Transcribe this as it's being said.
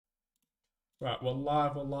Right, we're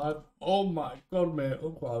live, we're live. Oh my god, mate,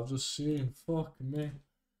 look what I've just seen. Fuck me.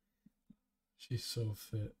 She's so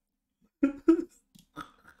fit.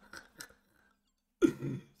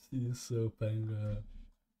 She is so banger.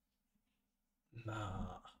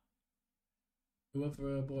 Nah.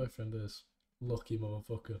 Whoever her boyfriend is, lucky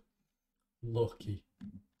motherfucker. Lucky.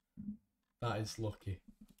 That is lucky.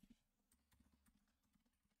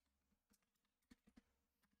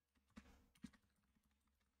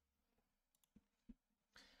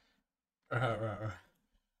 Right.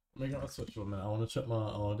 Let me get a touch for a minute. I want to check my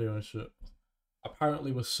audio and shit.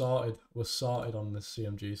 Apparently we're sorted. We're sorted on this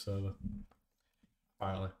CMG server.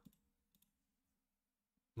 Apparently.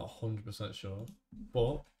 Not 100% sure.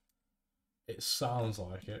 But it sounds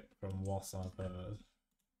like it from what I've heard.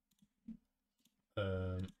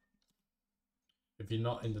 If you're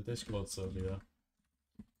not in the Discord server,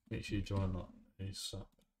 make sure you join that ASAP.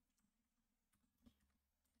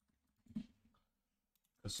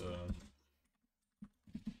 Because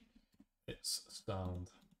it's sound.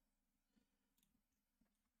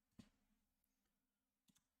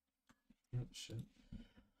 Oh, shit.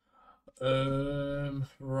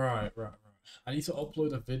 Right. I need to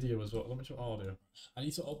upload a video as well. Let me check audio. I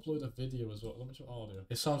need to upload a video as well. Let me check audio.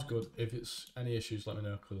 It sounds good. If it's any issues, let me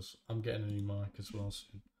know, because I'm getting a new mic as well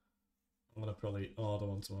soon. I'm gonna probably order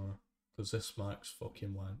one tomorrow, because this mic's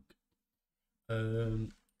fucking wank.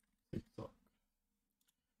 TikTok.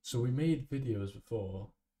 So we made videos before.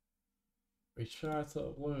 We tried to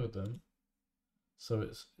upload them. So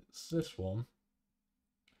it's this one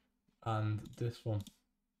and this one.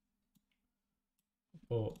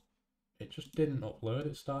 But it just didn't upload,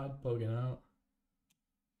 it started bugging out.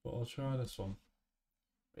 But I'll try this one.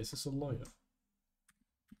 Is this a lawyer?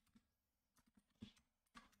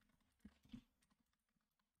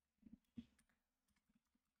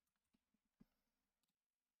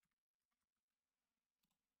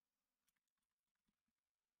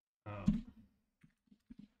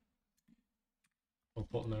 I'll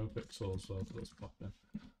put no pixels, so that's popping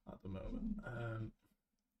at the moment.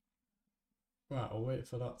 Right, I'll wait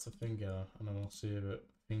for that to finger and then we'll see if it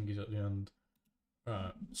fingers at the end.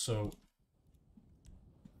 Right, so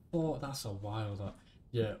oh, that's a while that.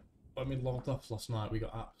 Yeah, when we logged off last night, we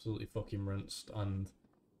got absolutely fucking rinsed, and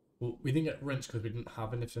well, we didn't get rinsed because we didn't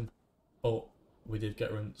have anything, but we did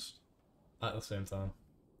get rinsed at the same time.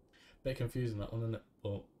 Bit confusing that one, isn't it?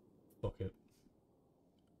 But fuck it.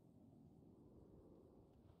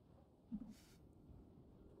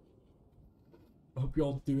 I hope you're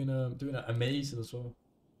all doing it amazing as well.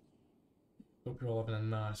 Hope you're all having a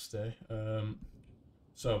nice day.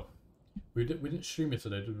 So we didn't stream it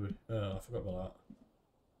today, did we? I forgot about that.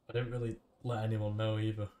 I didn't really let anyone know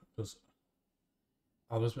either, because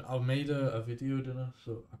I made a video dinner,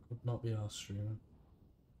 so I could not be out streaming.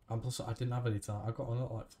 And plus I didn't have any time. I got on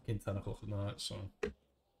at like fucking 10 o'clock at night, so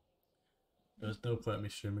there's no point in me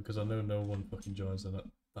streaming because I know no one fucking joins in at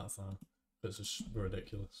that time. It's just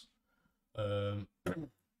ridiculous.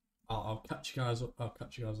 I'll catch you guys up.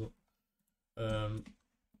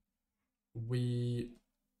 We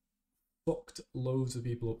fucked loads of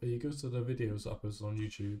people up. Here you go to the videos that I posted on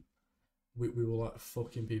YouTube. We were like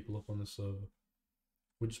fucking people up on the server.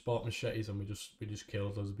 We just bought machetes and we just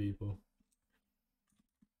killed those people.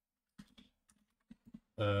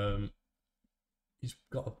 He's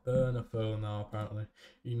got a burner phone now apparently.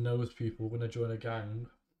 He knows people. We're gonna join a gang.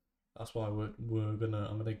 That's why I'm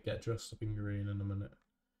gonna get dressed up in green in a minute.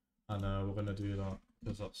 And we're gonna do that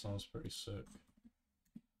because that sounds pretty sick.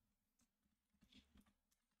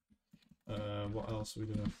 What else are we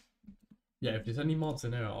doing? Yeah, if there's any mods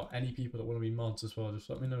in here or any people that want to be mods as well, just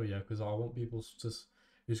let me know, yeah, because I want people to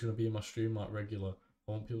who's gonna be in my stream like regular.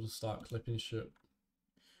 I want people to start clipping shit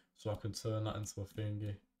so I can turn that into a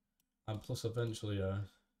thingy. And plus eventually,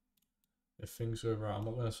 if things go right, I'm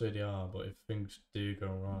not gonna say they are, but if things do go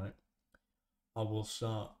right, I will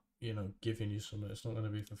start, giving you something. It's not gonna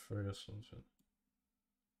be for free or something.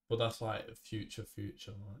 But that's like future,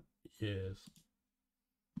 like years.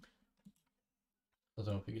 I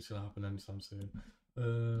don't think it's gonna happen anytime soon.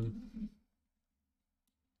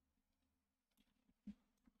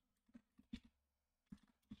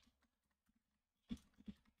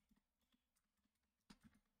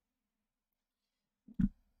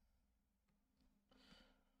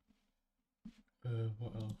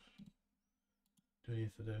 What else do we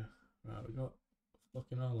need to do? Right, we got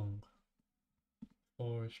fucking how long?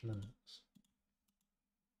 4-ish minutes.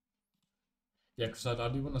 Yeah, because I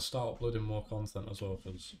do want to start uploading more content as well,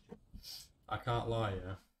 because I can't lie,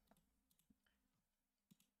 yeah.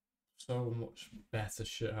 So much better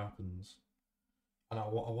shit happens. And I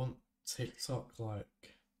want TikTok,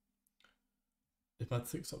 like, if my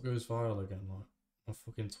TikTok goes viral again, like my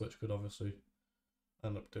fucking Twitch could obviously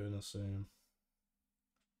end up doing the same.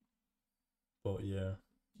 But yeah.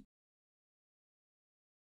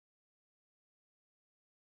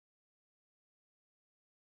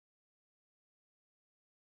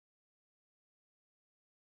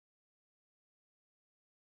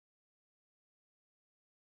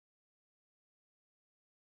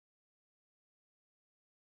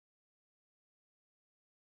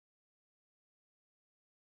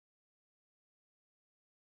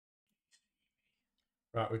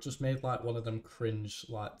 Right, we just made like one of them cringe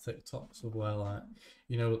like TikToks of where like,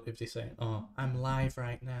 you know, if they say, "Oh, I'm live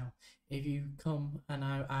right now. If you come and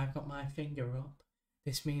I've got my finger up,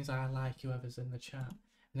 this means I like whoever's in the chat.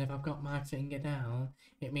 And if I've got my finger down,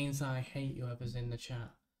 it means I hate whoever's in the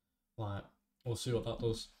chat." Like, we'll see what that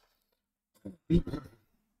does.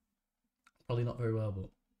 Probably not very well, but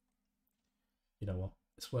you know what?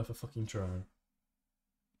 It's worth a fucking try.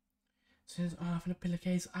 Says, "Oh, having a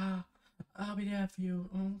pillowcase. I'll be there for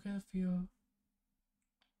you. I'm good for you."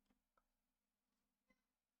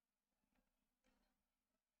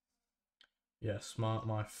 Yes,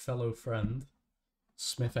 my fellow friend,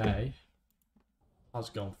 Smith A,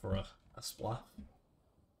 has gone for a splash.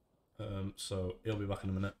 So he'll be back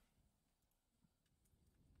in a minute.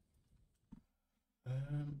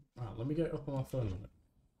 Right, let me get it up on my phone a minute.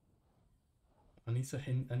 I need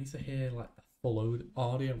to hear like the full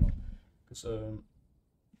audio, because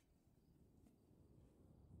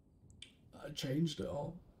I changed it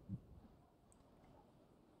all.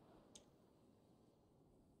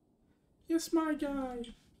 Yes, my guy.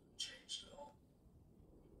 Changed it all.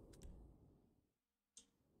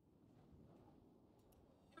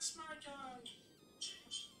 Yes, my guy.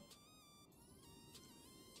 Changed it all.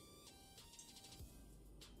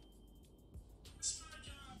 Yes, my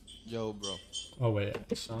guy. Yo, bro. Oh wait,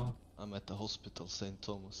 so I'm at the hospital, St.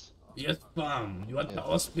 Thomas. yes, fam. You at the Yeah.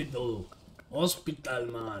 hospital. Hospital,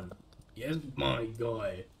 man. Yes, my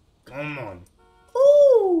guy. Come on.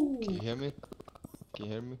 Ooh. Can you hear me? Can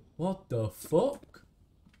you hear me? What the fuck?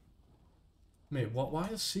 Mate, what? Why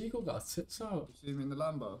has Seagull got her tits out? You see him in the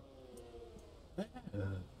Lambo? Yeah.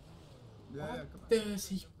 Yeah, What come on.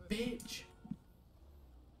 dirty bitch.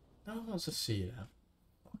 No one wants to see that.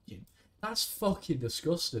 Fucking. That's fucking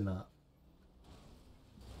disgusting, that.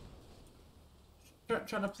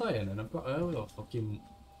 Trying to play in, and I've got her with her fucking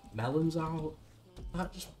melons out.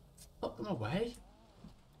 Like, just put them away.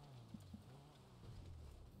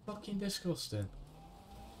 Fucking disgusting.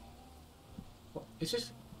 What? Is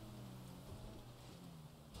this?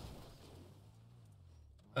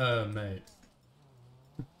 Mate.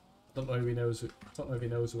 I don't know if he knows. I don't know if he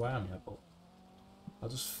knows who I am yet, but I'll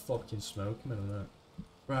just fucking smoke him in a minute.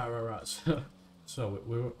 Right. So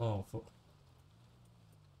we were. Oh fuck.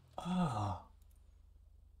 Ah.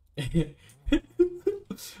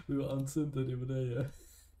 We were on Tinder the other day, yeah.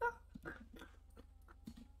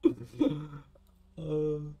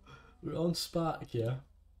 We're on Spark, yeah,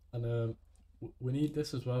 and we need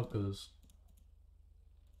this as well because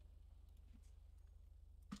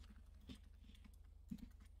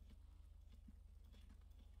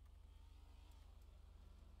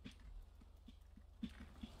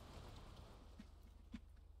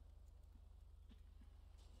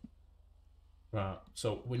right.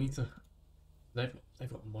 So we need to. They've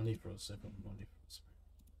got money for us. They've got money for us.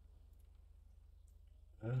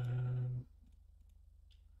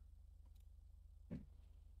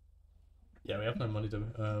 Yeah, we have no money, do we?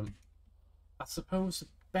 I suppose the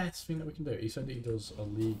best thing that we can do. He said that he does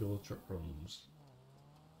illegal truck runs.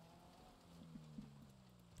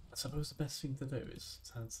 I suppose the best thing to do is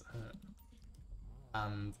turn to her.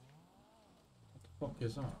 And what the fuck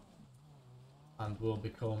is that? And we'll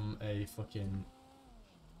become a fucking.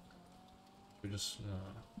 We just no,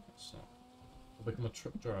 it's not. We'll become a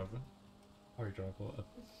truck driver. Lorry driver. Whatever.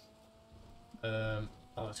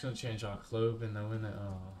 Oh, it's gonna change our clothing though, isn't it?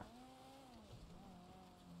 Oh.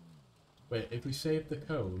 Wait, if we save the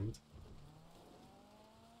code.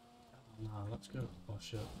 Nah, let's go. Oh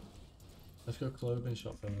shit. Let's go clothing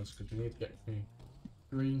shop first because we need to get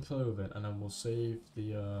green clothing, and then we'll save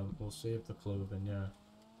the clothing. Yeah.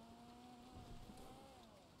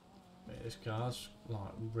 Wait, this car's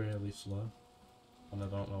like really slow, and I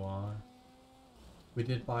don't know why. We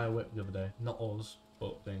did buy a whip the other day, not us,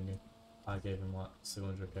 but thingy. I gave him like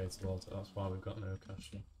 200k towards it. That's why we've got no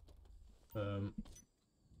cash now.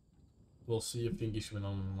 We'll see if thingy's coming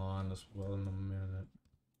online as well in a minute.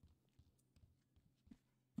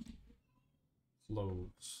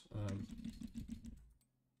 Loads.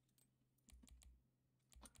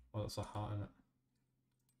 Oh, that's a hat in it.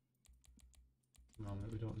 No,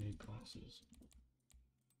 we don't need glasses.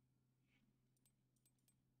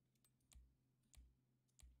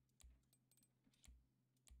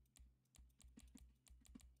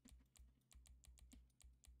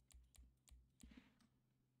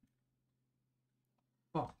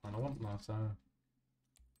 want that time.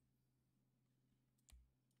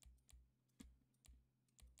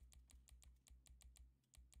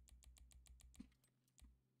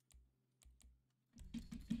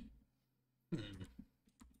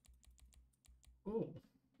 Oh.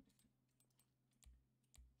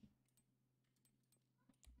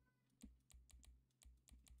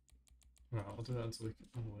 Right, I'll do it until we can.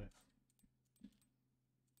 Oh, wait.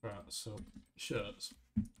 Right, so shirts.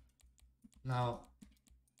 Now,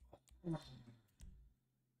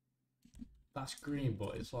 that's green,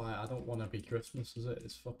 but it's like, I don't want to be Christmas, is it?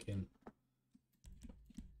 It's fucking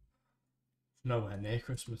nowhere near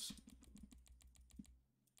Christmas.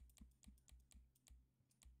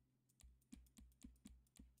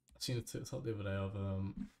 I seen a TikTok the other day of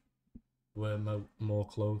we're more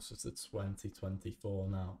closer to 2024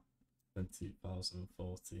 now than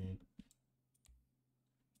 2014.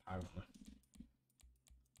 Apparently.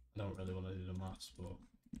 I don't really want to do the maths, but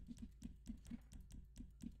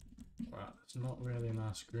right, it's not really a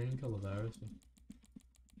nice green colour there, is it?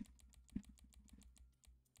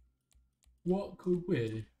 What could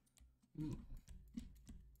we?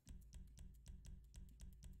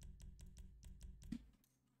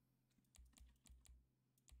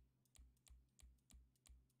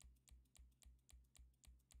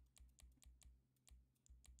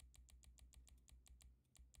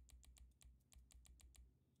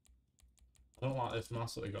 I don't like this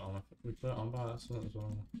mask that we got on. We put it on by accident as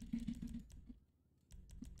well.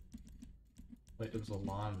 Wait, there was a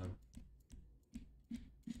line then.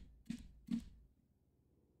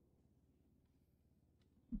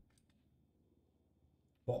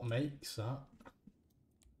 What makes that?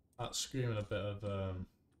 That's screaming a bit of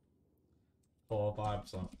poor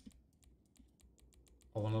vibes. That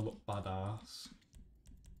I want to look badass.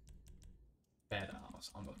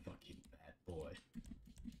 Badass. I'm a fucking bad boy.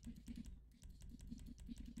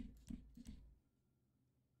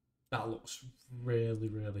 That looks really,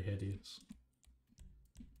 really hideous.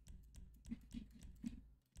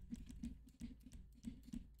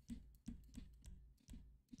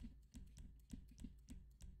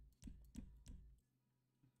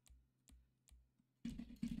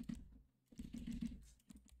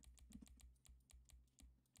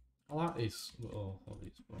 I like these little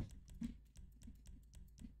hobbies, bro.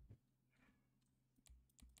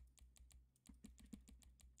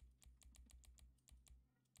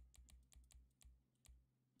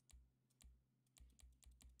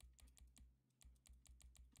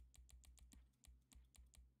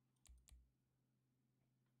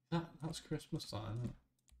 That's Christmas time, isn't it?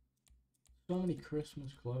 So many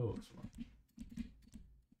Christmas clothes, man.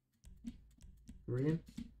 Green?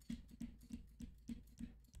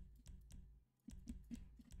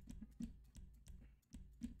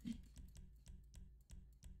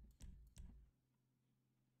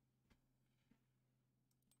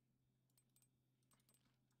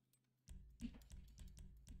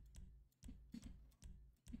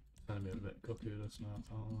 It's gonna be a bit cuckoo this now, I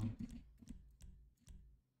can't lie.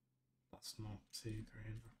 That's not too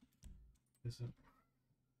green, is it?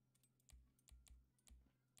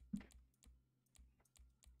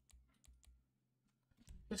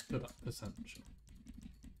 This could have potential.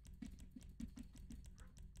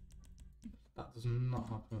 That does not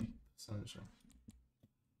have potential.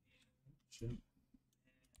 Shit.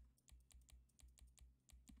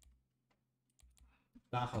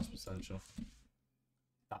 That has potential.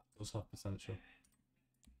 That does have potential.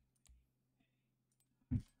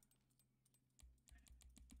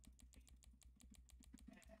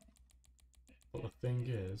 But the thing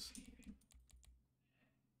is,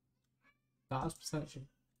 that has potential.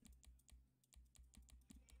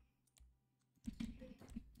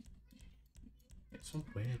 It's some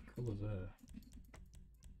weird colours there.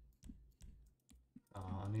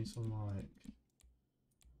 I need some like,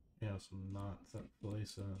 yeah, some night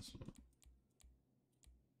police or something.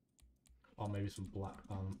 Or maybe some black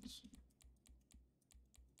pants.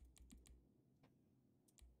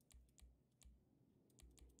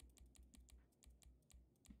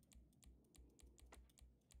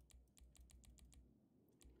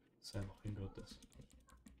 So looking good this.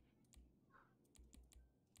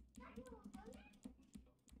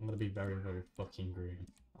 I'm gonna be very, very fucking green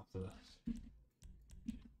after this.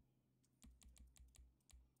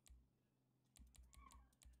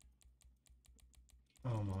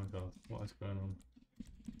 Oh my god, what is going on?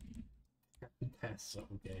 That's so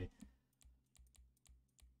gay.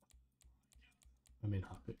 I mean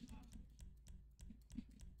happy.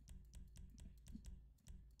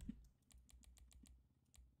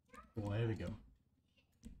 Well, here we go.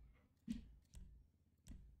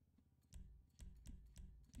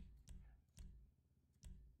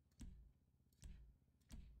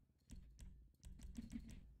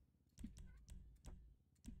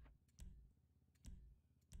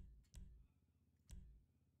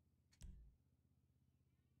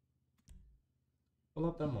 We'll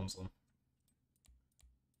have them ones on.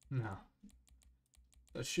 Nah.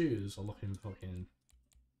 The shoes are looking fucking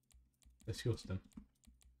disgusting.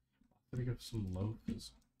 Let me go for some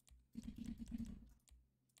loafers.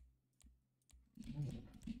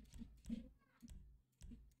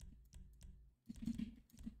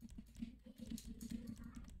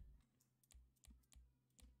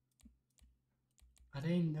 Are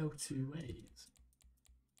they no two ways?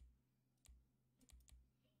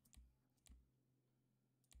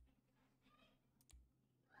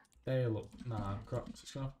 They look, nah, Crocs,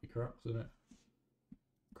 it's gonna have to be Crocs, isn't it?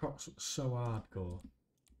 Crocs look so hardcore.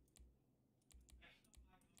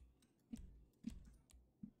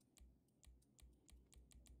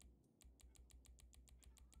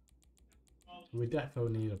 We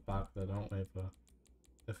definitely need a bag there, don't we,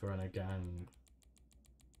 if we're in a gang.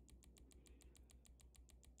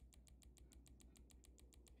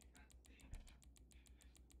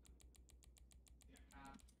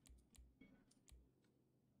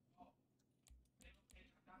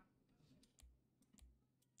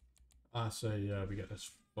 I say, yeah, we get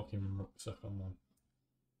this fucking rucksack on one.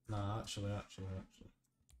 Nah, actually.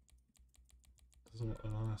 Doesn't look the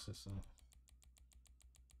nicest, that.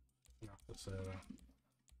 I have to say that.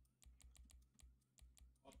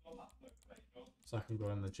 So I can go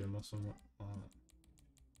in the gym or something.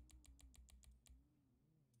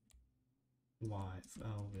 White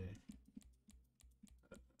LV.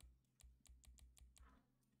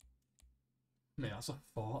 Mate, that's a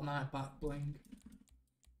Fortnite back bling.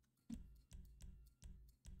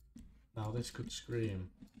 Now this could scream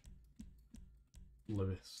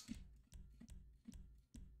Lewis.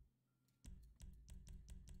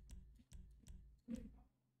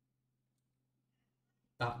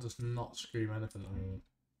 That does not scream anything at me.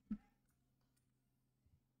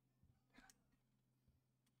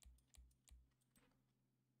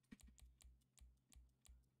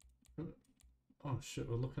 Oh shit,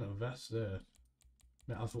 we're looking at a vest there.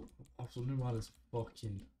 Mate, I was wondering why there's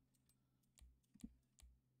fucking...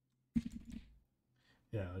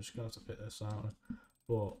 Yeah, I'm just gonna have to fit this out.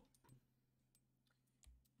 But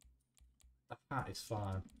the hat is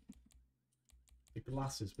fine. The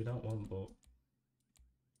glasses we don't want, but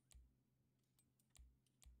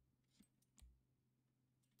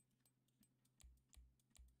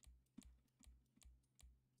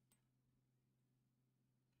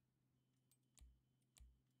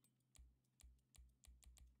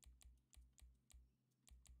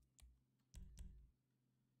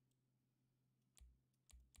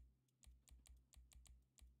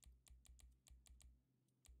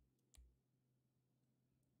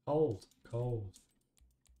cold.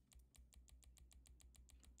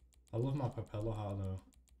 I love my propeller hat though.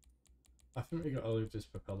 I think we gotta leave this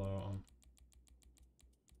propeller out on.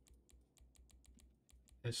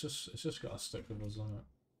 It's just gotta stick with us on it.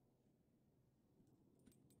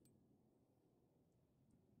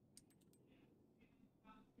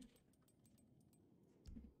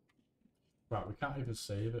 Right, we can't even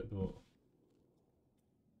save it, but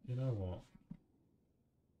you know what?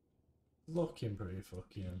 Looking pretty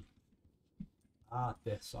fucking hard,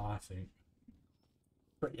 this, I think.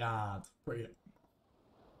 Pretty hard. Pretty.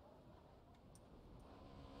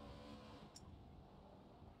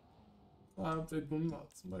 I did them not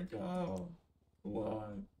to my car.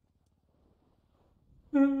 Why?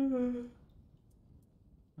 I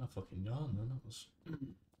fucking yawned, man. That was.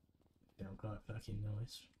 Yeah, I'm quite fucking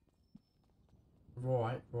nice.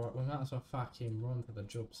 Right, we might as well fucking run to the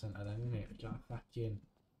job centre then, innit? We gotta fucking.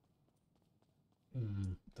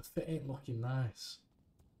 The fit ain't looking nice.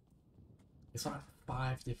 It's like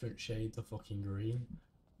 5 different shades of fucking green.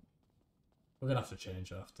 We're gonna have to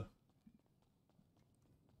change after.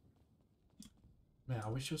 Mate, I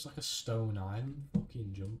wish it was like a Stone Island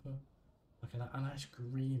fucking jumper. Like a nice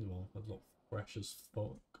green one that look fresh as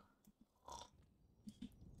fuck.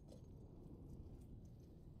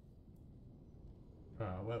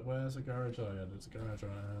 Right, where's the garage? Oh yeah, there's a garage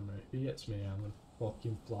right here, mate. If he hits me, I'm gonna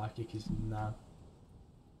fucking fly kick his nan.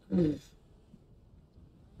 And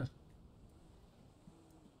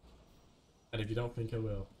if you don't think I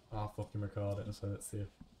will, I'll fucking record it and send it to you.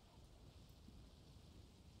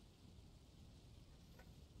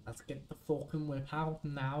 Let's get the fucking whip out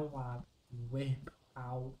now, lad. Whip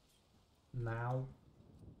out now.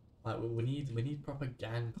 Like we need proper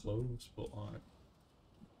gang clothes, but like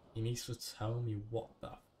he needs to tell me what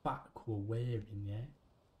the fuck we're wearing, yeah?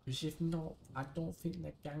 Because if not, I don't think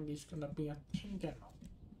the gang is gonna be a thing anymore.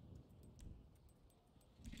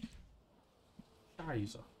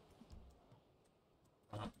 Scheiße.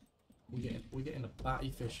 We're getting a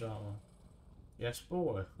batty fish, aren't we? Yes,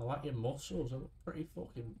 boy. I like your muscles. They look pretty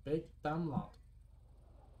fucking big. Damn, lad.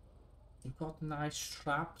 You've got nice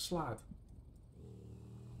straps, lad.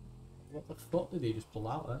 What the fuck did he just pull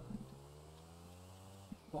out there?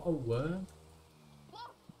 What a word.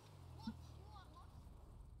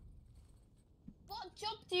 What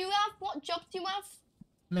job do you have? What job do you have?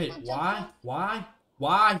 Mate, What job why? do you have? Why?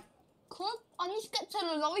 Why? Come, I need to get to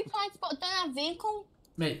the lorry place, but I don't have a vehicle.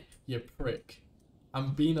 Mate, you prick.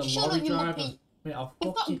 I'm being a Shut lorry up, you driver. muppet. Mate, I'll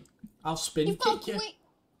You've fuck got- you. I'll spin You've got kick you.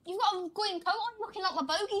 you've got a green coat on looking like my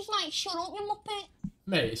bogies, mate. Shut up, you muppet.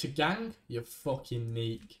 Mate, it's a gang. You fucking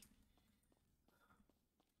neek.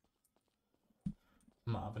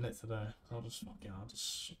 I'm not having it today. I'll just stab him. I'll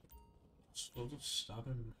just stab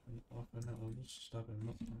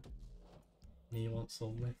him. And he wants a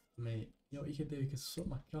lift, mate. You know what you can do? You can suck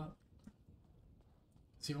my cock.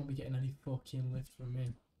 So he won't be getting any fucking lift from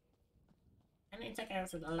me. I need to go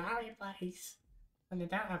to the lorry place. And they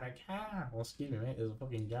don't have a car. Well, excuse me, mate. There's a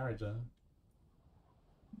fucking garage there.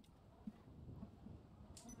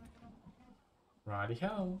 Righty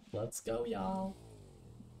ho. Let's go, y'all.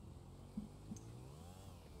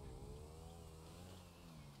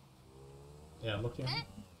 Yeah, look at him.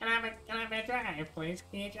 Can I have a drive, please?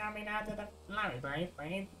 Can you drive me down to the lorry place,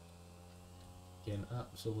 please? Fucking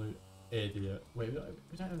absolute idiot. Wait,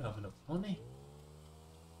 we don't even have enough money.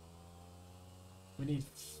 We need...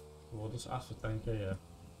 We'll just ask for 10k, yeah.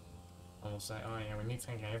 And we'll say, oh yeah, we need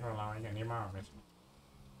 10k for a lorry, can you borrow it?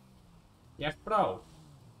 Yes, bro!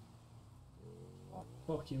 What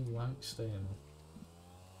fucking wank staying?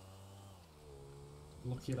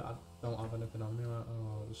 Lucky that I don't have anything on me right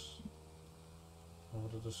now. I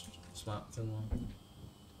would have just smacked him one.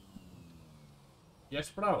 Yes,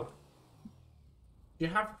 bro. Do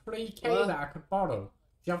you have 3k What? that I could borrow?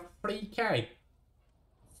 Do you have 3k?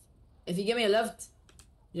 If you give me a lift,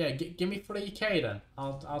 Yeah, give me 3k then.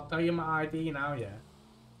 I'll tell you my ID now,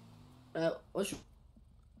 yeah. what's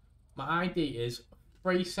My ID is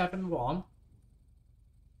 371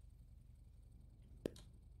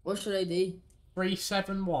 your ID?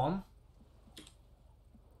 371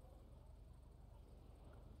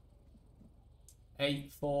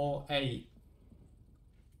 848.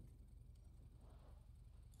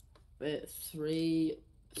 Wait,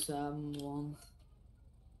 371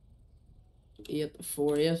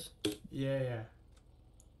 848. Yeah.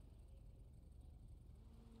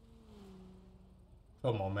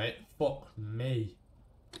 Come on, mate. Fuck me.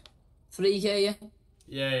 3k, yeah?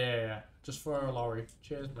 Yeah. Just for a lorry.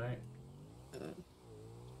 Cheers, mate.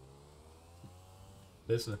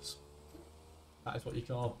 Business. That is what you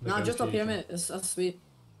call Nah, just up here, negotiation. mate. That's sweet.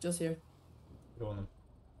 Just here. Go on then.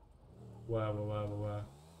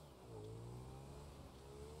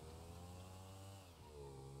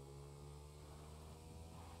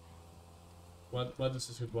 Where? Where does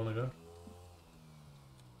this good want to go?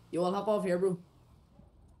 You all hop off here, bro.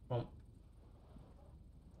 Come on.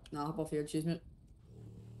 Nah, hop off here, excuse me.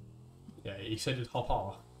 Yeah, he said he'd hop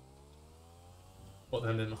off. But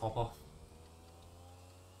then didn't hop off.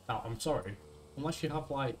 Now, I'm sorry. Unless you have,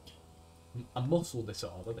 like, a muscle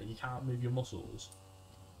disorder that you can't move your muscles.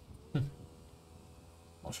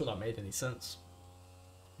 Not sure that made any sense.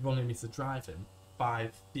 You wanted me to drive him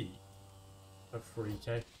 5 feet for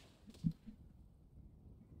 3k.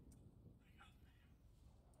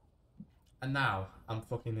 And now, I'm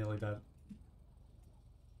fucking nearly dead.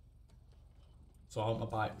 So I hope my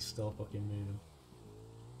bike's still fucking moving.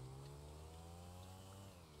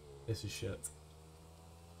 This is shit.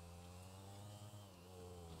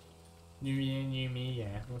 New year, new me,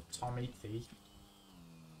 yeah, with Tommy T.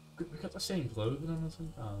 We got the same clothing on us,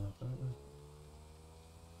 don't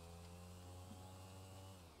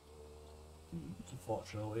we?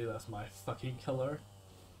 Unfortunately, that's my fucking killer.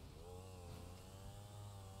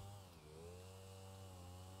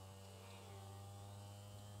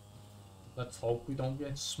 Let's hope we don't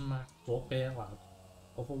get smacked up here, lad.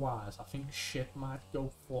 Otherwise, I think shit might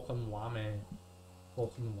go fucking wham, eh?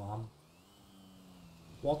 Fucking wham.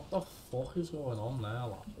 What the fuck is going on there,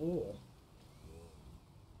 lad? Oh.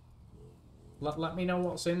 Let me know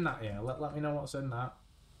what's in that, yeah. Let me know what's in that.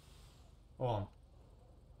 Go on.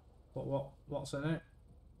 What's in it?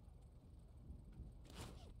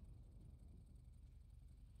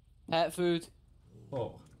 Pet food.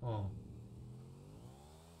 Oh.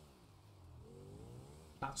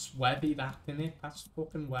 That's webby, that, innit? That's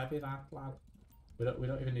fucking webby, that, lad. We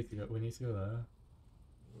don't even need to go. We need to go there.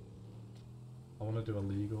 I want to do a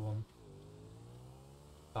legal one.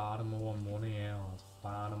 Far more money, yeah, lad.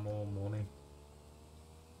 Far more money.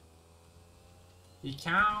 You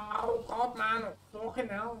can't. Oh god, man. Fucking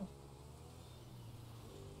hell.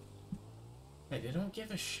 Mate, they don't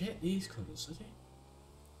give a shit, these cunts, do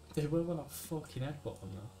they? They will when I fucking headbutt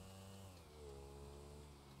them, though.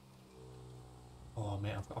 Oh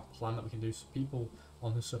mate, I've got a plan that we can do. So people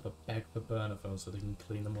on the server beg for burner phones so they can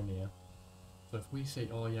clean the money here. So if we say,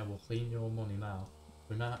 oh yeah, we'll clean your money now,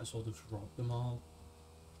 we might as well just rob them all.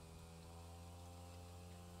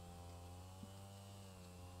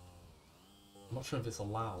 I'm not sure if it's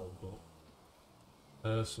allowed, but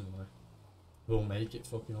personally, we'll make it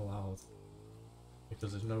fucking allowed.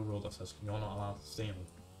 Because there's no rule that says you're not allowed to steal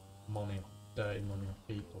money, dirty money off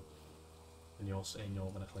people. And you're saying you're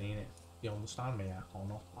going to clean it. You understand me, yeah, or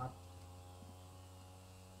not?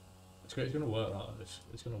 It's going to work, that.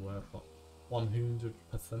 It's going to work. 100%.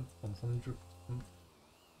 100%.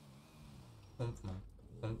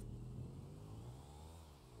 Man.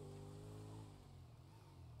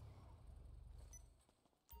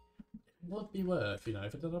 It would be worth, you know,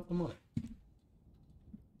 if I did have the money.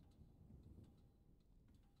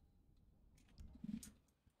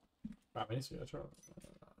 Right, we need to get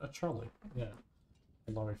a trolley. Yeah.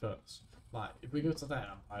 A lorry first. Like, if we go to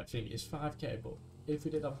there, I think it's 5k, but if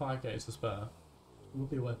we did have 5k to spare, it would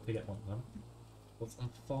be worth to get one of them. But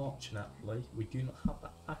unfortunately, we do not have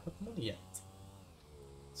that type of money yet.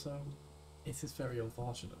 So, it is very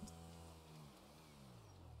unfortunate.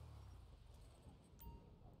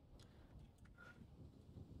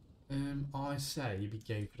 I say you be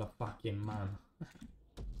gay for the fucking man.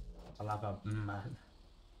 I'll have a man.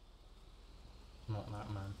 Not that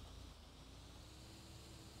man.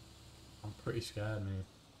 I'm pretty scared, mate.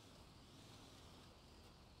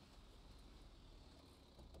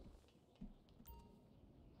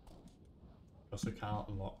 Because I can't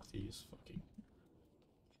unlock these fucking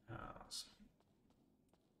cars.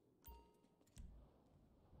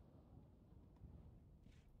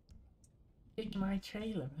 Pick my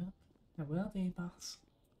trailer up. I will do, boss.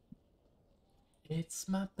 It's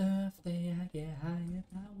my birthday, I get high if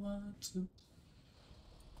I want to.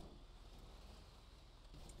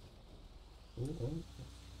 Ooh.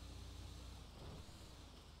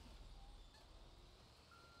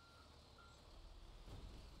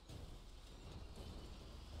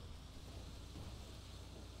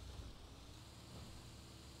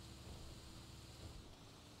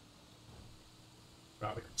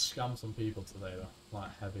 Right, we could scam some people today though. Like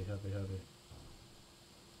heavy.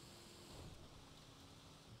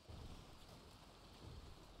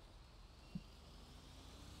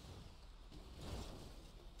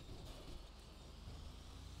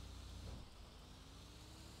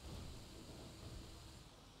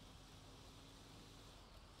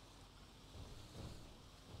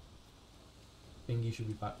 Thingy should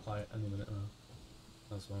be back like any minute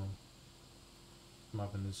now. As well. I'm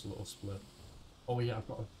having this little split. Oh yeah, I've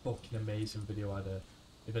got a fucking amazing video idea.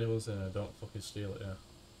 If anyone's in there, don't fucking steal it,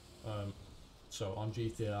 yeah. So on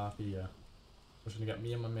GTA RP, yeah, we're gonna get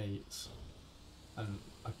me and my mates and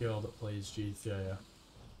a girl that plays GTA, yeah.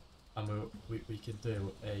 And we can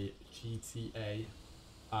do a GTA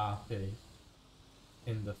RP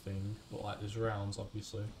in the thing, but like there's rounds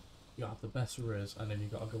obviously. You gotta have the best riz, and then you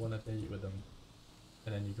gotta go on a date with them,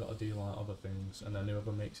 and then you gotta do like other things, and then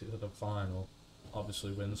whoever makes it to the final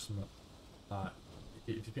obviously wins from it. Like,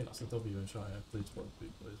 if you think that's a W and try it, please put it,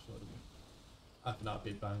 please. I think that'd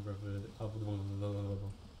be a banger of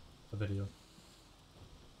a video.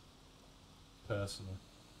 Personally.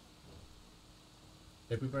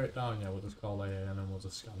 If we break down, yeah, we'll just call AA and then we'll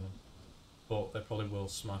just scan them. But they probably will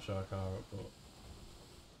smash our car up, but...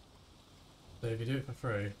 So if you do it for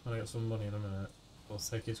free, when I get some money in a minute, we'll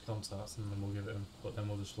take his contacts and then we'll give it him. But then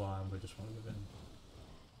we'll just lie and we just want to give it him.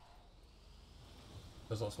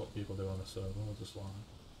 Because that's what people do on the server, we'll just lie.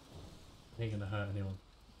 Ain't gonna hurt anyone.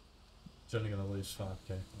 He's only gonna lose 5k.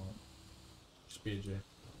 Right. Just be a G.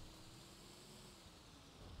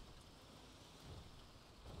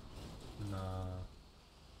 Nah.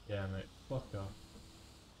 Yeah, mate. Fuck off.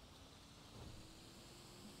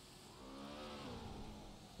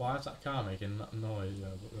 Why is that car making that noise, yeah,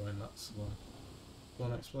 but going that slow? Go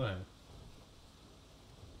on, explain.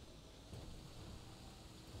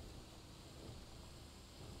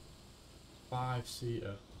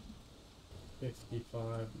 Five-seater.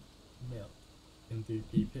 55 mil. In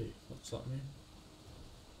DPP. What's that mean?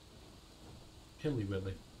 Hilly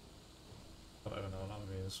Willy. I don't even know what that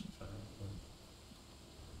means.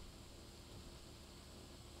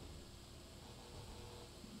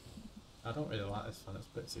 I don't really like this fan, it's a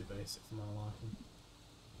bit too basic for my liking.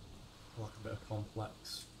 I like a bit of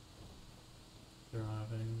complex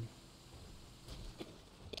driving.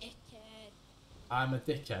 Dickhead. I'm a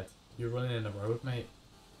dickhead. You're running in the road, mate.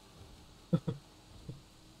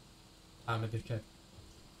 I'm a dickhead.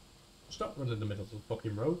 Stop running in the middle of the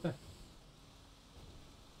fucking road then.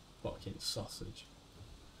 Fucking sausage.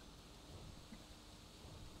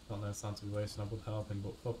 Not no time to be wasting, I would help him,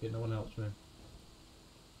 but fuck it, no one helps me.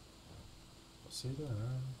 What's he doing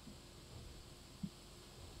now?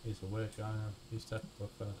 He's a weird guy now. He's definitely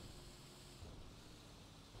fed.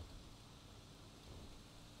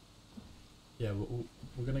 Yeah,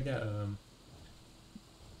 we're gonna get oh,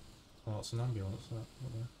 it's an ambulance. That.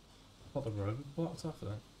 What the road blocked off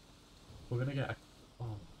then. We're gonna get a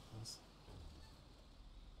that's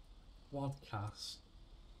Quadcast.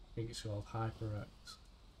 I think it's called HyperX.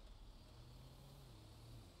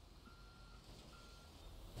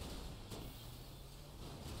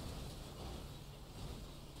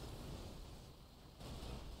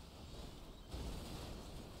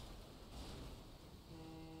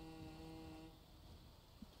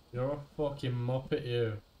 You're a fucking muppet,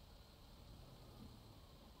 you.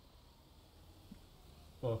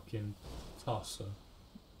 Fucking tosser.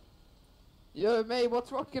 Yo, mate,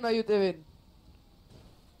 what rocking are you doing?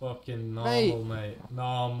 Fucking normal, mate.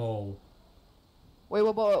 Normal. Wait,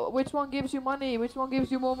 but which one gives you money? Which one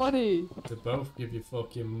gives you more money? They both give you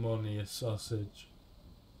fucking money, you sausage.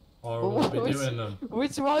 Or we'll be doing them.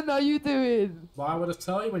 Which one are you doing? Why would I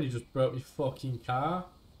tell you when you just broke your fucking car?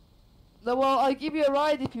 No, well, I'll give you a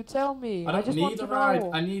ride if you tell me. I don't just want need a to ride.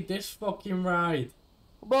 know. I need this fucking ride.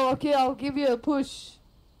 Well, okay, I'll give you a push.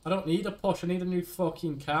 I don't need a push. I need a new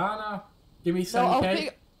fucking car now. Give me No,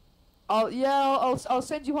 7k. I'll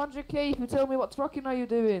send you 100k if you tell me what trucking are you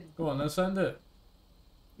doing. Go on, then send it.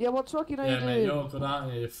 Yeah, what trucking are you Yeah, doing? mate, you're good,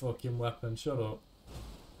 aren't you, you fucking weapon? Shut up.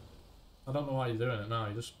 I don't know why you're doing it now.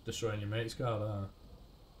 You're just destroying your mate's car there.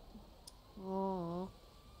 Oh.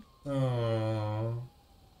 Oh.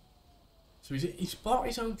 So he's bought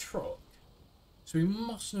his own truck. So he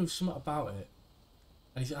must know something about it.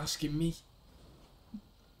 And he's asking me.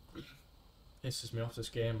 Pisses me off, this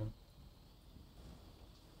game, man.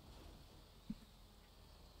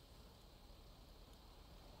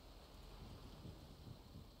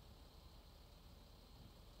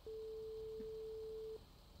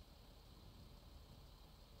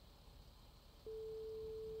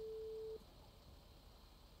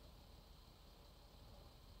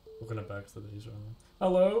 We're gonna back to these right now.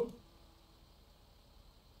 Hello?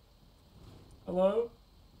 Hello?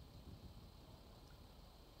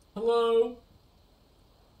 Hello?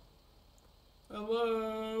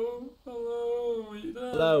 Hello? Hello? Are you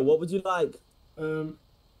there? Hello, what would you like?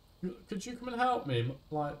 Could you come and help me?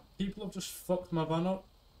 Like, people have just fucked my van up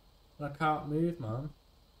and I can't move, man.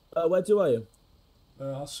 Where are you?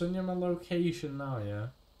 I'll send you my location now, yeah?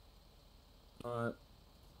 Alright.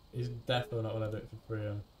 He's definitely not gonna do it for free.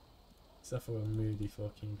 He's definitely a moody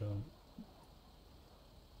fucking gun.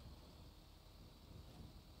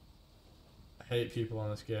 I hate people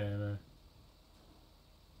on this game,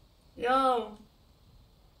 eh? Yo!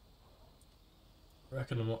 I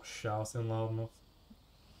reckon I'm not shouting loud enough.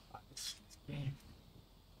 This game.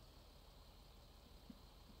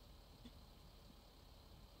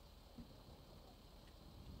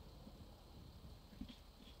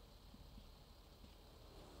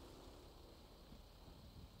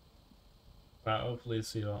 Right, hopefully you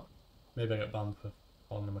see that. Maybe I get banned for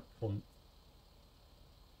calling him a cunt.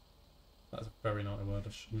 That's a very naughty word.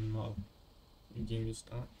 I should not have used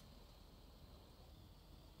that.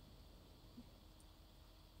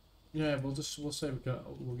 Yeah, we'll say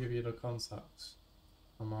we'll give you the contacts.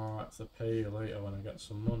 I'm alright to pay you later when I get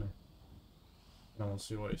some money. And we'll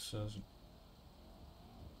see what he says.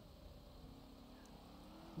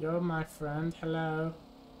 You're my friend, hello.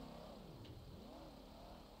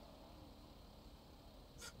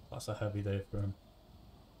 That's a heavy day for him.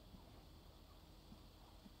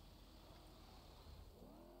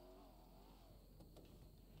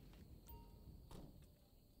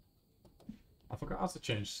 I forgot how to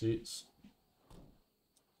change seats.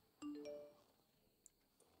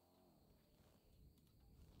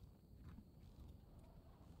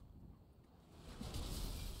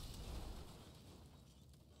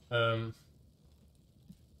 I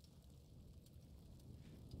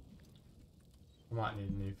might need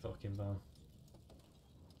a new fucking van.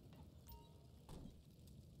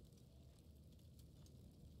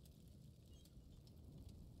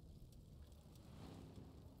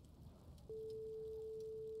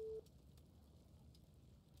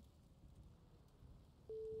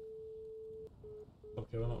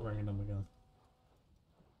 Okay, we're not ringing them again.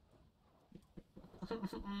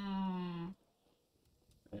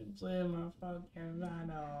 It's in my fucking van.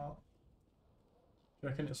 Do you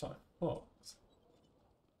reckon it's like fucked?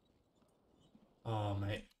 Oh,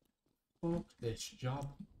 mate. Fuck this job.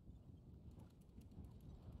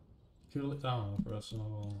 Cool it down for us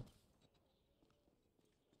all.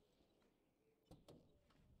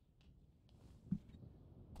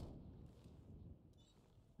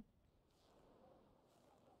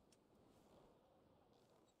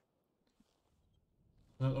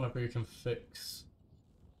 I don't know if we can fix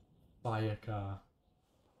fire car.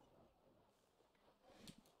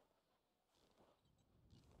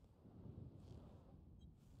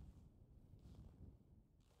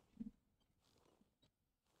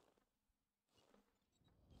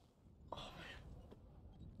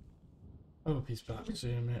 I hope he's back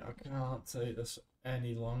soon, mate. I can't take this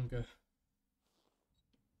any longer.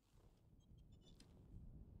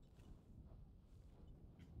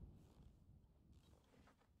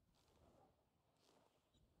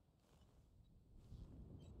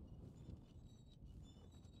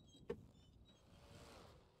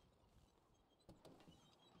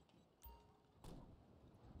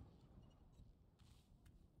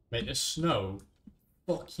 Mate, the snow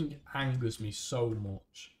fucking angers me so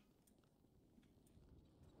much.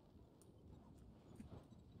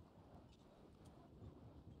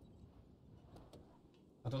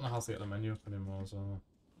 I don't know how to get the menu up anymore, so...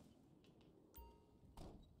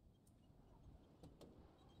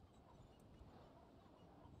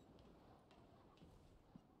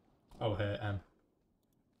 Oh, here, M.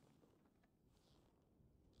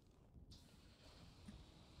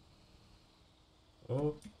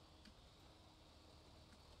 Oh.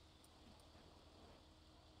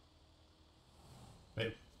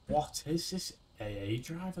 Wait, what is this AA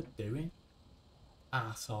driver doing?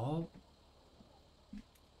 At all?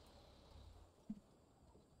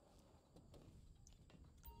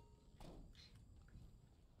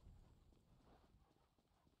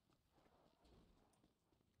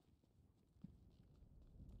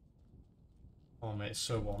 Oh mate, it's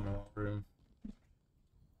so warm in our room.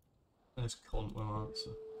 This cunt will answer.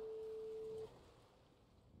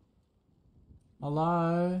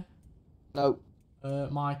 Hello? No.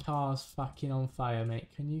 My car's fucking on fire, mate.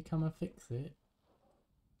 Can you come and fix it?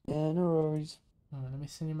 Yeah, no worries. Oh, let me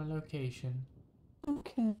send you my location.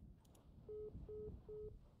 Okay.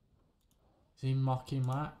 Is he mocking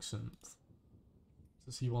my accent?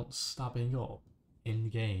 Does he want stabbing up in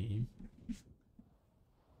game?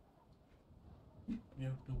 Let me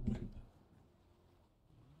open the window.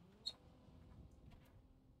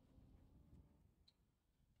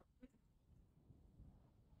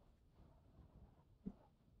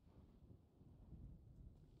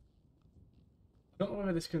 I don't know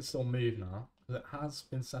whether this can still move now, because it has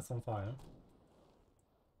been set on fire.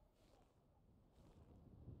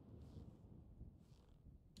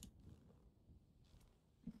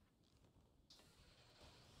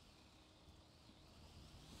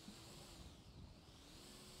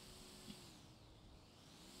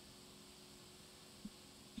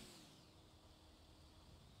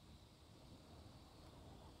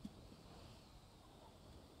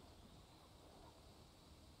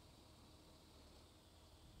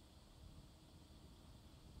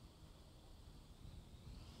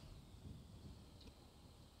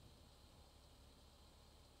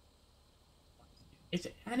 Is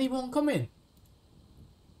anyone coming?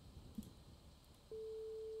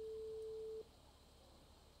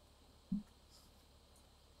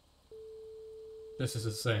 This is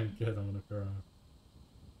the same kid, I'm gonna cry.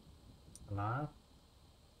 Hello?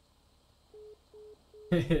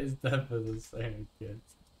 It's definitely the same kid.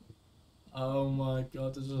 Oh my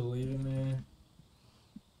god, they're just leaving me.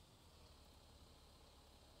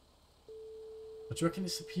 But do you reckon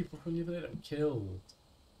it's the people from the other day that were killed?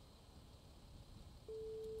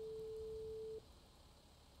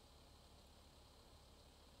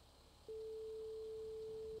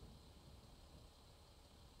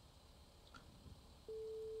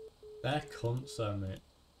 They're cunts, though, mate.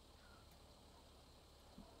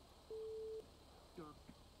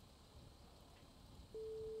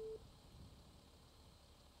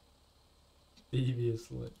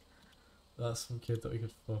 Deviously. That's some kid that we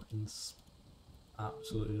could fucking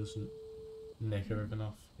absolutely just nick everything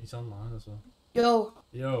off. He's online as well. Yo,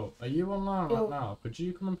 Yo, are you online Yo. right now? Could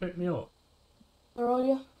you come and pick me up? where are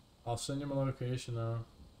you? I'll send you my location now.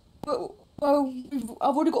 Well,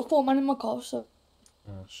 I've already got 4 men in my car, so.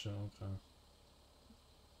 Oh shit, okay.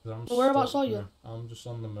 'Cause I'm Well, whereabouts stuck are you? here. I'm just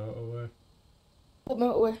on the motorway. What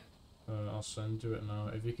motorway? I'll send you it now.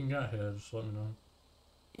 If you can get here, just let me know.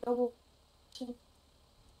 Yeah, well,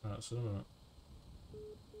 Alright, see you in a minute.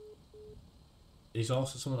 He's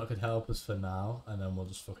also someone that could help us for now, and then we'll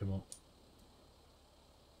just fuck him up.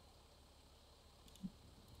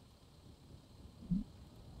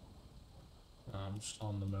 I'm just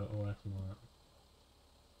on the motorway. Right.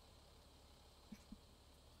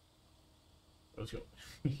 Let's go.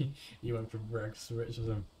 You went from Rex to rich as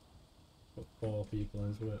him. Put 4 people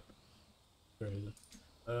into it. Crazy.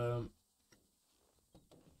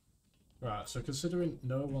 Right, so considering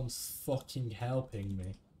no one's fucking helping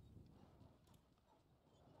me,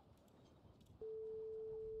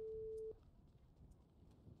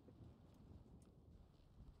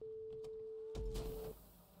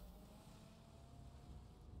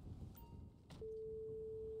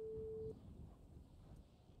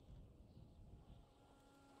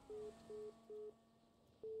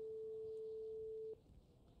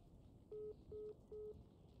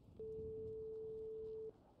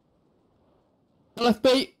 Left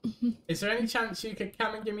beat. Is there any chance you could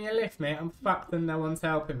come and give me a lift, mate? I'm fucked and no one's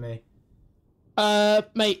helping me.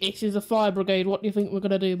 Mate, this is a fire brigade. What do you think we're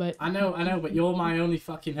gonna do, mate? I know, but you're my only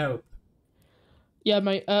fucking hope. Yeah,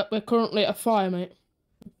 mate. We're currently at a fire, mate.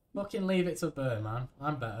 Fucking leave it to Burr, man.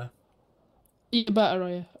 I'm better. You better, are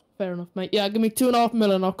you? Fair enough, mate. Yeah, give me 2.5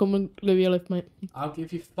 mil and I'll come and give you a lift, mate. I'll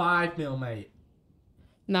give you 5 mil, mate.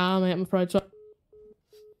 Nah, mate. I'm afraid so.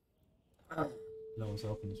 No one's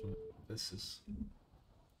helping us, mate. This is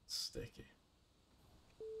sticky.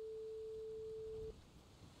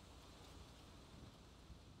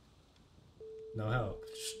 No help.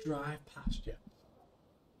 Just drive past you.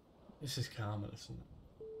 This is calmer, isn't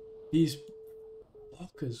it? These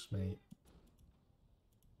blockers, mate.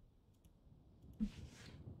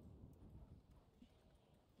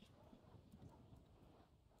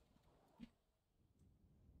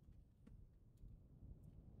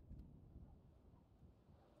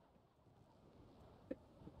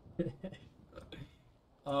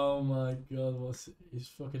 Oh my god, he's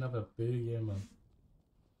fucking having a big game, man.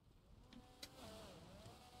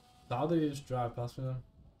 How did he just drive past me then?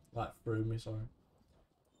 Like through me, sorry.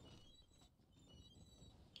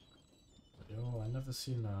 Yo, I never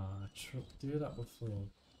seen a truck do that before.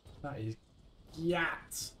 That is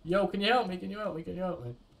yacht. Yo, can you help me? Can you help me? Can you help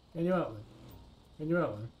me? Can you help me? Can you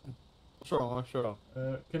help me? Sure, sure.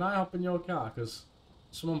 Can I hop in your car? Cause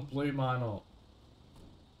someone blew mine up.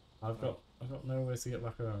 I've got no way to get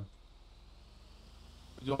back around.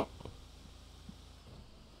 I'll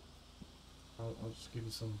just give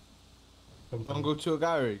you some company. Wanna go to a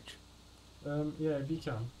garage? Yeah, if you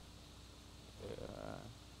can. Yeah.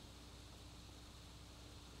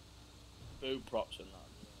 Boot props and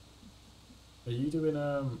that. Are you doing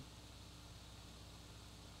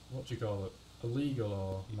what do you call it? Illegal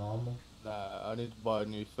or normal? Nah, I need to buy a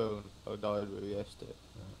new phone. I died with it yesterday.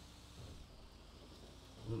 Yeah.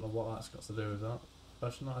 I don't know what that's got to do with that.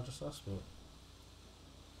 Question that I just asked for.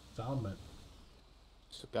 Sound, mate.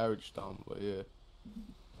 It's a garage down, but yeah.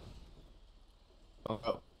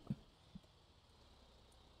 Oh,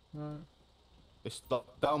 Right. it's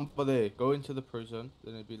down by there. Go into the prison,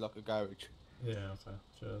 then it'd be like a garage. Yeah, okay.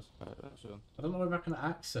 Cheers. Right, that's one. I don't know if I can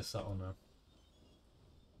access that one though.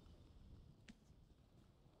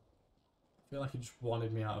 I feel like he just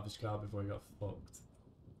wanted me out of his car before he got fucked.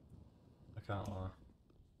 I can't lie.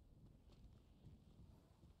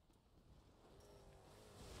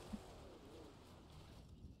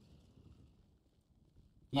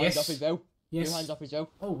 Hands up as well. Yes. Your hands up as well.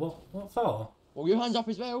 Oh, what for? Well, your hands up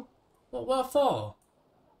as well. What for?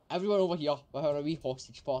 Everyone over here, we're having a wee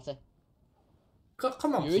hostage party.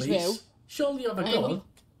 Come on, You as please. well. Surely you have a Hey, gun.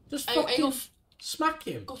 Just fucking smack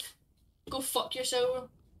him. Go fuck yourself.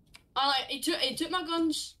 He took my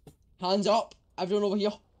guns. Hands up, everyone over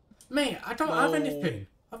here. Mate, I don't have anything.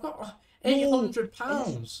 I've got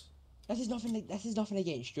 £800. This is nothing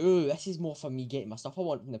against you. This is more for me getting my stuff I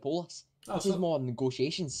want from the police. Oh, This so is more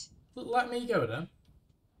negotiations. let me go then.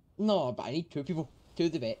 No, but I need 2 people. 2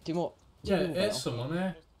 of the vet. 2 more. Yeah, Two more here's better. someone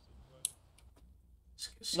here.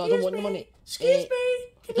 Excuse No, I don't want me. the money. Excuse me.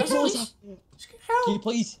 Can you That's help? all, sir. Help. Can you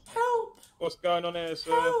please? Help. What's going on here,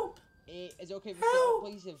 sir? Help. Is it okay if we set Help. up,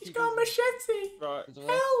 please? He's got a machete. Right.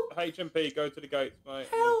 Help. HMP, go to the gates, mate.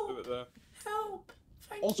 Help. Do it there. Help.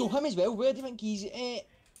 Thank Also, you. him as well. Where do you think he's? Right,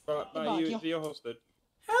 Get back mate, here. you're hostage.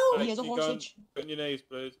 Help. He is a you go and hostage. Get on your knees,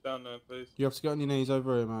 please. Down there, please. You have to get on your knees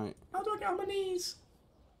over here, mate. How do I get on my knees?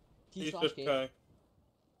 He's just okay.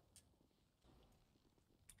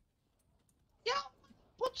 Yeah,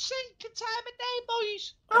 what's the time of day,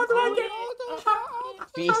 boys? How do I get?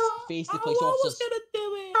 Face the police officers. gonna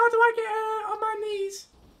do it. How do I get on my knees?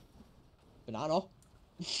 Banana.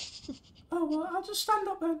 Oh, well, I'll just stand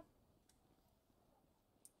up then.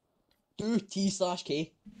 Do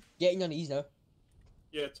T/K. Get on your knees now.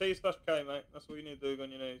 Yeah, T/K, mate. That's what you need to do. Go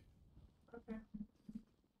on your knees. Okay.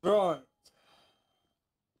 Right.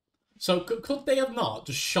 So could they have not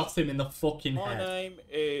just shot him in the fucking My head? name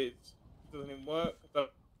is. Doesn't even work.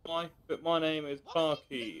 But my name is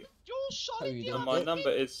Parky. You're How solid, you you're doing? And my number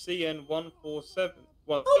is CN147.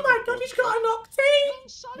 Oh my god, he's got an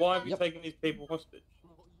octane! Why have you Yep. taken these people hostage?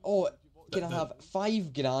 Oh, can I have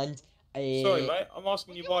 $5,000? Sorry, mate. I'm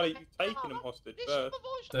asking you why you've taken them hostage first.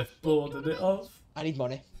 They've boarded it off. I need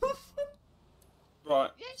money. Right.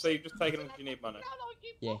 So you've just taken them because you need money.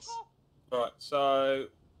 Yes. Right. So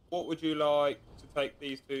what would you like to take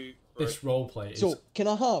these two? For? This roleplay is So, can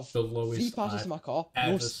I have the lowest 3 passes I've to my car?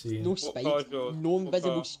 ever No, seen. no What spike, car's yours? no What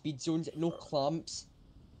invisible car? speed zones, no clamps.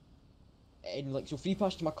 And like, so 3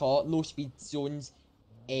 passes to my car, no speed zones,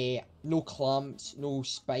 No clamps, no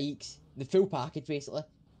spikes, the full package basically.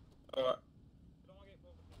 Alright.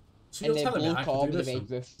 So And you're then telling me blue I car can do with the this? red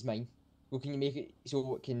Then? roof is mine. Well, can you make it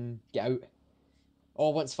so it can get out?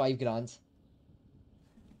 All wants 5 grand.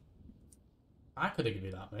 I could have given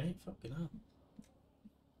you that, mate. Fucking hell.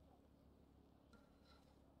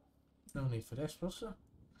 No need for this, was there?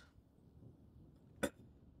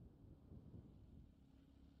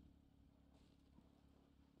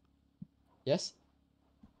 Yes.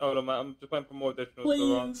 Hold on, mate. I'm just waiting for more additional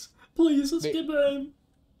Please, let's Wait. give him.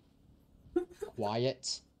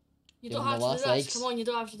 Quiet. You Give don't him have the to do last this. legs. Come on, you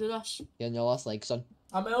don't have to do this. You're on your last leg, son.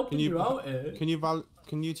 I'm helping you out here.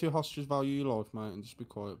 Can you two hostages value your life, mate, and just be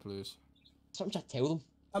quiet, please? Something to tell them.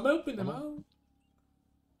 I'm helping them out.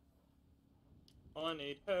 I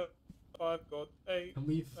need help. I've got 8. And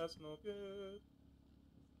we've. That's not good.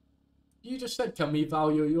 You just said, "Can we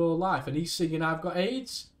value your life?" And he's singing, "I've got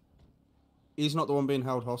AIDS." He's not the one being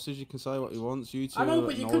held hostage. You can say what he wants. You two. I know, are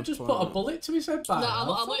but you at could knife just point, put a mate. bullet to his head back. No,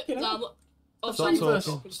 I'm It's Stop free verse.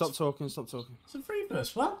 talking. Stop talking. Stop talking. It's a free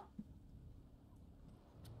verse, man.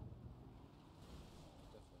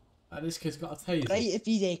 And this kid's got a taser. Right, if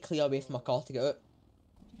he's clear away from my car to get out.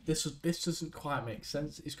 This doesn't quite make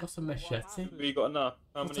sense. He's got a machete. Have you got enough?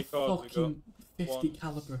 How What's many a cars have you got? fucking 50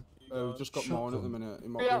 caliber? We've just got mine at the minute. It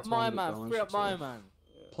might Free be a up my tiny bit man, damaged, free up my so- man.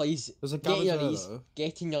 Please, There's a get on your garage knees. there, though.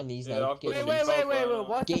 Get on your knees Yeah, now. I've Get got on Wait, your wait, knees. wait, wait, wait.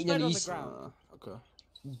 Why's Get the in your bed on the knees. ground? Okay.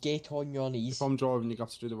 Get on your knees. If I'm driving, you have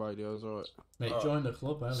to do the radios, alright? Mate, Oh. join the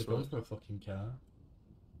club. I only Sweet. going for a fucking car.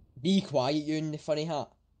 Be quiet, you in the funny hat.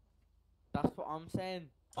 That's what I'm saying.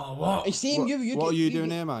 Oh, what? It's saying you. What are you doing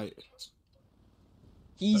here, mate?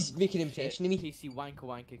 He's making an impression of me. PC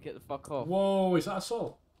wanker, get the fuck off. Whoa, is that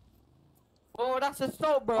assault? Oh, that's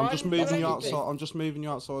assault, bro. I'm I just didn't do moving you anything. outside. I'm just moving you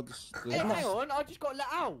outside. Hey, hang on, I just got let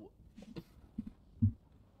out. I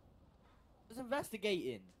was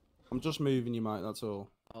investigating. I'm just moving you, mate. That's all.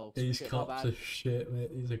 Oh, These shit, my cops bad. are shit,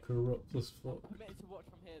 mate. These are corrupt as fuck. I'm meant to watch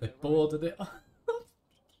from here, They though, right? boarded it.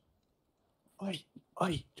 Oi,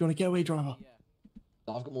 do you want to get away, driver? Yeah.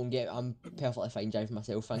 I've got my own get. I'm perfectly fine driving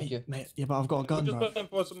myself, thank you. Mate, yeah, but I've got a gun, Just bro. looking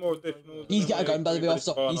for some more additional. He's got a gun, by the way,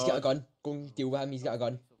 officer. He's got a gun. Go and deal with him. He's got a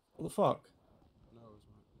gun. What the fuck?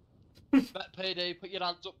 Bet PD, put your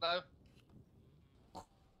hands up now.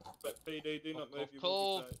 But PD, do not move. You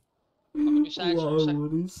Cool. will be safe. I'm gonna be saying Why something.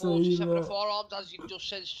 would he say 47 that? forearms, as you've just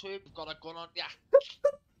said to him, you've got a gun on ya.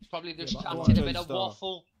 It's probably but I distracted want a to bit of start.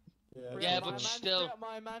 waffle. Free Yeah, up my but man, still. Free up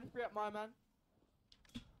my man, free up my man.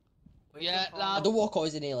 Where's Yeah, the car? lad. I don't want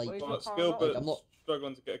causing any like. Where's Well, the car? Skilbert's I'm not-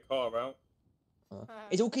 struggling to get a car out.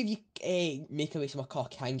 It's okay if you make a way so my car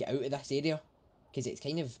can get out of this area, because it's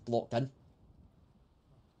kind of blocked in.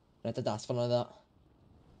 And I did ask for none of that.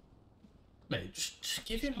 Mate, just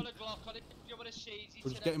give He's him. got a Glock on it. You want to see easy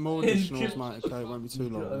We're just today. getting more additionals, mate. Okay, it won't be too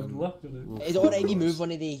long. then we'll Is it alright if you move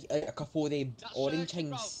one of the a couple of the That's orange searching,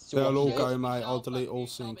 bro. things? So They'll I all can- go, mate. I'll delete all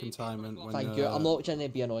scene containment when. Thank you. I'm not trying to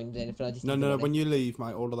be annoying or anything. I just No, need the no. money. When you leave,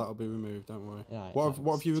 mate, all of that will be removed. Don't worry. Right, What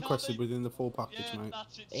have you Tell requested me- within the full package, Yeah, mate?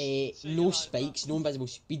 that's it. See you No later, spikes, no invisible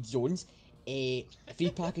speed zones. Free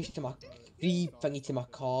package to my free thingy to my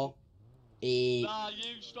car. Nah,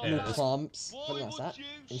 you stop No Yeah. that. clamps. Why I think that's would that. you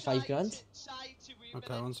And say 5 grand. say to him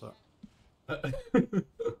Okay, and one sec.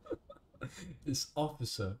 This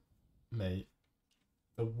officer, mate,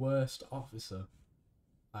 the worst officer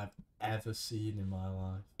I've ever seen in my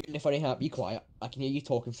life. In the funny hat, be quiet. I can hear you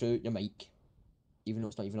talking through your mic, even though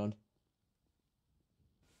it's not even on.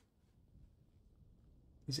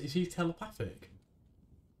 Is he telepathic?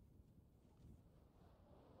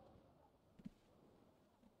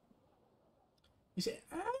 Is it?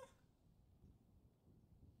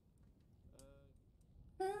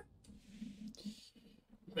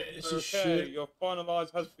 Mate, this is Okay, shit. your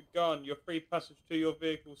finalised has begun. Your free passage to your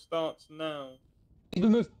vehicle starts now. Please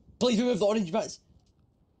remove. Please remove the orange bits.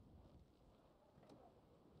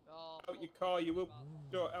 Oh, Out your car, you will be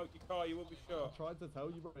shot. Out your car, you will be shot. I tried to tell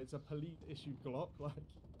you, bro. It's a police-issued Glock. Like,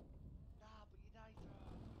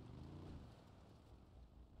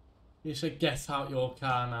 He said, "Get out your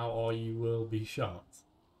car now, or you will be shot."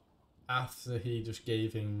 After he just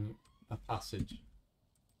gave him a passage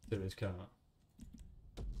to his car.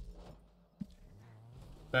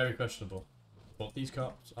 Very questionable. But these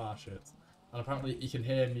cops are shit. And apparently he can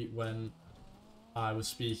hear me when I was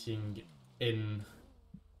speaking in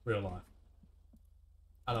real life.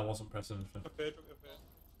 And I wasn't pressing anything. Okay, drop your phone.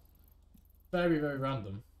 Very, very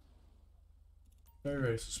random. Very,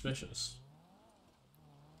 very suspicious.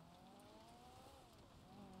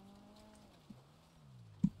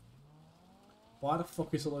 Why the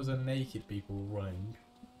fuck is all those naked people running?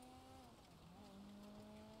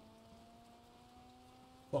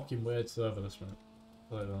 fucking weird server this minute.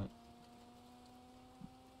 Play that.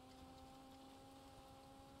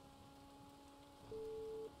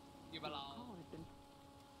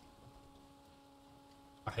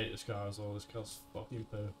 I hate this car as well. This car's fucking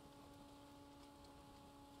poo.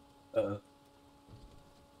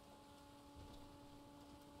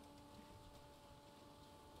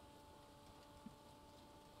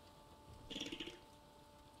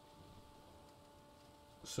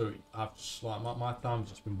 So I've just like my time's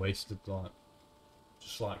just been wasted like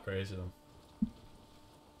just like crazy then.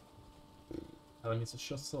 I need to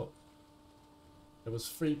shut up. There was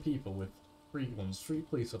 3 people with 3 guns, 3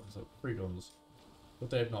 police officers with 3 guns. Could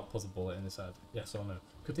they have not put a bullet in his head? Yes or no?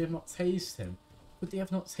 Could they have not tased him? Could they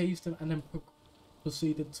have not tased him and then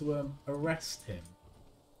proceeded to arrest him?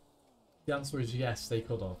 The answer is yes, they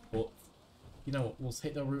could have. But you know what? We'll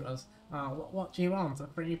take the route as, what do you want? A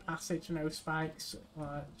free passage, no spikes?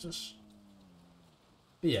 Just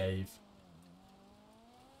behave.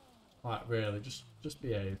 Like really, just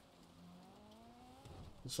behave.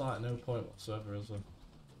 It's like no point whatsoever, is there?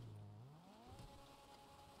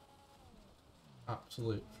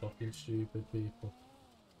 Absolute fucking stupid people.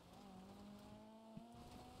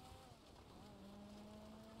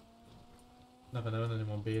 Never known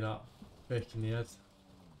anyone be that thick in the head.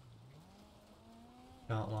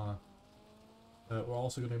 Can't lie. We're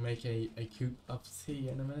also going to make a cup of tea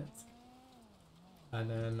in a minute. And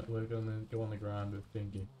then we're going to go on the ground with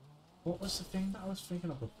Thingy. What was the thing that I was thinking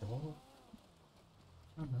of before?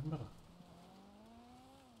 I can't remember that.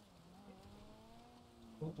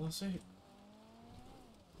 What was it?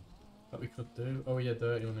 That we could do? Oh yeah,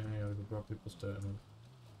 dirty one in here, we could rob people's dirty one.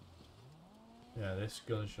 Yeah, this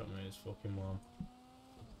gunshot me is fucking warm.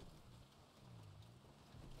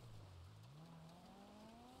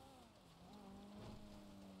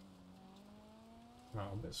 Right,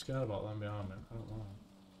 I'm a bit scared about them behind me, I don't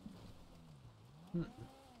know.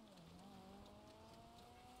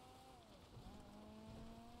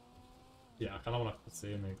 Yeah, I kinda wanna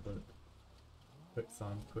see me quick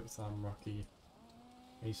time Rocky.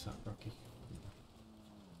 ASAP Rocky.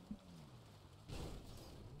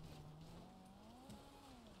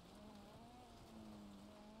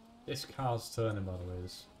 This car's turning, by the way,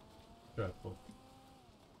 is dreadful.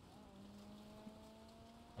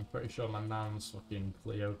 I'm pretty sure my nan's fucking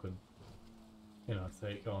Clio could, you know,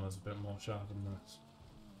 take on as a bit more sharp than this.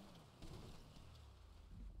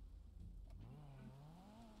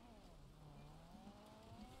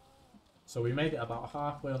 So we made it about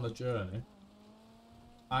halfway on the journey.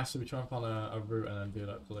 I should be trying to find a route and then do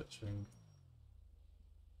that glitching.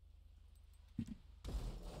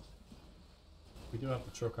 We do have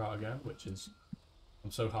the truck out again, which is...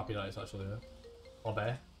 I'm so happy that it's actually there.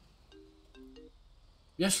 Bobby.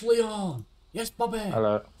 Yes, Leon! Yes, Bobby!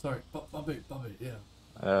 Hello. Sorry, Bobby, yeah.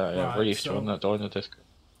 Yeah, right, REEF, so... that door in the disc.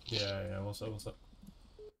 Yeah, what's up?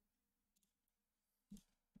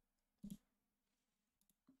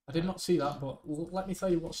 I did not see that, but let me tell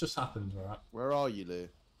you what's just happened, right? Where are you, Lou?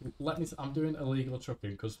 I'm doing illegal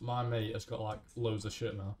trucking because my mate has got like loads of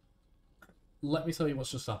shit now. Let me tell you what's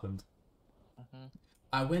just happened.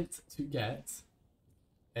 I went to get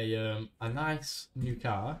a nice new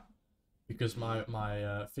car because my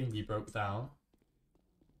thingy broke down,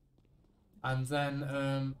 and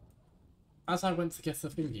then as I went to get the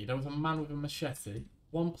thingy, there was a man with a machete,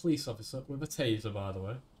 1 police officer with a taser, by the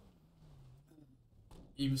way.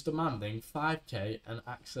 He was demanding 5k and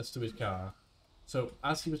access to his car. So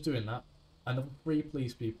as he was doing that, another 3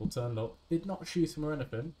 police people turned up, did not shoot him or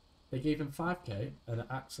anything. They gave him 5k and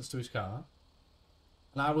access to his car.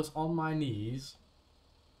 And I was on my knees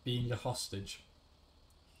being a hostage.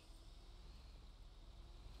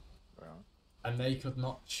 Right. And they could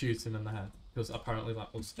not shoot him in the head because apparently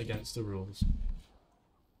that was against the rules.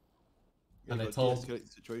 And they told me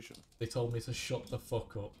to shut the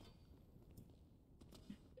fuck up.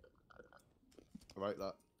 I like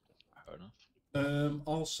that. Fair enough.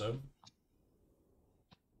 Also.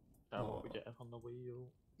 What we get on the wheel.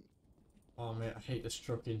 Oh mate, I hate this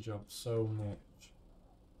trucking job so much.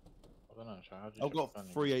 I don't know, so how do I've got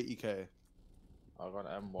 380k. I've got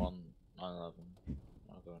M1 911.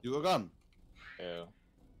 You got a gun? Yeah.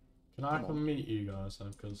 Can I come meet you guys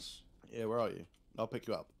then? Because... Yeah, where are you? I'll pick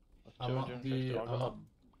you up. I'm at the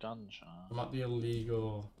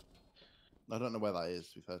illegal... I don't know where that is,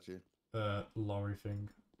 to be fair to you. Lorry thing.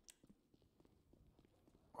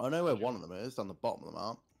 I know where one of them is, down the bottom of the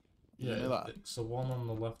map. Yeah, you know that? It's the one on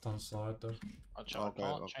the left-hand side, though. I can't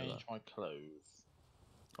change my clothes.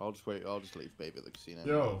 I'll just wait. I'll just leave baby at the casino.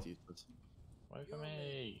 Yo. Wait for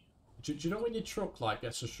me. Do you know when your truck like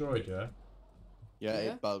gets destroyed? Yeah. Yeah,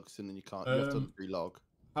 it bugs and then you can't. You have to relog.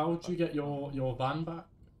 How would you get your van back?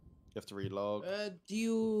 You have to relog. Do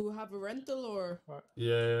you have a rental or?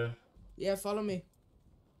 Yeah. Yeah, follow me.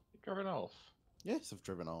 Driven off. Yes, I've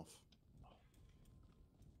driven off.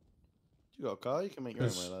 You got a car? You can make your own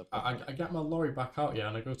way there. I get my lorry back out, yeah,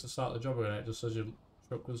 and I go to start the job again. It just says your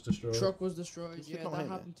truck was destroyed. Truck was destroyed. Did you Yeah, not that hit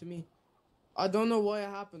me? happened to me. I don't know why it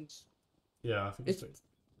happens. Yeah, I think it's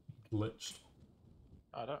glitched.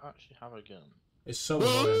 I don't actually have a gun. It's so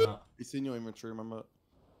annoying that. It's in your inventory, remember?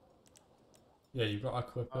 Yeah, you've got to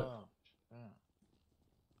equip it. Oh, yeah.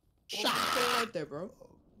 What's going right there, bro?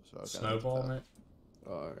 So Snowball, mate.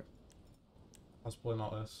 Alright. That's probably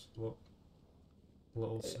not this. Look.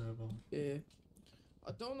 Little snowball. Yeah.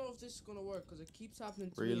 I don't know if this is gonna work because it keeps happening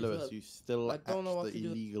to me. Lewis, as well. you still I don't know at what the to do.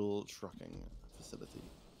 illegal trucking facility.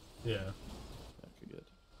 Yeah. Okay, good.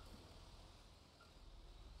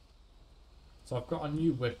 So I've got a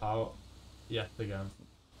new whip out. Yet again.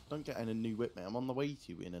 Don't get in a new whip, mate. I'm on the way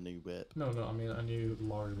to in a new whip. No, I mean a new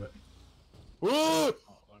lorry whip. Whoa!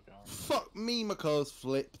 Fuck me, my car's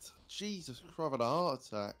flipped. Jesus Christ, I've had a heart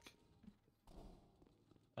attack.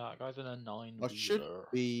 That guy's in a 9. I should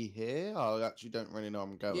be here. I actually don't really know where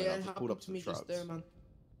I'm going. Yeah, I've it just pulled happened up to to me the just trucks. there, man.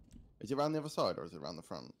 Is it around the other side or is it around the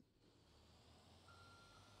front?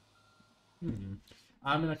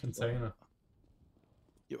 I'm in a container.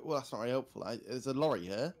 Yeah, well, that's not very helpful. There's a lorry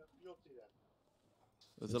here.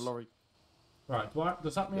 There's a lorry. Right,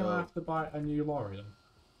 does that mean I have to buy a new lorry then?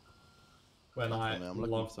 When I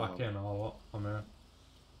log back in or what? I'm here.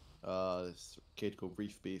 This kid called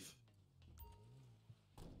Reef Beef.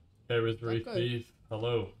 Here is Reef Okay. Beef.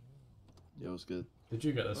 Hello. Yeah, it was good. Did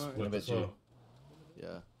you get this Alright. whip as well?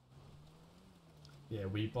 Yeah. Yeah,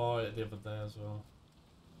 we bought it the other day as well.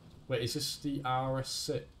 Wait, is this the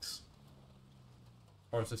RS6?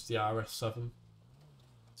 Or is this the RS7?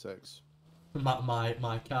 6.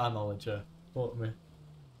 My car knowledge, yeah. Fuck me.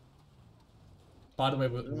 By the way,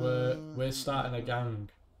 we're starting a gang.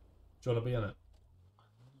 Do you want to be in it?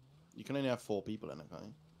 You can only have 4 people in it, can't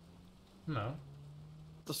you? No.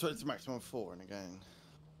 That's what it's a maximum of 4 in a gang.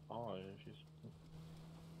 Oh, yeah, she's...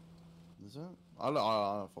 Is it? I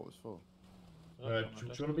thought it was 4. Do you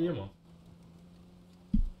want to be in one?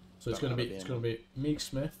 So it's gonna be Meek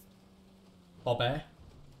Smith, Bobby,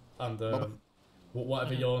 and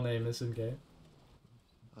whatever your name is in game.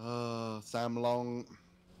 Sam Long.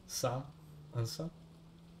 Sam and Sam.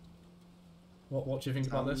 What do you think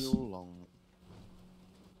about this? Samuel Long.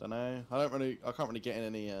 Don't know. I can't really get in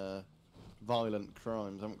any violent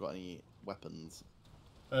crimes. I haven't got any weapons.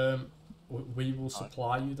 We will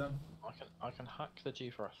supply you then. I can hack the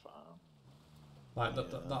G4S file. Like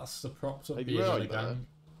that's the props of Hey, being where are in a you, brother? gang.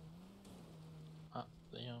 At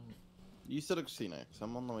the You still at casino? Because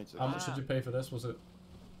I'm on the way to. How much did you pay for this? Was it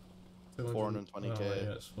 200? 420k. Oh,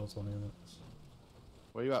 yeah, it's 420 minutes.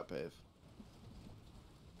 Where you at, Dave?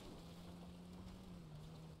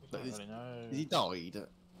 I don't really know. Is he died?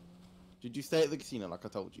 Did you stay at the casino like I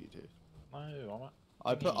told you to? No, I'm at...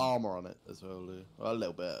 I put armor on it as well, Lou. Well, a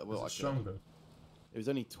little bit. Is Well, it stronger? It was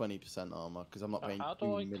only 20% armor because I'm not paying. How 2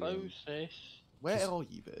 do I million. close this? Where are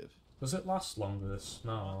you, Viv? Does it last longer this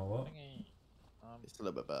now or what? It's a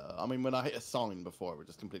little bit better. I mean, when I hit a sign before, it would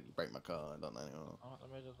just completely break my car. I don't know anymore. I'm at the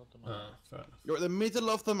middle of the map. Fair enough. You're at the middle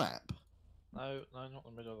of the map. No, not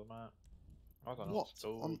the middle of the map. I don't know. What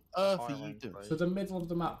Still on earth are high you rank doing? place. So the middle of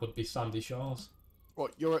the map would be Sandy Shores.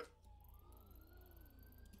 What? You're at.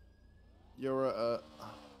 You're at.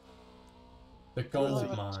 The gold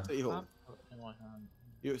City mine. City Hall. Tablet in my hand.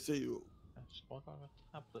 You're at City Hall. Yes, why do I have a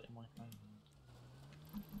tablet in my hand?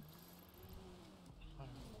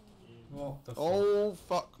 What the fuck? Oh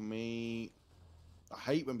fuck me! I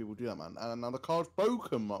hate when people do that, man. And now the car's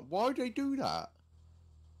broken, man. Why do they do that?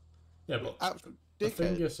 Yeah, but Absolute the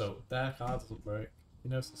thing dickheads. is, so their car doesn't break. You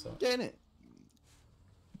notice that? Get in it.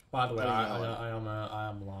 By the way, Don't I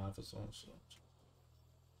am live as well. So.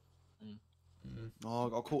 Oh, I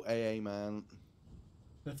got caught AA, man.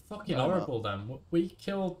 They're fucking No, horrible. Then we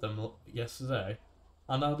killed them yesterday,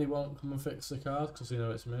 and now they won't come and fix the car because they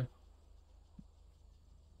know it's me.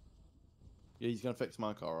 Yeah, he's gonna fix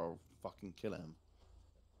my car. I'll fucking kill him.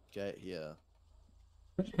 Get here.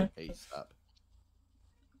 ASAP.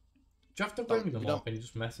 Do you have to Don't- bring them you up don't- and you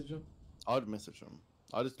just message them? I'd message him.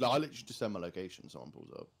 I literally just send my location. Someone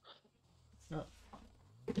pulls up. Yeah.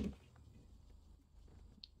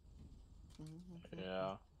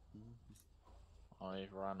 Yeah. I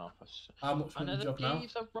ran off a... How much and money then do you the have now?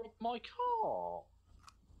 thieves have robbed my car!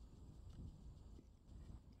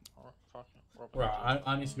 Alright, fucking rob my Right,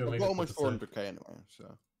 I need to go I've make got a almost cup of tea. 400k anyway,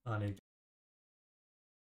 so. I need.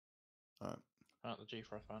 The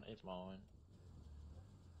G4S van is mine.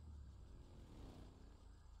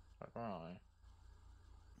 Right.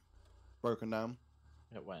 Broken down.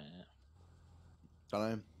 It went. Don't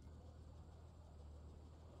know.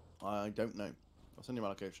 I don't know. I'll send you my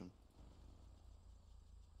location.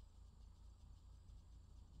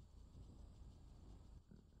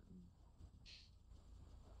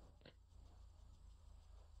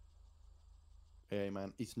 Yeah,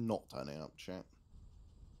 man, it's not turning up, chat.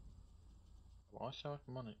 Why so much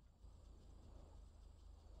money?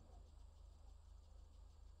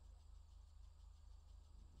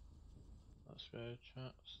 Let's go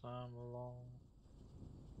chat Sam along.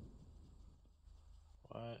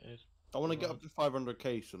 Where is I want to get up to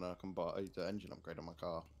 500k so now I can buy the engine upgrade on my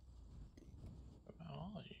car. Where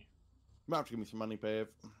are you? Might have to give me some money, babe.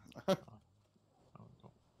 Might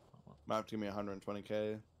have to give me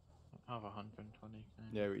 120k. I have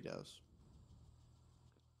 120k. Yeah, he does.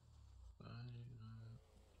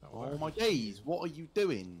 Where Oh my is days, you? what are you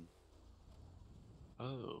doing?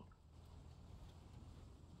 Oh.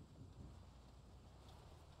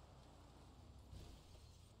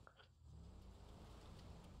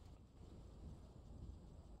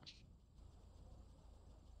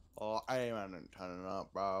 Oh, hey man, I'm turning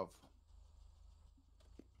up, bruv.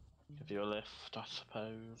 Give you a lift, I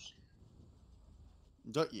suppose.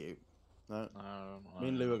 Is that you? No. No, Me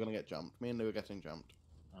and Lou are gonna get jumped. Me and Lou are getting jumped.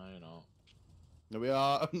 No, you're not. No, we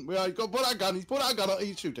are. We are. He's got pull that gun. He's pulled that gun.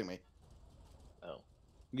 He's shooting me. Oh.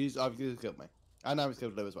 He's killed me. And now he's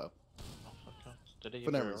killed Lou as well. Oh, for God. Did he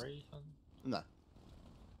For give no you a reason. reason? No.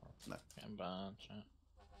 No. Getting bad, chat.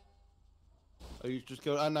 Oh, he's just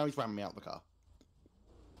killed. And now he's ran me out the car.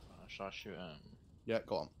 Shall I shoot him? Yeah,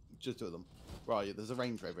 go on. Just two of them. Right, there's a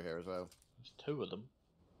Range Rover here as well. There's two of them.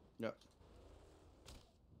 Yep.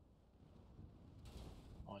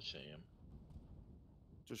 I see him.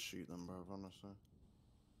 Just shoot them, bro, honestly.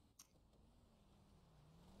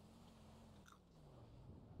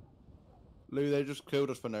 Lou, they just killed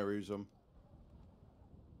us for no reason.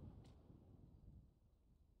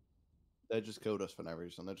 They just killed us for no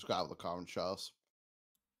reason. They just got out of the car and shot us.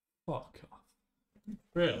 Fuck off.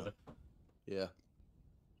 Really? Yeah.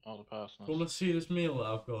 Oh, the person. Do you want to see this meal that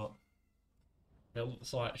I've got? It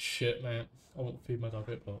looks like shit, mate. I won't feed my dog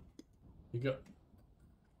it, but you got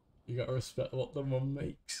to respect what the mum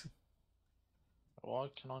makes. Why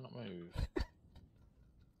can I not move?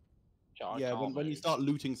 I Yeah, can't when you move. start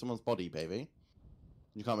looting someone's body, baby,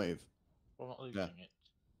 you can't move. Well, I'm not looting Yeah.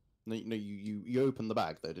 it. No, you opened the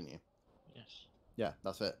bag though, didn't you? Yes. Yeah,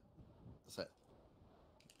 that's it. That's it.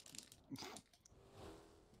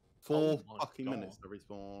 4 my fucking God. minutes to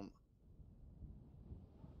respawn.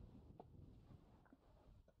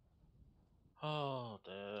 Oh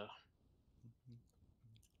dear.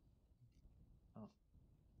 Oh.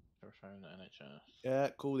 You're showing the NHS. Yeah,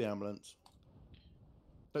 call the ambulance.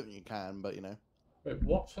 Don't think you can, but you know. Wait,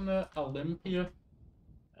 what's on the Olympia?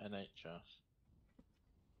 NHS.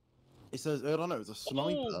 It says, I don't know, it was a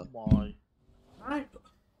sniper. Oh my. Sniper?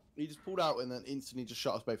 He just pulled out and then instantly just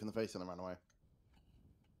shot us both in the face and then ran away.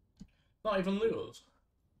 Not even Lewis?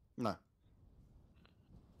 No.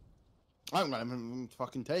 I haven't got him to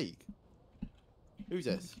fucking take. Who's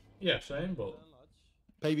this? Yeah, same, but...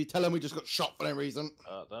 Baby, tell him we just got shot for no reason.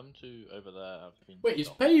 Them two over there have been. Wait, it's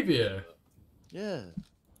Pavia? Yeah.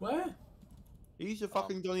 Where? He's a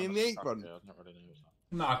fucking Johnny in the apron. Yeah, I don't really know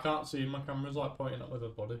that. No, I can't see. My camera's like pointing up with her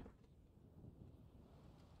body.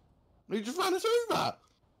 He just ran us over.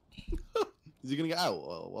 Is he gonna get out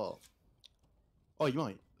or what? Oh, you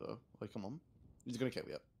might. Oh, wait, come on. He's gonna kill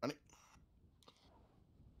me up. Run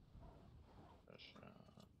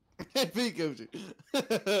it. He kills you.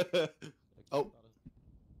 Oh.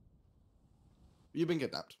 You've been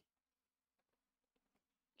kidnapped.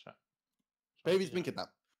 Chat. Baby's been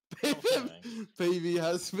kidnapped. Baby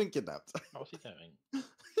has been kidnapped. What's he doing?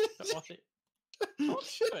 What's he?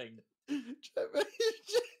 What's he doing?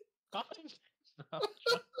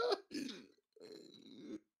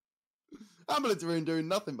 Ambulance are doing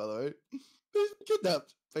nothing, by the way. He's been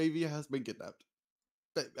kidnapped. Baby has been kidnapped.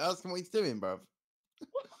 Ask him what he's doing, bruv.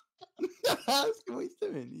 Ask him what he's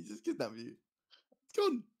doing. He's just kidnapped you. It's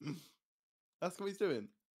gone. Ask him what he's doing.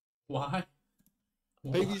 Why?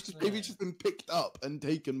 Baby's just been picked up and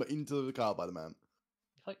taken into the car by the man.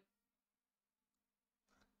 Like...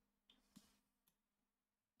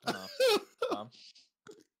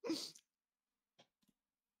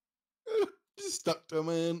 Just stuck to a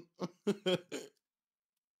man.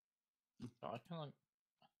 I can't.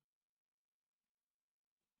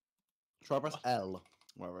 Try press L.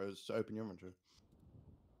 Whereas to open your inventory.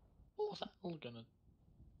 What was that all gonna?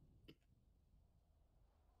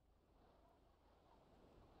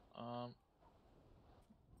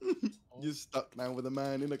 You're stuck now with a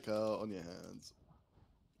man in a car on your hands.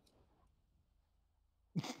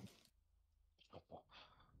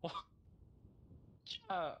 What?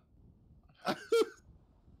 Yeah.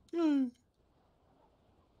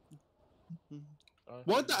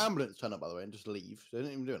 Why'd the ambulance turn up, by the way, and just leave? They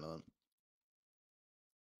didn't even do anything.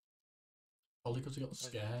 Probably because he got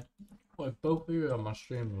scared. Well, both of you are on my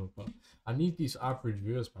stream, but I need these average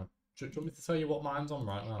viewers, man. Do you want me to tell you what mine's on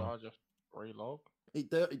right Should now? I just relog?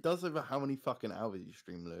 It does over how many fucking hours you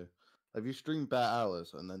stream, Lou. If you stream bare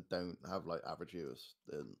hours and then don't have like average viewers,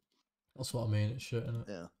 then That's what I mean. It's shit, innit?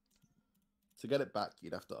 yeah. To get it back,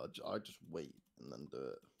 you'd have to. I'd just wait and then do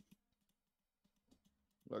it.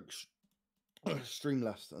 Like stream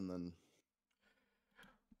less and then.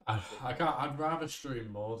 I can't. I'd rather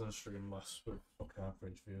stream more than stream less with fucking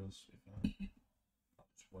average viewers. I'll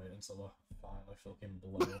just wait until I finally fucking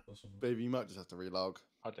blow up or something. Baby, you might just have to relog.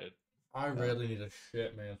 I did. I really need a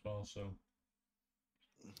shit me as well, so.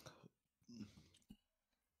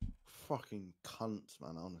 Fucking cunts,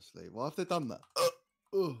 man. Honestly, why have they done that?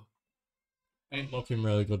 Ugh. Ain't looking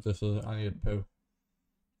really good. This is. I need a poo.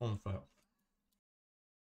 Unfair.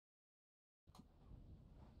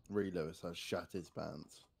 Ree Lewis has shat his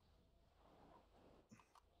pants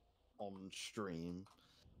on stream.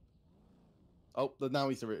 Oh, now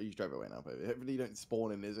he's drove away now, baby. Hopefully, you don't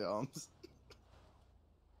spawn in his arms.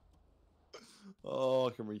 Oh,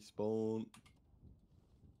 I can respawn.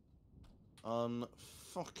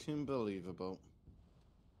 Unfucking believable.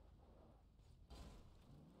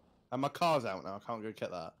 And my car's out now. I can't go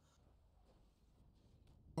get that.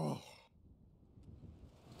 Oh.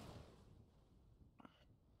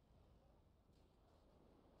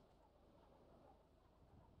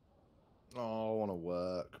 Oh, I want to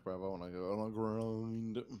work, bro. I want to go on a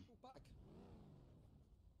grind.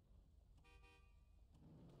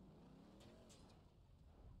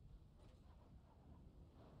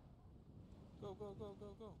 Go, go, go,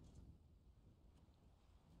 go, go.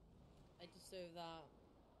 I deserve that.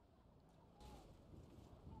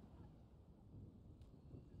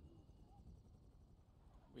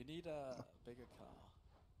 We need a bigger car.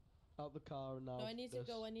 Out the car now. No, I need to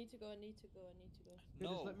go, I need to go, I need to go, I need to go.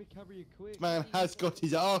 No. Just let me carry you quick. This man has got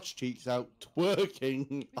his arse cheeks out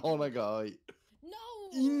twerking on a guy.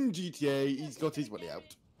 No! In GTA, he's got his willy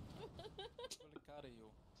out. Carry you.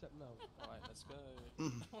 Except no. Alright, let's go.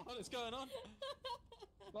 What is going on?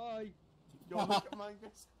 Bye. Yo, look at my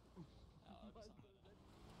guess.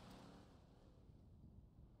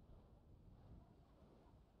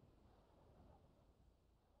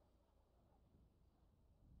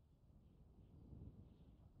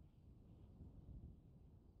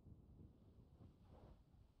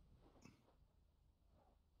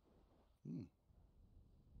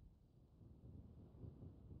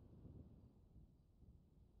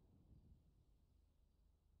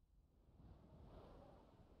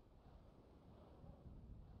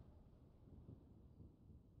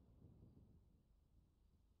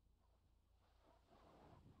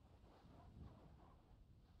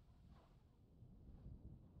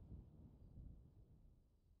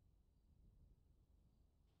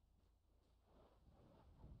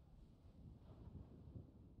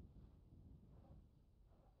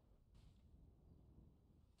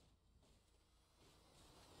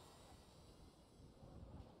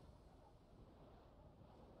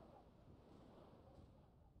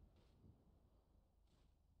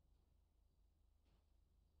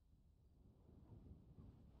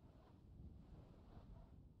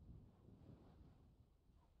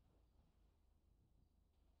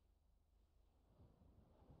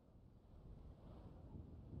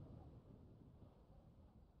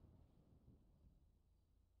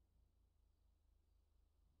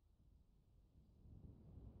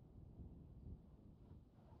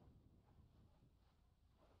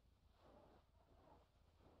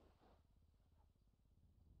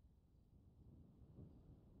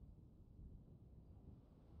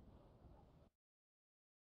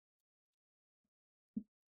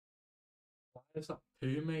 Why has that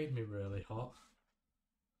poo made me really hot?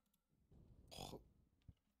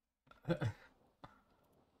 Like,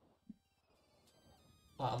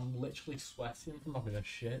 I'm literally sweating from having a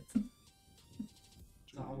shit.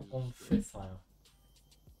 Is that how unfit I am?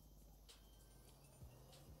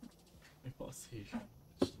 Let me put a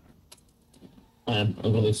t-shirt. I'm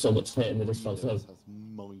gonna lose so much hate in the this one. Has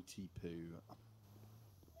mighty poo.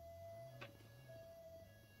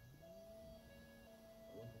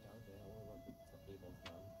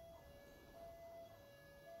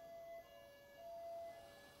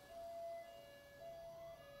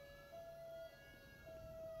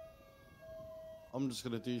 I'm just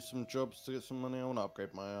gonna do some jobs to get some money. I want to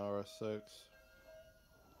upgrade my RS6.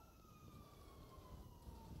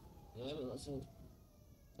 Yeah, but that sounds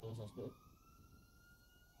good.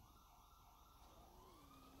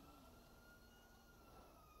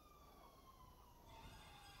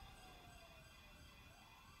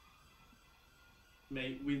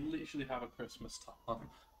 Mate, we literally have a Christmas time.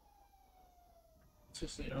 It's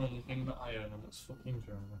just the only thing that I own, and it's fucking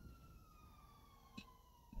drama.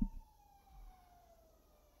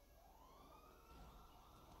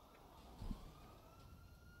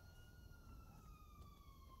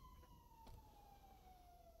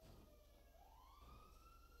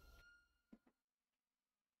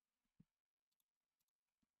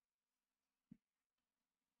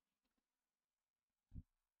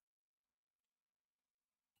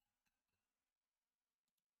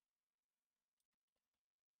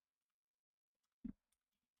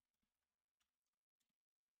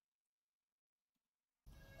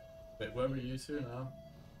 Wait, where are you two now?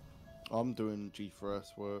 I'm doing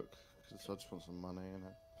G4S work because I just want some money in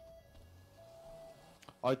it.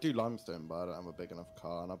 I do limestone, but I don't have a big enough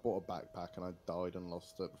car, and I bought a backpack and I died and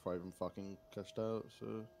lost it before I even fucking cashed out.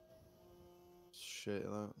 So shit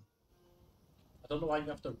that. I don't know why you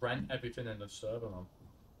have to rent everything in the server, man.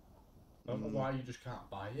 I don't know why you just can't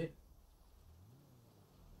buy it.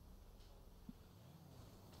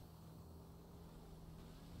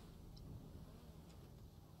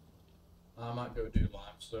 I might go do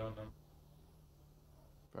limestone then.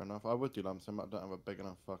 Fair enough. I would do limestone, but I don't have a big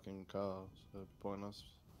enough fucking car, so pointless.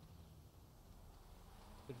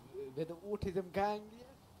 With the autism gang,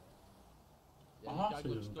 I'm yeah,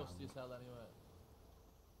 actually looks doing dusty as hell anyway.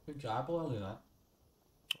 Good guy, only that.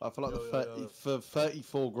 I feel like for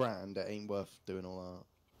 34 grand, it ain't worth doing all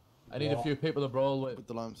that. I need a few people to roll with. With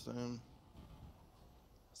the limestone.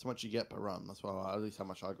 That's how much you get per run. That's why at least how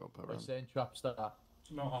much I got per By run. saying trap star.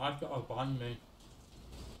 No, I've got a van, mate.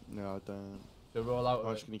 No, I don't. To roll out. How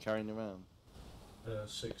much can you carry in your van?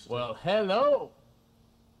 60. Well, hello.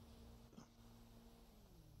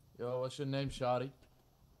 Yo, what's your name, Shotty?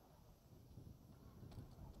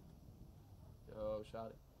 Yo,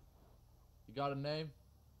 Shotty. You got a name?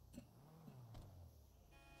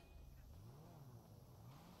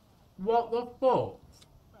 What the fuck?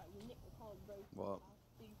 What?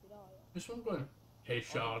 This one going, hey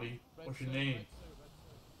Shardy, what's your name?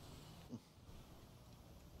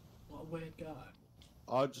 What a weird guy.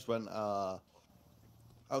 I just went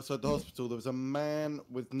outside the hospital. There was a man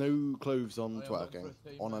with no clothes on twerking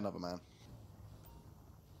on another man.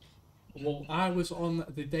 Well, I was on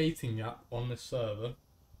the dating app on this server,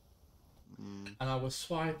 and I was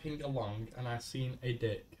swiping along, and I seen a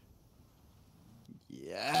dick.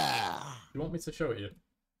 Yeah. You want me to show it you?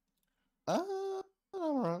 I'm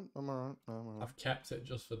alright. I've kept it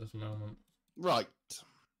just for this moment. Right.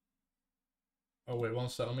 Oh wait, one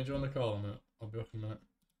sec. Let me join the call a minute. I'll be back in a minute.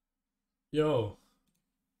 Yo.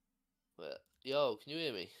 Wait, yo, can you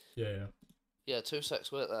hear me? Yeah. Yeah, 2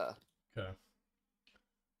 secs, wait there. Okay.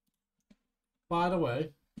 By the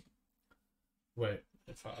way, wait.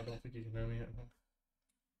 In fact, I don't think you can hear me yet.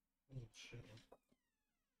 Oh shit.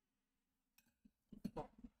 Oh,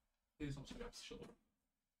 please don't forget to shut up.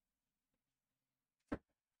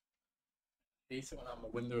 I hate it when I have my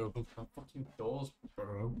window open for fucking doors,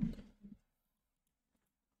 bro.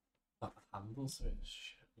 That handles it is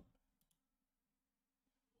shit.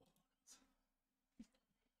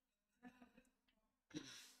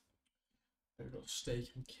 We've got steak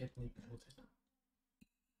and kidney pudding.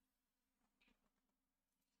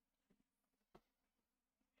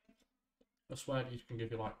 I swear you can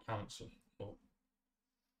give you like cancer, but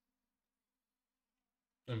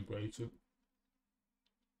embrace it.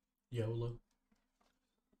 YOLO.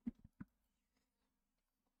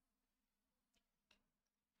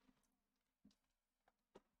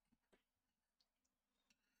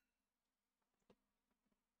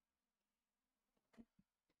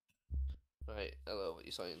 Right, hello, what are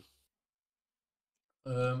you saying?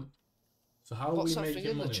 So how What's are we that making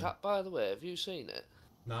thing in money? the chat, by the way? Have you seen it?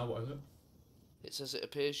 Now what is it? It says it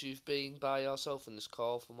appears you've been by yourself in this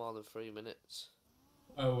call for more than 3 minutes.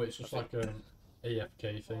 Oh, it's just like an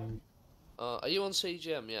AFK thing. Are you on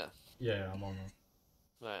CGM, yeah? Yeah, I'm on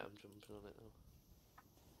there. Right, I'm jumping on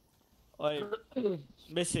it now. Oi,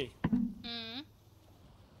 Missy. Mm.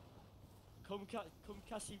 Come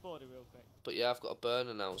Cassie border real quick. But yeah, I've got a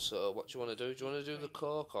burner now, so what do you want to do? Do you want to do the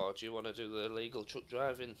coke, or do you want to do the illegal truck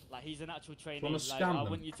driving? Like, he's an actual trainee. wanna Like, scam I them?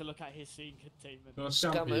 want you to look at his scene containment. You want to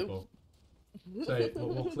scam people? Say,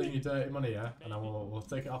 we'll clean your dirty money, yeah? And then we'll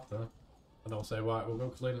take it after. And I'll say, right, we'll go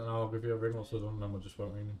clean it and I'll give you a ring once we're done, and then we'll just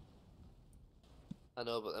won't ring. I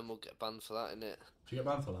know, but then we'll get banned for that, innit? Do you get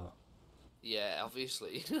banned for that? Yeah,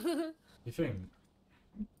 obviously. You think?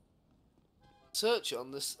 Search it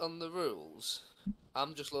on this on the rules.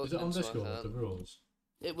 I'm just loading Is it on so I Discord, can't. the rules?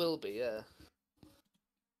 It will be, yeah.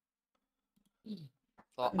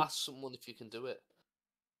 Or ask someone if you can do it.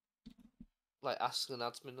 Like ask an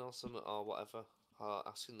admin or something or whatever. Or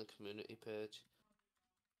ask in the community page.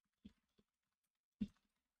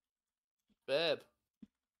 Babe.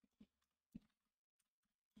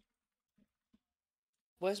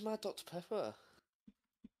 Where's my Dr. Pepper?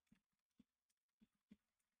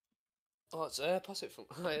 Oh, it's there. Pass it from.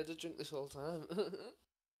 I had to drink this all the time.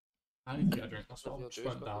 I need to get a drink. That's Have what your I juice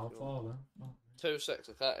went back down if you for want. then. Oh. 2 seconds,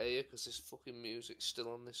 I can't hear you because this fucking music's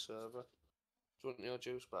still on this server. Do you want your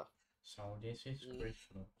juice back? So this is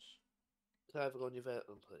Christmas. Can I have it on your vape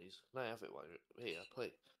then, please? Can I have it while you're here,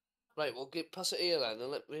 please? Right, well, pass it here then and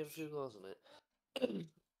let me have a few goes on it.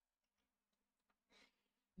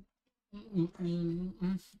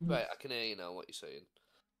 Right, I can hear you now, what you're saying.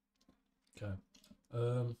 Okay.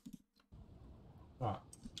 Right.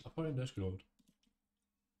 I'll put in Discord.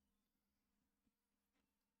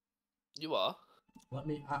 You are? Let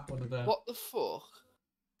me add one of them. What the fuck?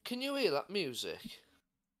 Can you hear that music?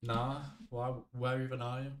 Nah. Why? Where even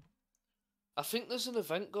are you? I think there's an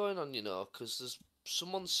event going on, you know, because there's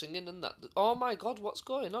someone singing and that. Oh my god, what's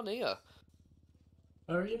going on here?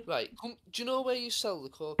 Where are you? Right, do you know where you sell the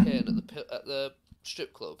cocaine at the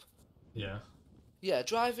strip club? Yeah. Yeah,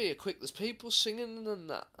 drive here quick. There's people singing and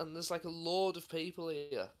that, and there's like a load of people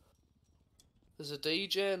here. There's a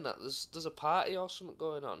DJ and that. There's a party or something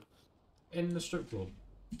going on. In the strip club?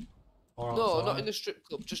 Or No, outside? not in the strip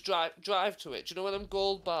club. Just drive to it. Do you know where them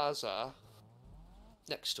gold bars are?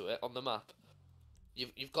 Next to it on the map.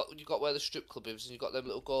 You've got where the strip club is, and you've got them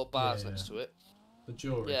little gold bars next to it. The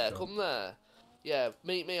jewellery Yeah, shop. come there. Yeah,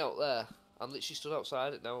 meet me out there. I'm literally stood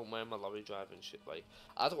outside it now. I'm wearing my lorry driving shit. Like,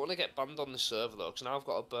 I don't want to get banned on this server though, because now I've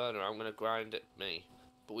got a burner. I'm gonna grind it me.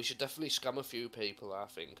 But we should definitely scam a few people. I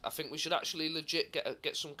think we should actually legit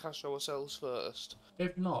get some cash ourselves first.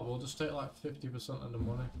 If not, we'll just take like 50% of the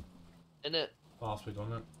money. Innit? Whilst we've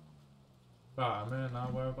done it. Right, I'm here now.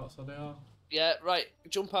 Whereabouts are they are? Yeah, right.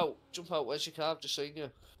 Jump out. Jump out. Where's your car? I've just seen you.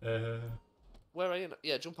 Where are you?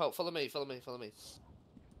 Yeah, jump out. Follow me. Follow me. Follow me.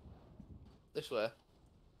 This way.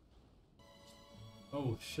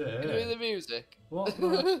 Oh shit. Can you hear the music? What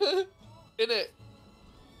the? Innit?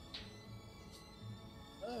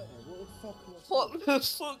 What the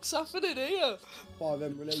fuck's happening here? Part of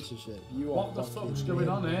them relationship. You What are the fucking fuck's going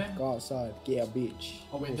on weird. here? Go outside, get a bitch.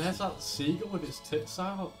 Oh wait, there's that seagull with its tits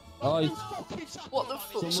out. Oh, what the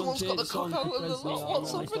fuck? Someone's got the cock out and the lot.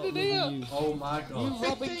 What's happening here? Oh my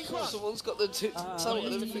god. Someone's got the tits out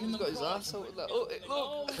and everything's got his ass out and that.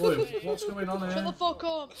 Oh, look. Wait, what's going on Shut the here? fuck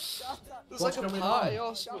up. There's What's like a going party on?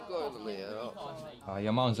 or something going on here. Oh,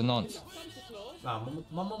 your mum's a nonce. Nah,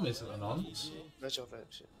 my mum isn't a nonce. Where's your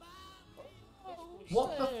vape shit?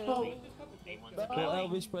 What the fuck? Put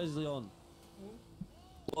Elvis Presley on.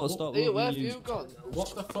 What stop Hey, loving where have you? you gone?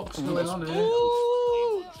 What the fuck's going on here? Ooh.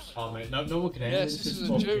 Oh mate, no one can hear Yes, this. this Is is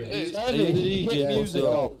a fucking... joke. It's Hey, hit music.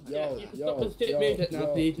 Yo,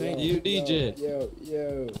 You DJ.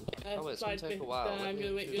 Yo. Oh, it's gonna take a while.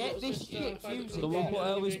 Get this shit music. Someone put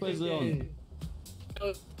Elvis Presley on.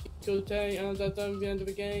 Go down and down the end of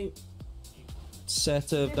the game.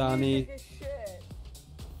 Set of Danny.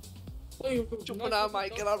 Jumping out,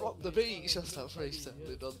 mate, can I rock the beat? Just that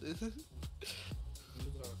freestyling on this.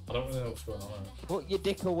 I don't really know what's going on. Put your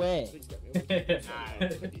dick away.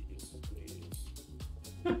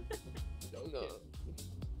 No.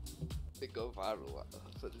 It go viral,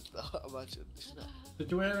 but it's not. Imagine.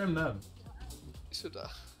 Did you hear him then? Should I?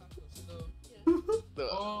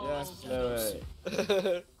 Yes, no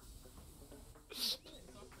way.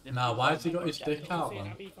 Nah, why's he got his dick out,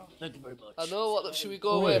 man? I know what. Should we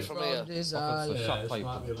go away from here? Yeah, this might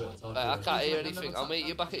be a bit dodgy. I can't hear anything. I'll meet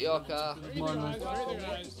you back at your car.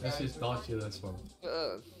 This is dodgy, this one.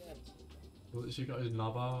 She got his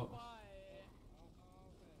knob out.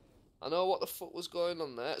 I know what the fuck was going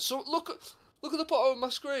on there. So look at the bottom of my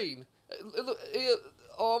screen. Look here.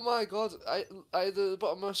 Oh my god! I at the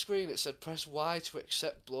bottom of my screen it said press Y to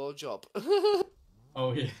accept blowjob.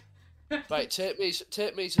 Oh yeah. Right, take me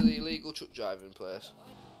to the illegal truck driving place.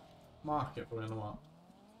 Mark it for you know what.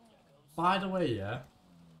 By the way, yeah.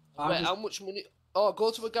 Wait, how much money? Oh,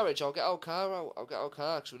 go to a garage. I'll get our car out. I'll get our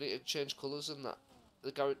car because we need to change colours and that.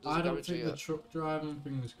 The garage. There's I a don't garage think here. the truck driving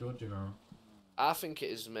thing is good, you know. I think it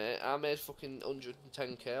is, mate. I made fucking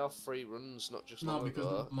 110k off 3 runs, not just No, long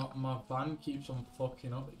because ago. my van keeps on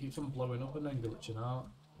fucking up. It keeps on blowing up and then glitching out.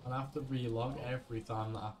 And I have to relog every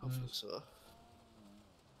time that happens. So.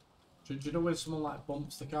 Do you know when someone like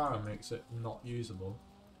bumps the car and makes it not usable?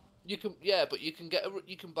 You can, but you can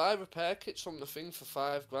you can buy repair kits from the thing for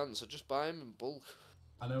 £5 grand. So just buy them in bulk.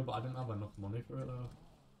 I know, but I didn't have enough money for it though.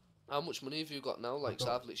 How much money have you got now? Like, I've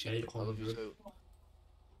got I've literally, I love you 800. too.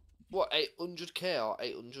 What, 800k or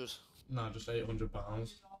 800? No, just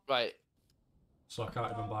 £800. Right. So I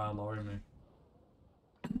can't even buy a lorry, me.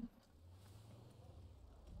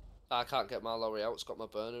 I can't get my lorry out. It's got my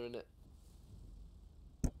burner in it.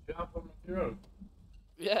 Do you have one of your own?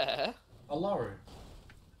 Yeah. A lorry?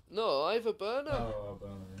 No, I have a burner. Oh, a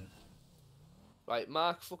burner. Yeah. Right,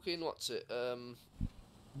 Mark, fucking what's it?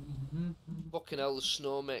 Fucking hell, the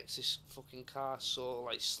snow makes this fucking car so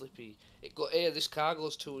like slippy. It got here. This car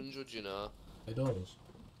goes 200, you know. It does.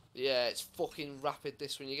 Yeah, it's fucking rapid.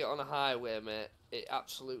 This when you get on a highway, mate, it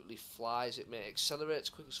absolutely flies. It mate accelerates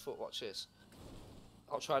quick as fuck. Watch this.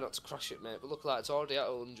 I'll try not to crash it, mate. But look, like it's already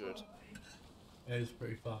at 100. It is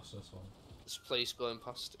pretty fast, this one. This place going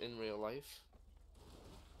past in real life.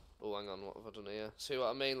 Oh, hang on, what have I done here? See what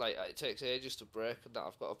I mean? Like, it takes ages to brake and that.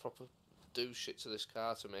 I've got to proper do shit to this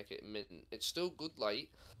car to make it mint. It's still good, like.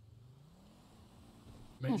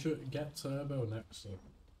 Make sure to get turbo next to.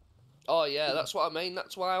 Oh yeah, that's what I mean.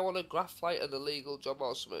 That's why I want to graft like an illegal job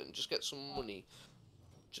or something and just get some money.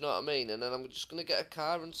 Do you know what I mean? And then I'm just gonna get a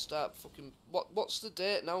car and start fucking. What's the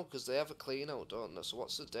date now? Because they have a clean out, don't they? So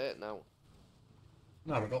what's the date now?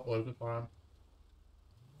 No, we've got loads of time.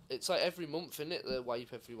 It's like every month, isn't it? They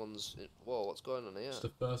wipe everyone's. Whoa, what's going on here? It's the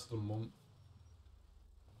first of the month.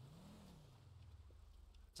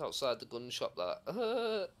 It's outside the gun shop.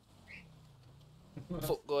 That.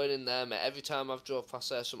 Fuck going in there, mate. Every time I've drove past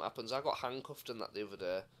there, something happens. I got handcuffed in that the other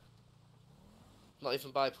day. Not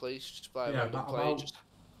even by police, just by a random plane. About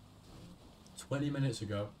 20 minutes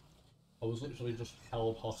ago, I was literally just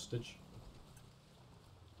held hostage.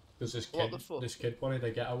 Because this kid wanted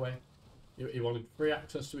a getaway. He wanted free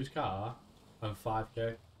access to his car and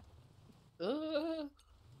 5k.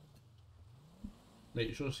 Mate,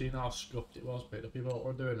 you should have seen how scuffed it was, mate. The people that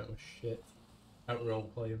were doing it was shit. Out role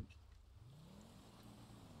playing.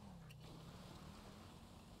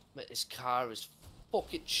 Mate, this car is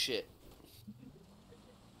fucking shit.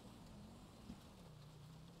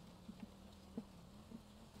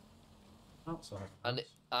 Outside.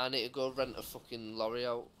 I need to go rent a fucking lorry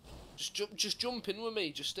out. Just jump in with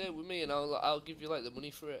me. Just stay with me, and I'll give you like the money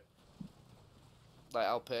for it. Like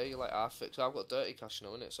I'll pay you like half it. So I've got dirty cash now,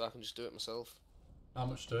 innit? So I can just do it myself. How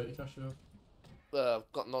much dirty cash you have?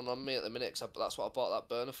 I've got none on me at the minute. Cause that's what I bought that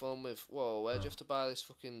burner phone with. Whoa, where'd you have to buy this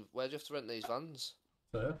fucking? Where'd you have to rent these vans?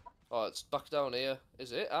 There. Oh, it's back down here.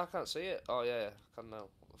 Is it? I can't see it. Oh yeah, I can now.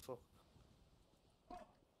 What the fuck?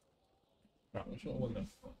 Right, what's your window?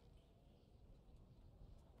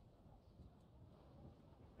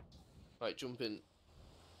 Right, jump in.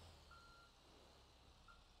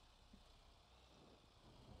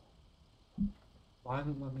 Why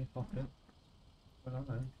hasn't let me pop it? I don't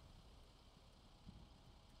know.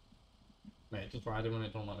 Mate, just ride it when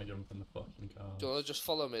it don't let me jump in the fucking car. Do you want to just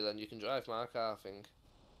follow me then? You can drive my car, I think.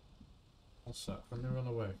 I'll set. Let me run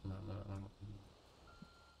away from it a minute.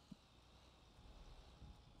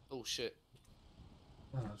 Oh shit.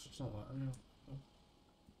 No, it's just not letting me.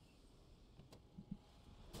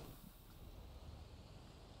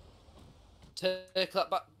 Take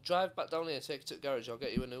that back, drive back down here, take it to the garage, I'll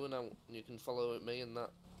get you a new one out, and you can follow me and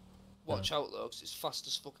that. Watch out though, because it's fast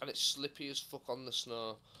as fuck, and it's slippy as fuck on the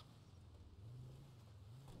snow.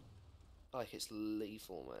 Like, it's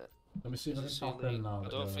lethal, mate. Let me see if I can pop in now. I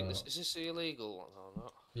don't think this... Is this the illegal one or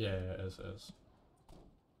not? Yeah, it is, it is.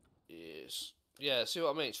 Yes. Yeah, see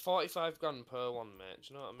what I mean? It's 45 grand per one, mate.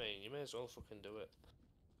 Do you know what I mean? You may as well fucking do it.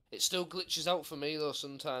 It still glitches out for me though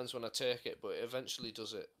sometimes when I take it, but it eventually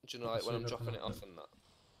does it. Do you know, like when I'm dropping it off and that?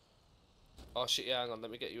 Oh shit, yeah, hang on,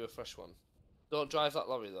 let me get you a fresh one. Don't drive that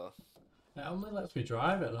lorry though. It only lets me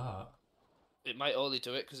drive it, that. It might only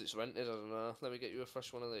do it because it's rented, I don't know. Let me get you a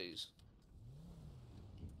fresh one of these.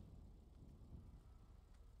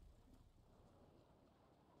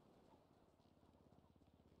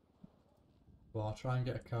 Well, I'll try and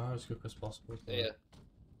get a car as quick as possible. Yeah.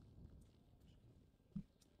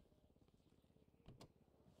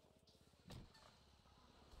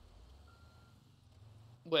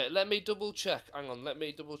 Wait, let me double check. Hang on, let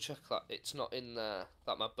me double check that it's not in there.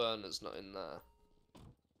 That my burner's not in there.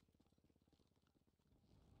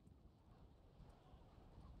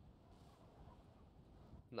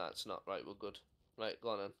 No, it's not. Right, we're good. Right,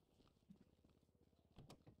 go on then.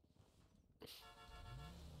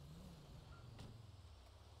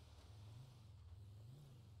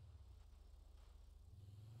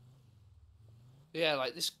 Yeah,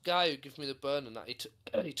 like this guy who gave me the burn and that,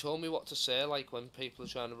 he told me what to say, like when people are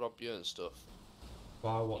trying to rob you and stuff.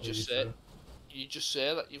 Wow, what you did just you say, say? you just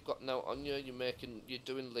say that you've got no on you, you're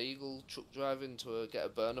doing legal truck driving to get a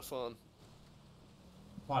burner phone.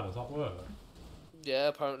 Why does that work? Yeah,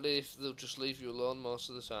 apparently if they'll just leave you alone most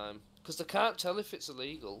of the time. Because they can't tell if it's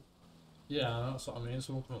illegal. Yeah, that's what I mean.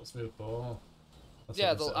 Someone come up to me before. I said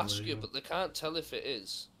Yeah, they they'll said ask you, illegal. but they can't tell if it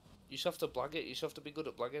is. You just have to blag it, you just have to be good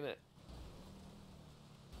at blagging it.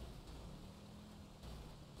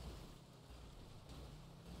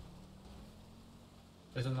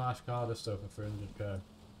 It's a nice car, this though, for 300k.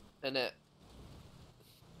 Innit?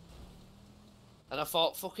 And I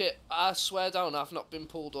thought, fuck it, I swear down, I've not been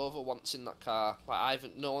pulled over once in that car.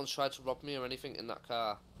 Like, no one's tried to rob me or anything in that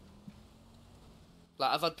car.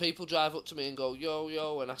 Like, I've had people drive up to me and go, yo,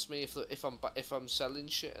 yo, and ask me if I'm selling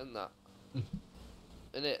shit and that.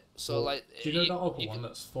 Innit? So, Well, like... do you know that other one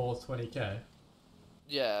that's 420k?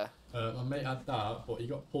 Yeah. My mate had that, but he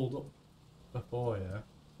got pulled up before, yeah.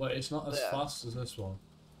 But it's not as fast as this one.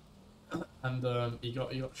 And he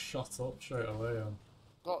got shot up straight away.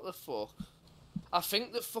 What the fuck? I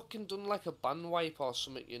think they've fucking done like a ban wipe or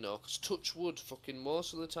something, you know, because touch wood, fucking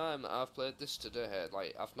most of the time that I've played this today,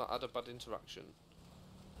 like, I've not had a bad interaction.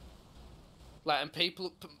 Like, and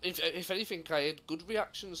people, if anything, I had good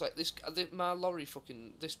reactions, like my lorry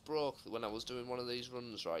fucking, this broke when I was doing one of these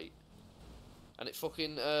runs, right? And it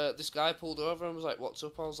fucking, this guy pulled over and was like, what's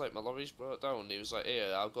up? I was like, my lorry's broke down. And he was like,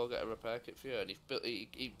 here, I'll go get a repair kit for you. And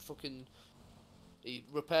he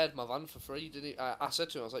repaired my van for free, didn't he? I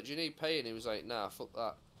said to him, I was like, do you need pay? And he was like, nah, fuck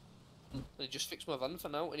that. And he just fixed my van for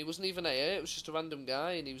now. And he wasn't even AA, it was just a random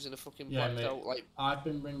guy, and he was in a fucking blacked mate, out, like... I've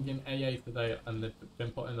been ringing AA today, and they've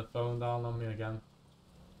been putting the phone down on me again.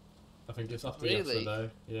 I think it's after yesterday.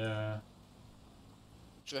 Yeah.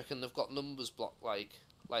 Do you reckon they've got numbers blocked, like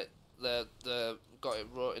they've got it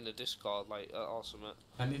wrote in the Discord, like, or something?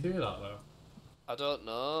 Can you do that, though? I don't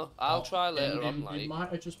know. I'll try later on, like... It might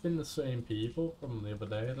have just been the same people from the other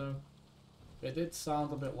day, though. It did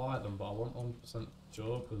sound a bit like them, but I wasn't 100%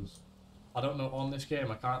 sure, because... I don't know, on this game,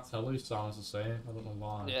 I can't tell who sounds the same. I don't know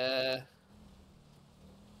why. Yeah.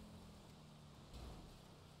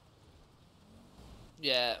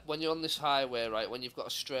 Yeah, when you're on this highway, right, when you've got a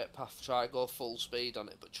straight path, try to go full speed on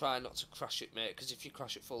it, but try not to crash it, mate, because if you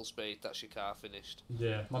crash at full speed, that's your car finished.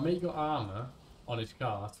 Yeah, my mate got armour on his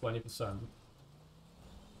car, 20%.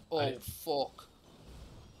 Oh, fuck.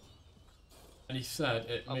 And he said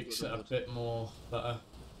it makes it a bit more better.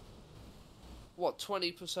 What,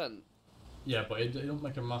 20%? Yeah, but it don't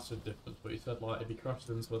make a massive difference. But he said, like, if he crashes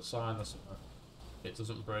into a sign or something, it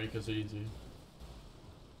doesn't break as easy.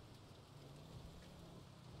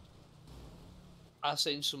 I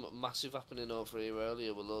seen something massive happening over here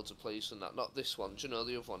earlier with loads of police and that. Not this one, do you know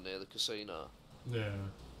the other one near the casino? Yeah.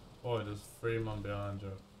 Oh, there's 3 men behind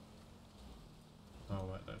you. Oh,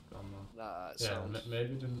 wait, they've gone now. Nah, yeah,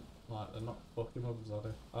 maybe didn't, like, they're not fucking with us, are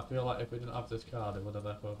they? I feel like if we didn't have this car, they would have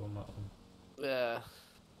echoed on that one. Yeah.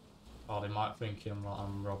 Or they might think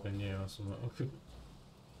I'm robbing you or something.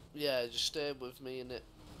 Yeah, just stay with me in it.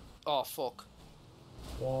 Oh, fuck.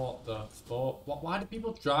 What the fuck? Why do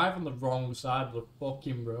people drive on the wrong side of the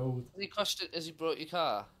fucking road? Has he crashed it? Has he brought your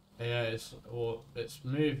car? Yeah, it's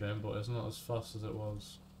moving, but it's not as fast as it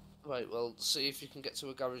was. Right, well, see if you can get to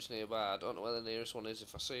a garage nearby. I don't know where the nearest one is.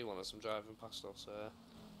 If I see one as I'm driving past, I'll say.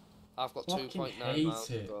 I've got 2.9 miles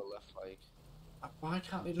to go left, like. Why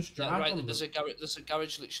can't they just drive? Yeah, right, there's a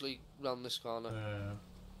garage literally round this corner. Yeah.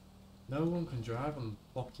 No one can drive on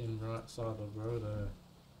the fucking right side of the road there.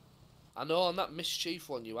 I know, on that mischief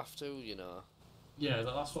one you have to, you know. Yeah,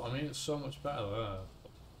 that's what I mean. It's so much better there.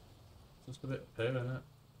 It's just a bit poo, isn't it?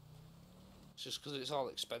 It's just because it's all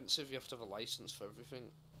expensive. You have to have a license for everything.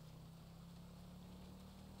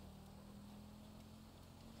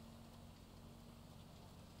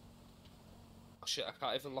 Oh, shit, I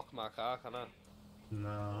can't even lock my car, can I?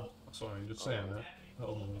 No, that's what I'm just saying that.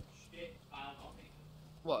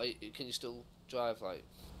 What, can you still drive, like?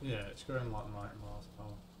 Yeah, it's going like 90 miles an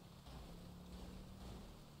hour.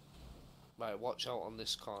 Right, watch out on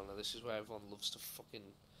this corner. This is where everyone loves to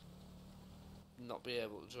fucking not be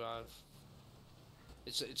able to drive.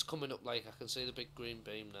 It's coming up, like, I can see the big green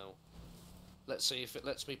beam now. Let's see if it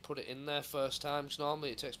lets me put it in there first time, because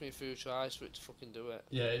normally it takes me a few tries for it to fucking do it.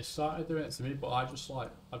 Yeah, it started doing it to me, but I just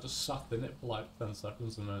sat in it for like 10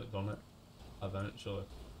 seconds and then it done it. Eventually.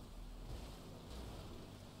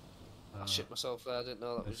 I shit myself there, I didn't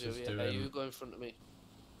know that was you. Yeah, you go in front of me.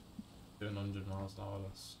 Doing 100 miles an hour,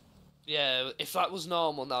 that's... Yeah, if that was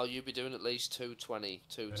normal now, you'd be doing at least 220,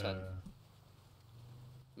 210. Yeah.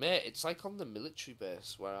 Mate, it's like on the military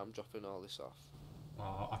base where I'm dropping all this off.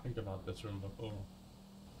 Oh, I think I've had this room before.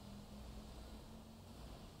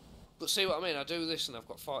 But see what I mean? I do this and I've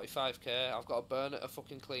got 45k. I've got to burn it, to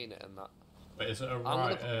fucking clean it and that. But is it a I'm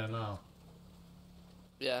right gonna- air now?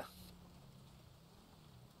 Yeah.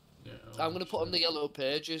 Yeah. I'm gonna put on the yellow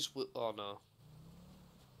pages. Oh no.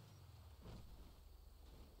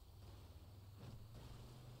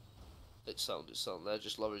 It's sound. They're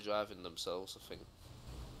just lorry driving themselves, I think.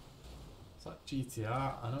 It's like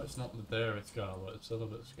GTR. I know it's not the dearest car, but it's a little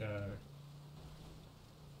bit scary.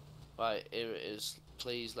 Right, here it is.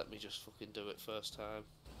 Please let me just fucking do it first time.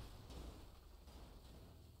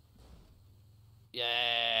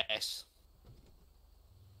 Yes.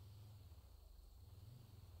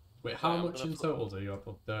 Wait, how Right, I'm much gonna in total do you have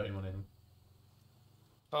put 30 money in?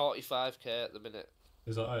 45k at the minute.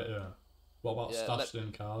 Is that it? Yeah. What about Yeah, stashed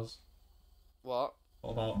in cars? What?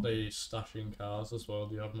 What about the stashing cars as well?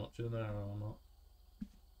 Do you have much in there or not?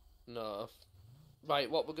 No. Right,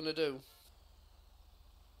 what we're gonna do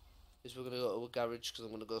is we're gonna go to a garage because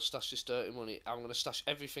I'm gonna go stash this dirty money. I'm gonna stash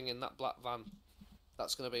everything in that black van.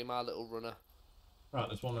 That's gonna be my little runner. Right,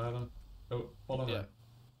 there's one there then. Oh, follow me.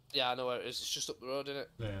 Yeah, I know where it is. It's just up the road, innit?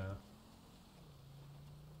 Yeah.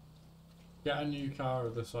 Get a new car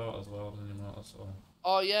of this out as well, then you might as well.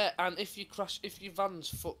 Oh yeah, and if you crash, if your van's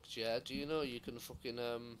fucked, yeah, do you know you can fucking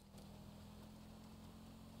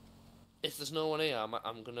if there's no one here,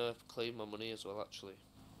 I'm gonna claim my money as well. Actually,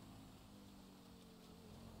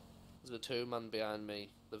 there's a 2-man behind me.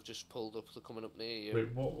 They've just pulled up. They're coming up near you.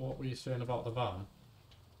 Wait, what were you saying about the van?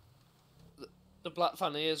 The black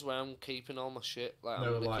van here is where I'm keeping all my shit. Like,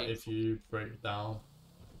 No, like if you break down.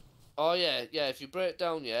 Oh yeah, yeah. If you break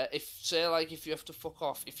down, yeah. If say like if you have to fuck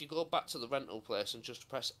off, if you go back to the rental place and just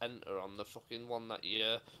press enter on the fucking one that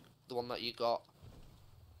the one that you got,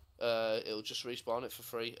 it'll just respawn it for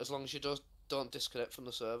free as long as you don't disconnect from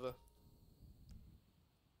the server.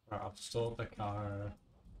 Right, I've stored the car,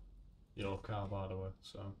 your car by the way,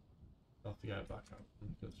 so I'll have to get it back out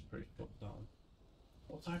because it's pretty fucked down.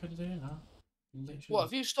 What's I gonna do now? Literally. What,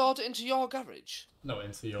 have you stored it into your garage? No,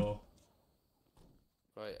 into your.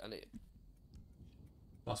 Right, and it.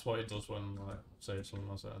 That's what it does when, like, say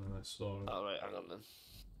someone has it and then it's stored. Alright, hang on then.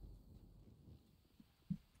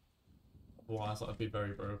 Otherwise, that'd be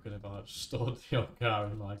very broken if I just stored your car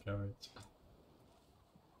in my garage.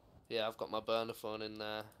 Yeah, I've got my burner phone in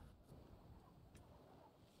there.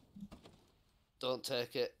 Don't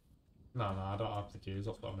take it. No, I don't have the keys,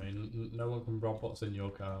 that's what I mean. No one can rob what's in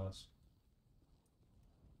your cars.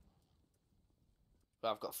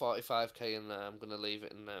 But I've got 45k in there. I'm gonna leave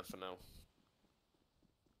it in there for now.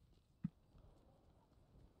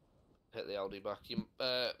 Hit the Audi back. You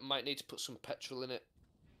might need to put some petrol in it.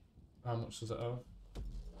 How much does it have?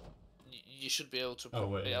 You should be able to. Oh,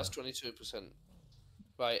 wait, it has 22%.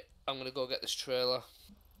 Right, I'm gonna go get this trailer.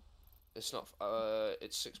 It's not.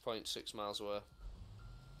 It's 6.6 miles away.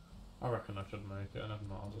 I reckon I should make it, and if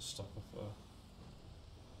not, I'll just stop off there.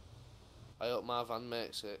 I hope my van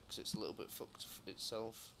makes it, because it's a little bit fucked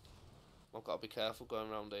itself. I've got to be careful going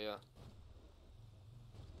around here.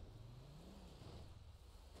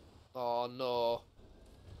 Oh no.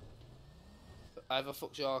 I ever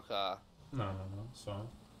fucked your car? No, it's fine.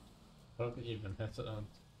 I don't think you even hit it then.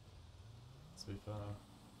 To be fair.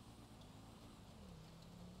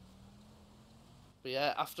 But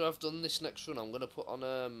yeah, after I've done this next run, I'm going to put on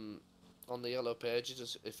the yellow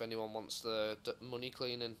pages if anyone wants the money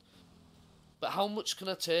cleaning. But how much can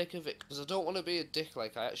I take of it? Because I don't want to be a dick.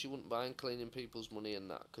 Like, I actually wouldn't mind cleaning people's money and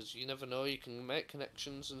that. Because you never know, you can make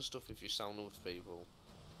connections and stuff if you sound with people.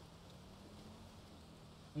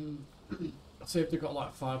 See if they've got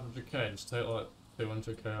like 500k, just take like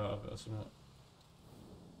 200k out of it or something.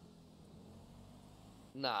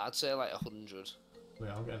 Nah, I'd say like 100. Wait,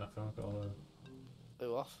 I'm getting a phone call.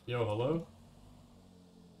 Who off? Yo, hello?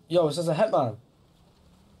 Yo, is this a hitman?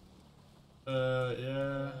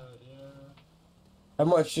 Yeah. How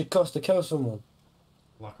much should it cost to kill someone?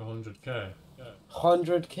 Like 100k.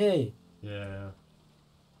 100k? Yeah.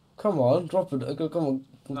 Come on, drop it. Come on.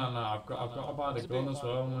 No, I've got to buy the gun as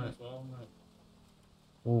well, mate.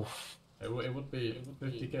 Oof. It would be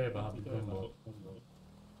 50k if I had the gun, but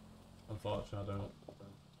unfortunately I don't.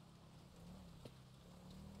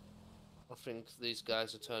 I think these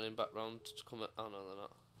guys are turning back round to come at... Oh no, they're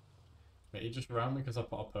not. Mate, he just ran me because I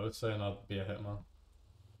put a post saying I'd be a hitman.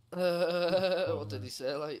 What did he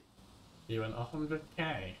say, like? He went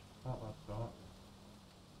 100k. What the fuck?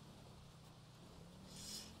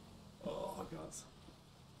 Oh god.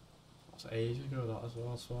 That was ages ago that as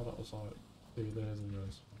well, I swear that was like 2 days ago.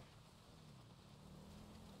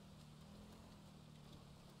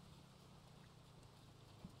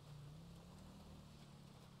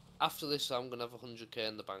 After this, I'm gonna have 100k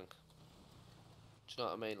in the bank. Do you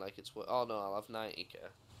know what I mean? Like it's oh no, I'll have 90k.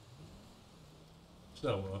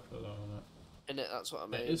 Still worth it though, isn't it? In it, that's what I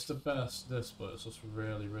mean. It is the best this, but it's just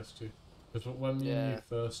really risky. Because when me and you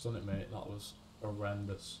first done it, mate, that was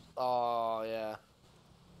horrendous. Oh yeah.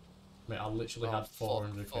 Mate, I literally had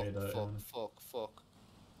 400k dirt in. Fuck.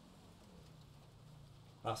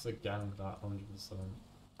 That's a gang, that 100%.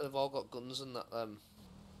 They've all got guns and that.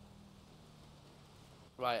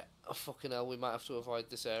 Right, oh, fucking hell, we might have to avoid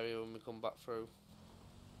this area when we come back through.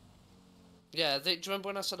 Yeah, do you remember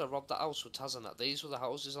when I said I robbed that house with Taz and that? These were the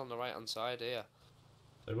houses on the right hand side here.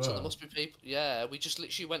 They were? So there must be people. Yeah, we just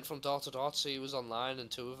literally went from door to door to see who was online,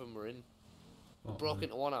 and 2 of them were in. We broke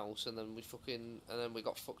into one house, and then we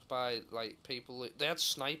got fucked by like people. They had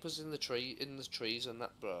snipers in the trees and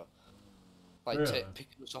that, bro. Like really?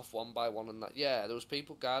 Picking us off one by one and that. Yeah, there was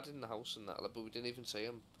people guarding the house and that, but we didn't even see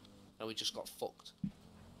them, and we just got fucked.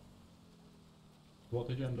 What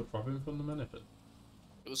did you end up robbing from them, anything?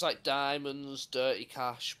 It was like diamonds, dirty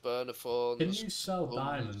cash, burner phones. Can you sell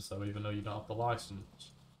diamonds though, even though you don't have the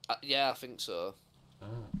license? Yeah, I think so. Oh.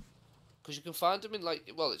 Because you can find them in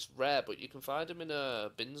like, well, it's rare, but you can find them in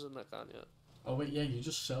bins and that, can't you? Oh wait, yeah, you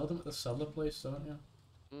just sell them at the seller place, don't you?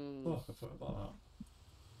 Mm. Oh, I forgot about that.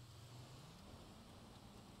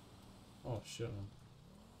 Oh shit, man.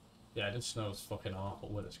 Yeah, it just snows fucking awful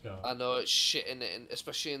with its car. I know, it's shit in it,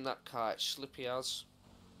 especially in that car. It's slippy as.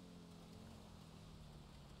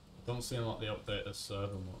 Don't seem like they update the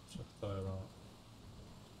server much, I'll tell you that.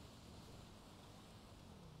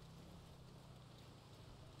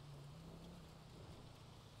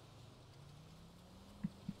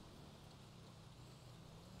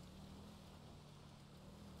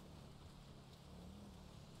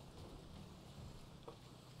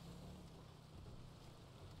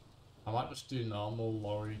 I might just do normal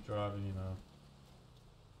lorry driving, you know.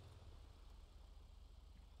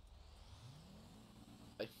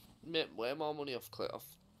 Make way more money off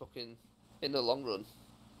fucking in the long run.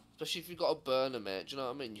 Especially if you've got a burner, mate. Do you know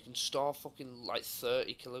what I mean? You can store fucking like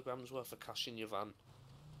 30 kilograms worth of cash in your van.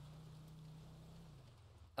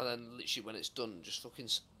 And then literally when it's done, just fucking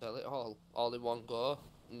sell it all in one go.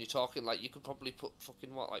 And you're talking like you could probably put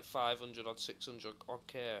fucking what, like 500 or 600 odd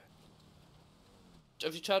K.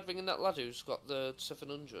 Have you tried ringing that lad who's got the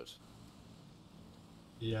 700?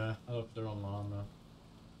 Yeah, I hope they're online now.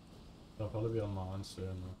 They'll probably be online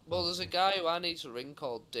soon though. Well, there's a guy who I need to ring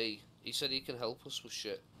called D. He said he can help us with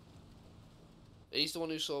shit. He's the one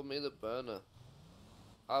who sold me the burner.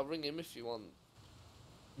 I'll ring him if you want.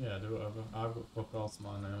 Yeah, do whatever. I've got fuck all to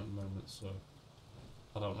my name at the moment, so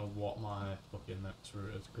I don't know what my fucking next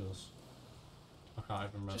route is, because I can't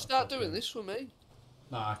even rent. Just start doing this with me.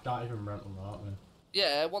 Nah, I can't even rent them out, man.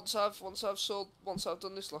 Yeah, once I've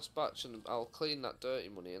done this last batch, and I'll clean that dirty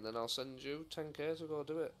money, and then I'll send you 10k to go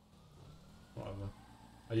do it. Whatever.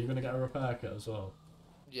 Are you gonna get a repair kit as well?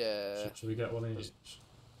 Yeah. Should we get one each?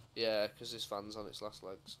 Yeah, because this van's on its last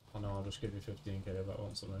legs. I know, I'll just give you 15k if I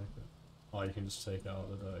want to make it. Or you can just take it out of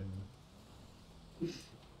the dirty money.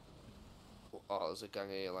 Oh, there's a gang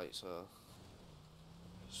here, like, so.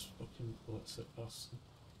 Just fucking blitz it past them.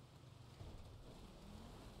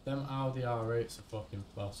 Them Audi R8s are fucking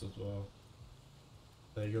fast as well.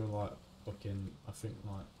 They go like fucking, I think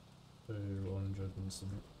like 200 and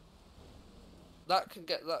something.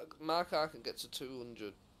 My car can get to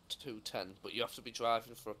 200 to 210, but you have to be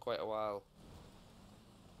driving for quite a while.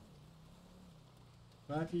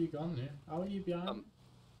 Where have you gone, yeah? How are you behind?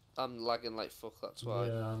 I'm lagging like fuck, that's why.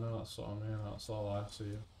 Yeah, I know, that's what I mean, that's all I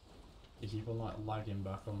see. You keep on like lagging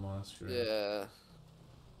back on my screen. Yeah.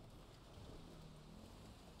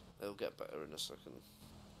 It'll get better in a second.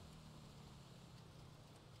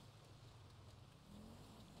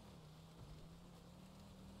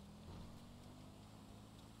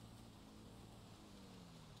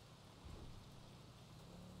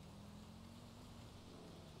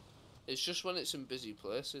 It's just when it's in busy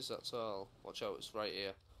places, that's all. Watch out, it's right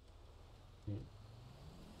here.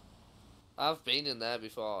 I've been in there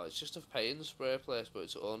before. It's just a pay and spray place, but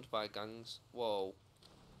it's owned by gangs. Whoa.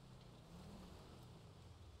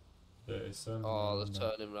 Yeah, it's turning oh, around they're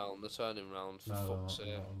turning round. They're turning round. For fuck's sake.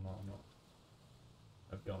 I'm not.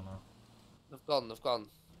 They've gone now. They've gone. They've gone.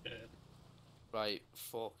 Yeah. Right.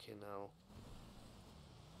 Fucking hell.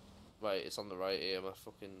 Right, it's on the right here. My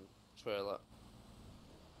fucking trailer.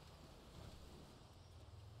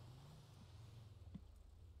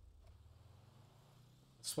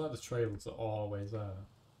 I swear the trailers are always there.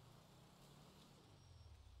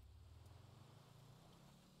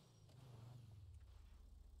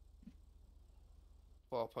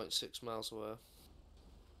 .6 miles away.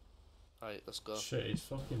 Right, let's go. Shit, he's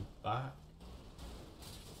fucking back.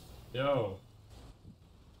 Yo.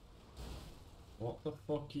 What the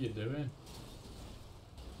fuck are you doing?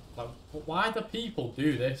 Like, why do people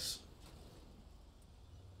do this?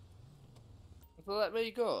 If they let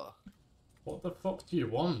me go, What the fuck do you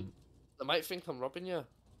want? they might think I'm robbing you.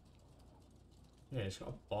 Yeah, he's got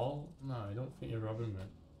a ball. No, I don't think you're robbing me.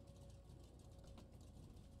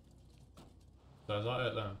 So is that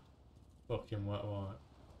it then? Fucking wet white.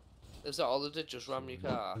 Is that all they did? Just ram your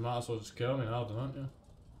car? You might as well just kill me now, don't you?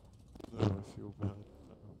 No, I feel bad.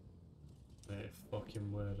 Mate,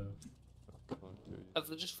 fucking weirdo. Have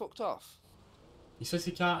they just fucked off? He says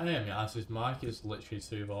he can't hear me as his mic is literally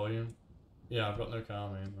 2 volume. Yeah, I've got no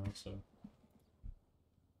car main though, so.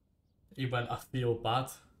 He went, I feel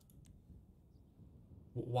bad.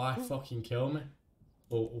 Why fucking kill me?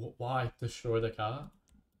 Well, why destroy the car?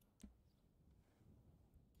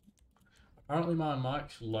 Apparently my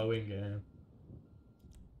mic's low in game.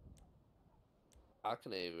 I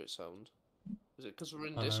can hear it sound. Is it because we're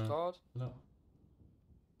in I know. Discord? No.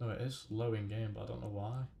 No, it is low in game, but I don't know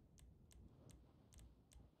why.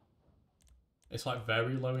 It's like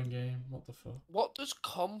very low in game. What the fuck? What does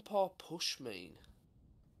comp or push mean?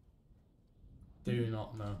 Do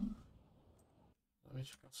not know. Let me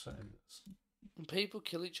check our settings. When people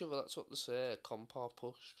kill each other, that's what they say. Comp or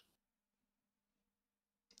pushed.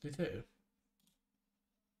 They do.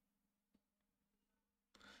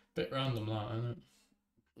 Bit random that, isn't it?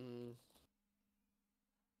 Mm.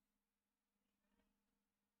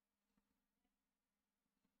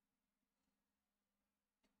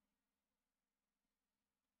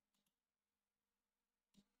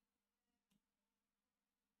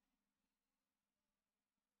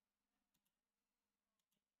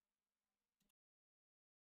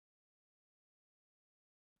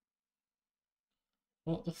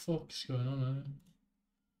 What the fuck's going on here?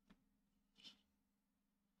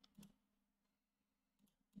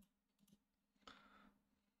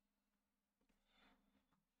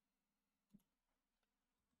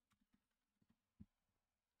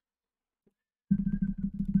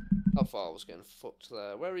 I thought I was getting fucked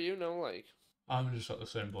there. Where are you now, like? I'm just at the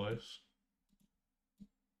same place.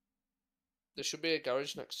 There should be a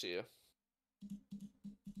garage next to you.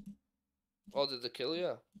 Or did they kill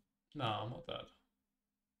you? No, I'm not dead.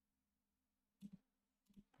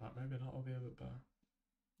 Right, maybe that'll be a bit better.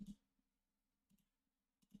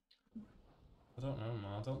 I don't know,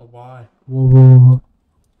 man. I don't know why. Whoa.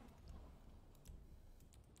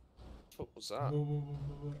 What was that?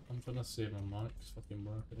 I'm trying to see if my mic's fucking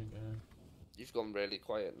working again. You've gone really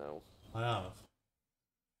quiet now. I have.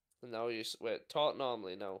 And now you wait. Talk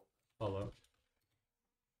normally now. Hello.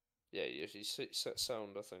 Yeah, you set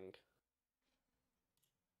sound, I think.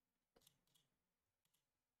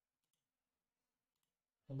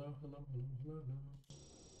 Hello, hello, hello, hello, hello.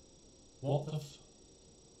 What the f...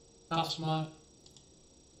 That's my...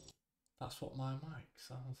 That's what my mic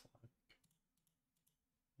sounds like.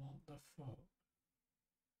 What the fuck?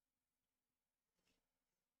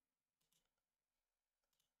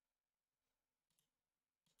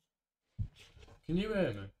 Can you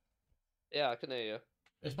hear me? Yeah, I can hear you.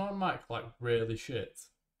 Is my mic like really shit?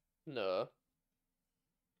 No.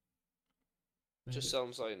 Maybe. Just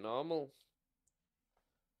sounds like normal.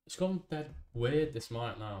 It's gone dead weird, this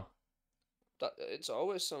mic now. It's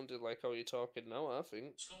always sounded like how you're talking now, I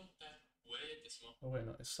think. It's gone dead weird, this mic. Oh wait,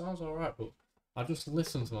 no, it sounds alright, but I just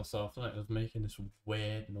listened to myself and it was making this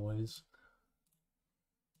weird noise.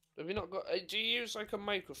 Have you not got... do you use like a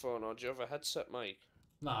microphone or do you have a headset mic?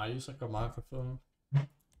 Nah, I use like a microphone.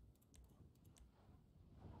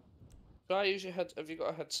 Try use your head... Have you got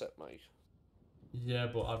a headset mic? Yeah,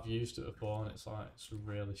 but I've used it before and it's like, it's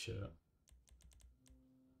really shit.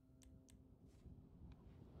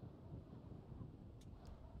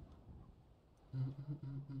 I'm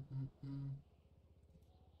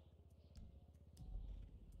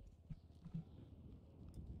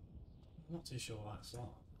not too sure why it's that.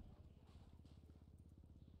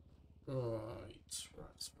 Right.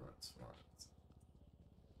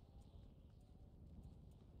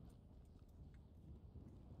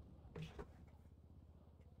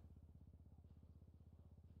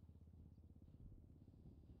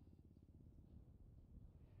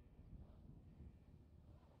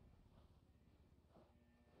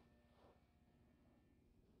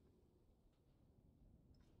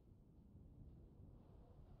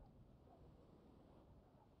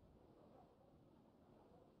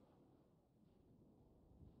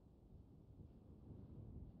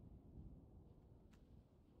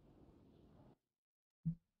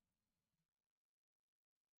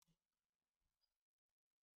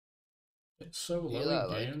 It's so You low there, in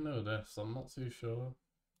like? game though, this. I'm not too sure.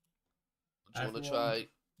 Do you want to Everyone try?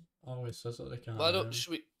 always says that they can't. Why don't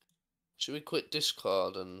should we quit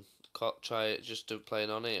Discord and try it just do playing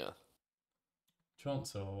on here? Do you want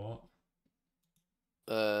to or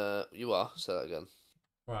You are. Say that again.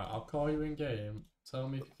 what? Right, I'll call you in game. Tell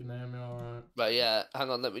me if you can hear me alright. Right, yeah. Hang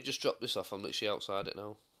on, let me just drop this off. I'm literally outside it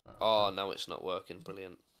now. Right, Oh, now it's not working.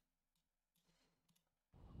 Brilliant.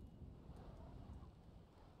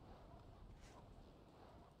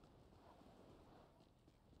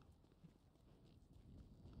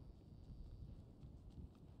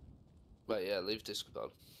 Right, yeah. Leave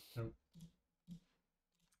Discord. Yep.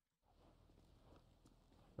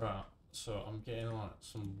 Right, so I'm getting like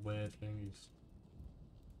some weird thingies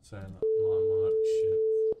saying that my mic shit.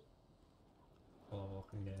 I'll have a look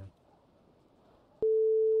in game.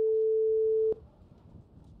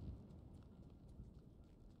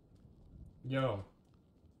 Yo.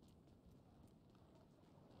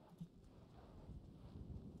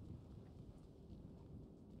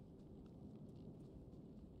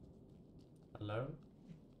 Hello?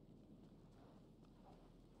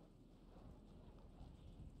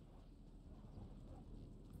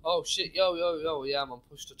 Oh shit! Yo! Yeah, I'm on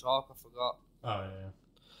push to talk. I forgot. Oh yeah.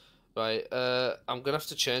 Right, I'm gonna have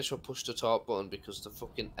to change my push to talk button because the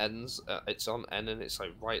fucking ends. It's on N and it's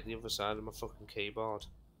like right the other side of my fucking keyboard.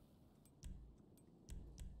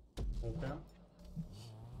 Okay.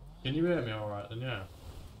 Can you hear me alright then, yeah?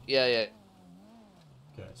 Yeah.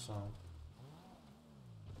 Okay, so.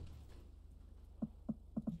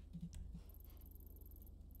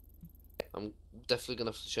 I'm definitely gonna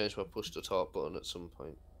have to change my push to talk button at some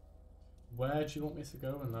point. Where do you want me to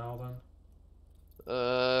go now then?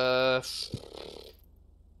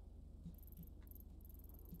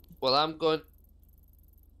 Well, I'm going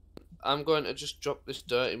to just drop this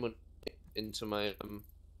dirty money into my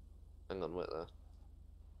Hang on, wait there.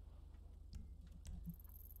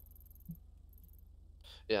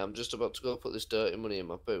 Yeah, I'm just about to go put this dirty money in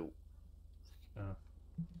my boot.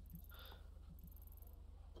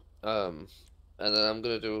 Yeah. And then I'm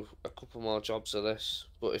gonna do a couple more jobs of this.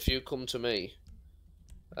 But if you come to me,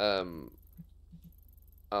 I'll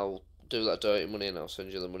do that dirty money and I'll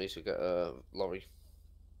send you the money to get a lorry.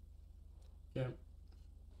 Yeah.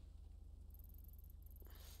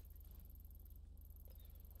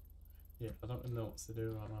 Yeah, I don't really know what to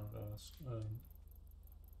do right now, guys.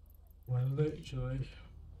 Well, literally.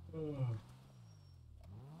 Oh. Do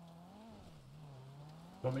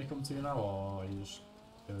you want me to come to you now, or are you just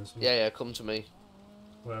doing something? Yeah, come to me.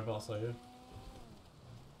 Whereabouts are you?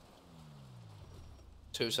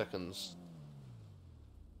 2 seconds.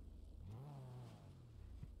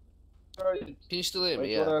 Sorry. Can you still hear me? Do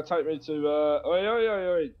you Yeah. want to take me to, oi.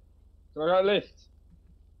 Can I get a lift?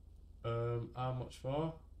 How much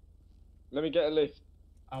for? Let me get a lift.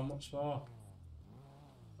 How much for?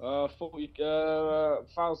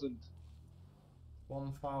 40,000.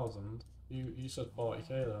 1,000? You said 40k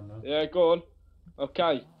then, no? Yeah, go on.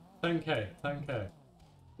 Okay. 10k.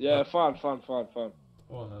 Yeah, fine. Oh,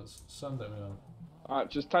 no, send it me then. Alright,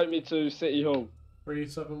 just take me to City Hall.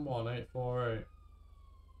 371848.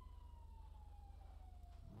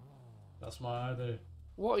 That's my ID.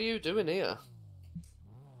 What are you doing here?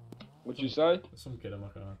 What'd you say? Some kid in my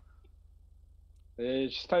car. Yeah,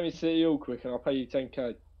 just take me to City Hall quick and I'll pay you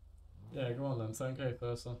 10k. Yeah, go on then, 10k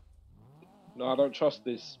first then. No, I don't trust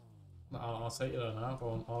this. No, I'll take you there now, go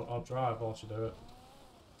on. I'll drive whilst you do it.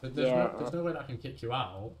 There's no way that I can kick you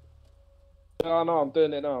out. No, I'm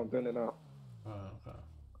doing it now. Oh, okay.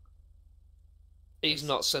 He's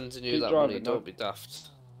not sending you Keep that driving, money, no? don't be daft.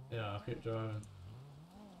 Yeah, I'll keep driving.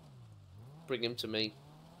 Bring him to me.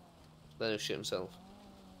 Then he'll shit himself.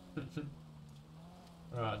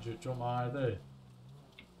 Right, do you want my ID?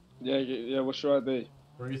 Yeah, what's your ID?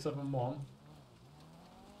 371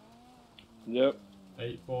 Yep.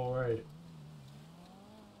 848.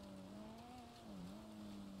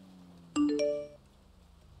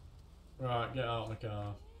 Right, get out of the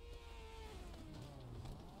car.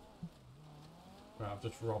 Right, I've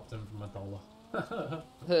just robbed him from $1.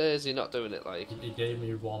 Is he not doing it like? He gave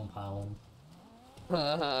me £1.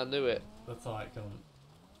 I knew it. The tight cunt.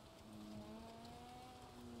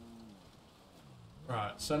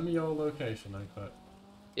 Right, send me your location then, quick.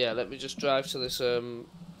 Yeah, let me just drive to this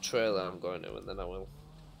trailer I'm going to and then I will.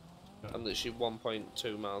 Okay. I'm literally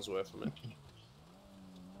 1.2 miles away from it.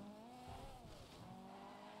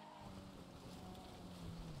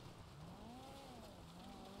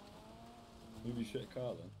 Move your shit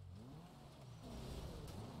car then.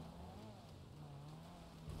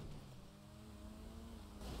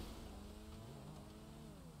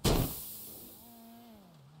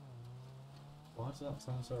 does that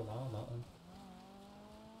sound so loud, that one?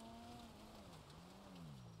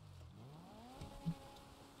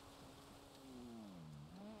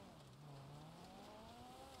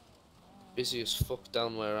 Busy as fuck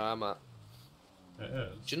down where I'm at. It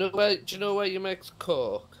is. Do you know where you make the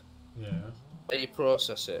coke? Yeah. Where you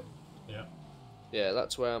process it? Yeah. Yeah,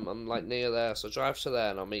 that's where I'm like near there. So drive to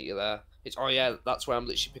there and I'll meet you there. Oh yeah, that's where I'm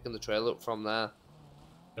literally picking the trailer up from there.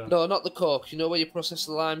 Yeah. No, not the coke. You know where you process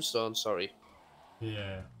the limestone? Sorry.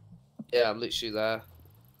 Yeah. Yeah, I'm literally there.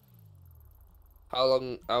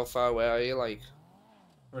 How far away are you? Like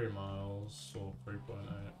 3 miles or 3.8.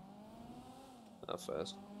 at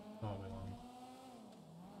first. Not be long.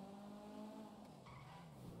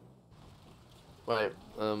 Right.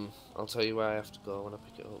 I'll tell you where I have to go when I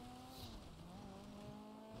pick it up.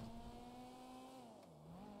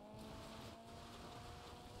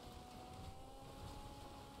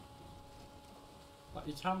 Like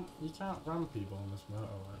you can't ram people on this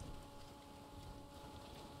motorway.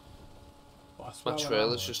 But I swear My when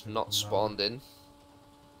trailer's I'm just working, not I'm spawned in.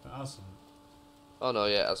 It hasn't. Oh no,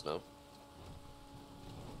 yeah, it has no.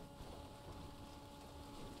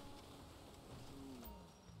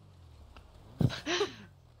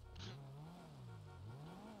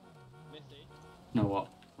 No what?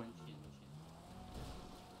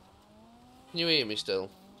 Can you hear me still?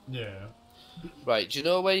 Yeah. Right, do you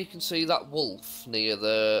know where you can see that wolf near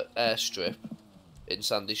the airstrip in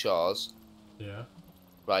Sandy Shores? Yeah.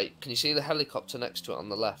 Right, can you see the helicopter next to it on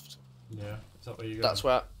the left? Yeah. Is that where you go? That's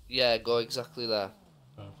where. Yeah, go exactly there.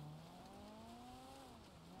 Oh.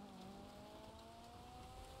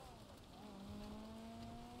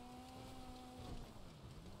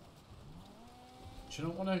 Do you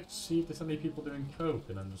not want to see if there's any people doing coke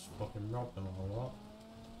and then just fucking rob them or what?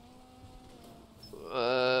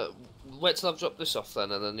 Wait till I've dropped this off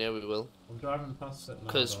then, and then yeah, we will. I'm driving past it now.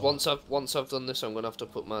 Because though. once I've done this, I'm gonna have to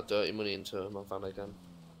put my dirty money into my van again.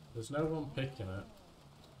 There's no one picking it.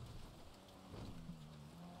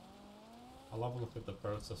 I'll have a look at the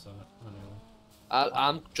process on it anyway.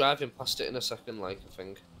 I'm driving past it in a second, like I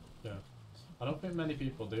think. Yeah. I don't think many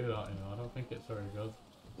people do that, you know. I don't think it's very good.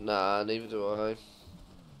 Nah, neither do I.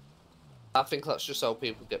 I think that's just how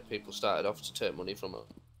people get people started off to take money from it.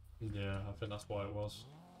 Yeah, I think that's why it was.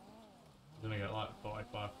 You're gonna get like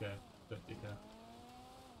 45k, 50k.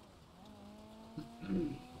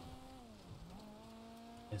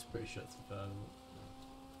 It's pretty shit to be fair.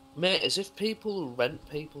 Mate, as if people rent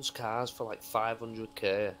people's cars for like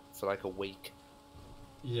 500k for like a week.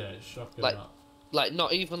 Yeah, it's shocking Like, that. like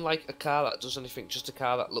not even like a car that does anything, just a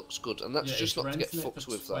car that looks good, and that's Yeah, just it's not to get renting it fucked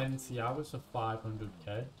for with. 20 That. hours for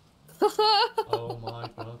 500k. Oh my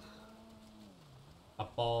god. A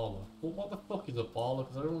baller. Well, what the fuck is a baller?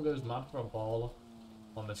 Because everyone goes mad for a baller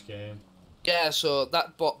on this game. Yeah, so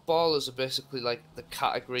that ballers are basically like the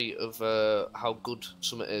category of how good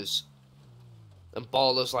something is, and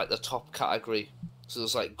ballers like the top category. So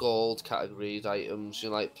there's like gold category items, you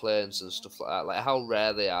know, like planes and stuff like that, like how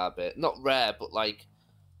rare they are, but not rare, but like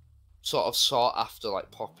sort of sought after, like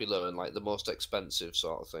popular and like the most expensive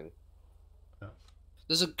sort of thing. Yeah.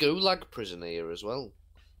 There's a gulag prison here as well.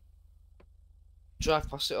 Drive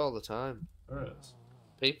past it all the time. There is.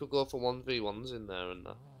 People go for 1v1s in there and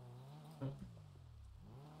that.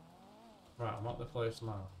 Right, I'm at the place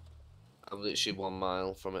now. I'm literally 1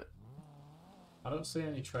 mile from it. I don't see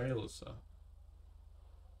any trailers, so.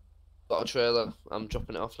 Got a trailer. I'm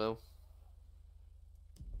dropping it off now.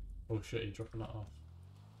 Oh shit, you're dropping that off.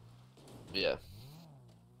 Yeah.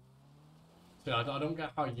 See, I don't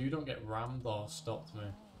get how you don't get rammed or stopped me.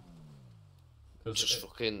 Just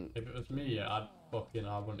fucking. If it was me, yeah, I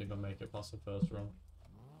wouldn't even make it past the first run.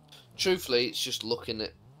 Truthfully, it's just looking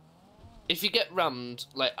at. If you get rammed,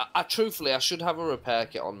 like I truthfully, I should have a repair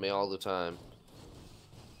kit on me all the time.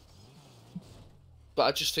 But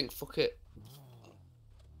I just think, fuck it.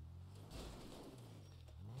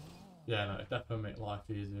 Yeah, no, it definitely make life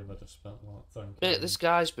easier if I just spent like thinking. Mate, this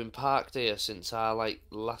guy's been parked here since I like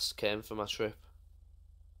last came for my trip.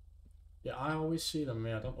 Yeah, I always see them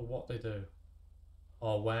here. I don't know what they do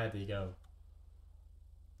or where they go.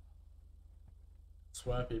 I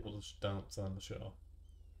swear people just don't turn the shit off.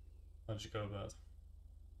 I just go to bed.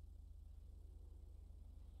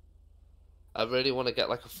 I really want to get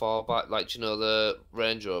like a 4x, like, do you know the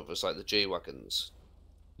Range Rovers, like the G-Wagons?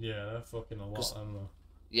 Yeah, they're fucking a lot, aren't they?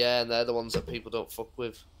 Yeah, and they're the ones that people don't fuck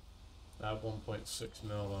with. They have 1.6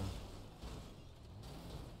 mil on.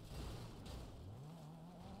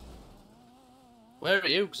 Where are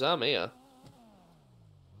you? Because I'm here.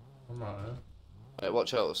 I'm right here. Wait,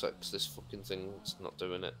 watch out a sec, 'cause this fucking thing's not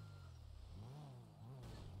doing it.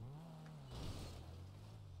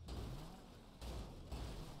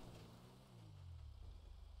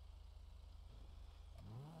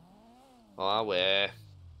 Oh, where?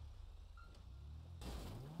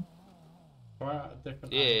 Try out a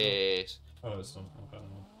different angle. Yes. Oh, it's done. Okay.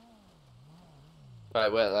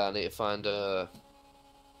 Right, wait there. I need to find a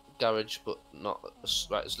garage, but not.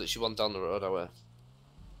 Right, there's literally one down the road. I wear.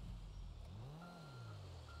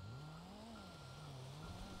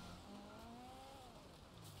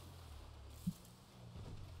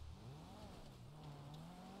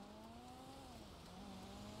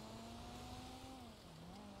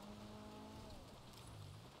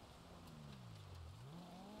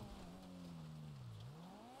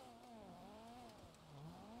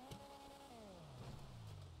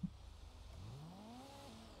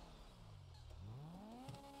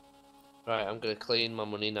 Right, I'm gonna clean my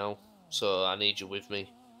money now, so I need you with me.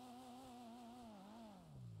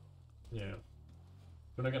 Yeah.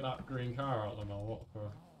 Gonna get that green car out of them or what for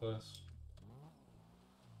first?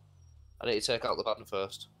 I need to take out the van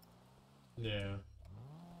first. Yeah.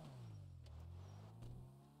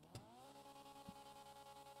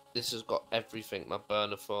 This has got everything, my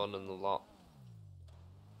burner phone and the lot.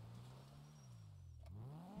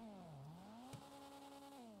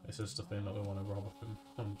 This is the thing that we want to rob off him.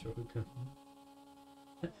 I'm joking.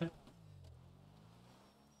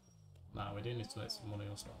 Nah, we do need to make some money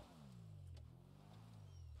as well.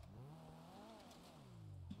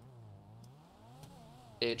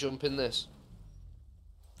 Here, jump in this.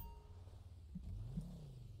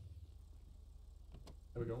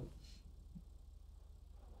 There we go.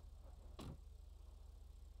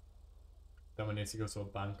 Then we need to go to a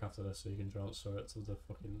bank after this so you can transfer it to the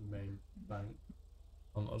fucking main bank.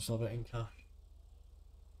 I'll just have it in cash.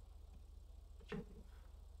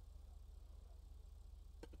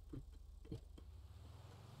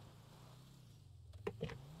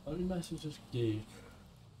 Let me message this geek.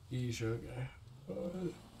 He's okay. I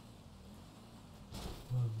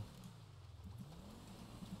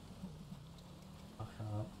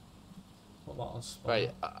can't. Put that on spot.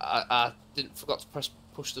 Right, I didn't forgot to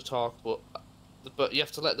push the talk, but you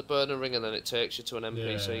have to let the burner ring and then it takes you to an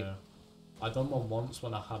NPC. Yeah. I done one once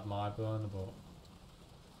when I had my burner, but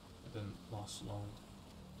it didn't last long.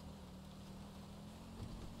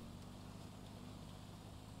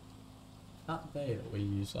 That day that we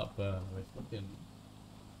used that burner,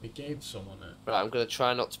 we gave someone it. Right, I'm gonna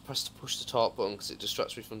try not to push the talk button because it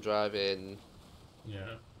distracts me from driving.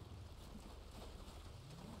 Yeah.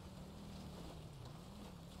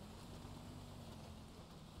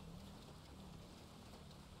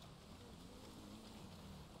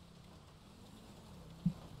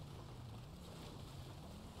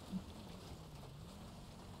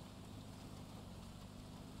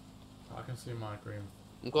 I can see my green.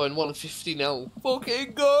 I'm going 150 now.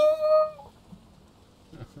 Fucking go!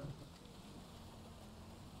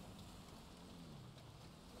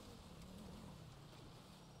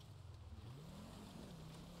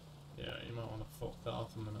 Yeah, you might want to fuck that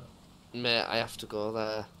up a minute. Mate, I have to go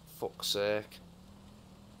there. Fuck's sake.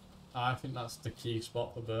 I think that's the key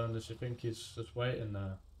spot for burners. You think he's just waiting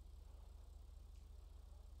there?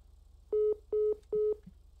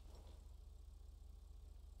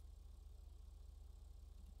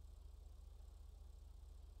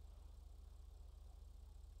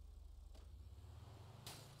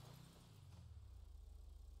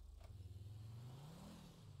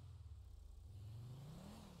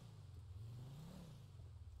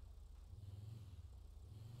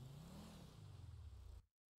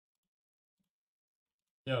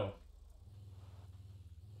 Yo.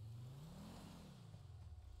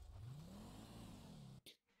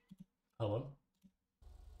 Hello?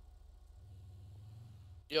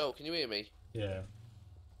 Yo, can you hear me? Yeah.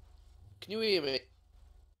 Can you hear me?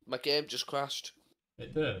 My game just crashed.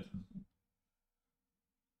 It did?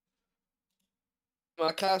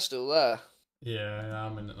 My car's still there. Yeah,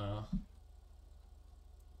 I'm in it now.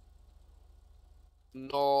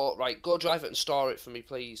 No, right, go drive it and store it for me,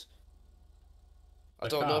 please. I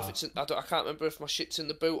don't know if it's in, I can't remember if my shit's in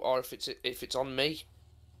the boot or if it's on me.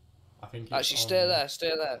 I think it's Actually, on...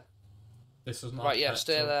 stay there. This is not right. Yeah,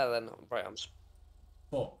 stay there then. Right,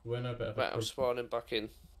 Fuck, we're in a bit of a... Right, I'm spawning back in.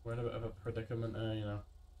 We're in a bit of a predicament here, you know.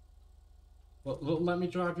 Look, let me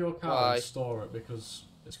drive your car Why? and store it because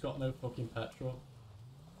it's got no fucking petrol.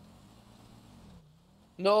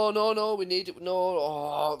 No, we need it. No,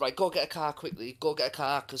 oh, right, go get a car quickly. Go get a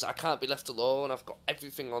car, because I can't be left alone. I've got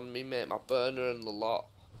everything on me, mate. My burner and the lot.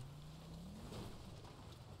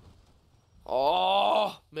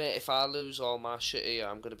 Oh, mate, if I lose all my shit here,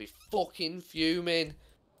 I'm going to be fucking fuming.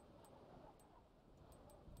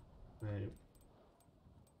 Mate.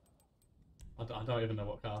 I don't even know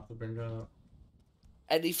what car to bring out.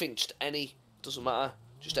 Anything, just any. Doesn't matter.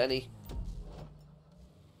 Just any.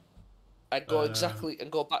 And go exactly and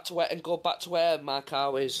go back to where my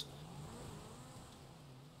car is.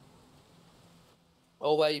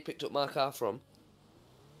 Or where you picked up my car from.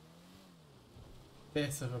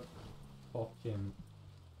 Bit of a fucking...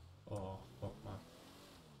 Oh, fuck, man.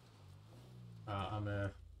 I'm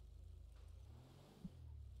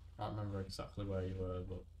can't remember exactly where you were,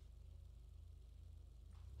 but...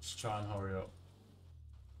 Just try and hurry up.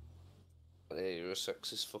 Yeah, you're a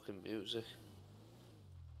sexist fucking music.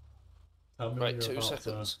 Tell me when Right, you're 2 about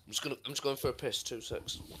seconds. I'm just going for a piss. 2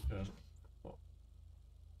 seconds. Okay.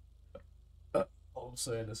 All I'm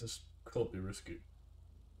saying is this could be risky.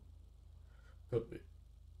 Could be.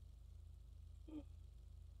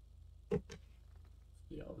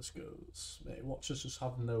 See how this goes. Mate, watch us just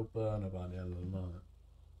have no burner by the end of the night.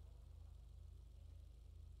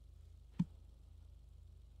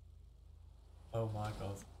 Oh my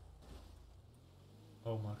god.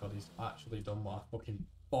 Oh my god, he's actually done what I fucking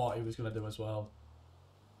thought he was gonna do as well.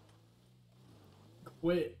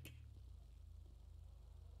 Quick!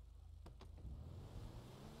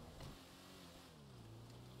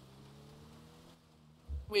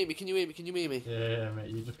 Can you hear me? Can you hear me? Yeah, mate,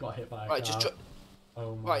 you just got hit by a Right, car.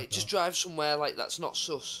 Oh my god. just drive somewhere like that's not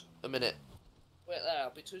sus. A minute. Wait there,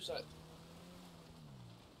 I'll be 2 seconds.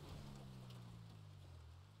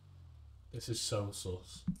 This is so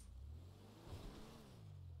sus.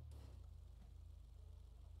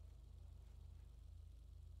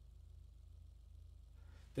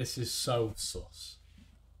 This is so sus.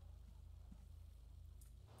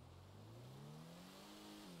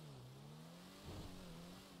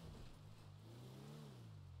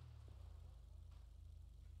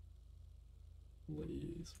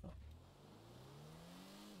 Please.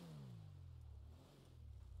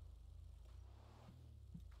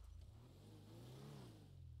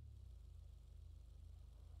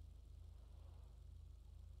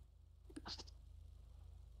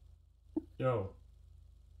 Yo.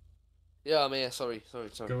 Yeah, I'm here. Sorry.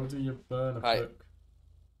 Go do your burner Right. quick.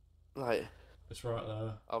 Right. It's right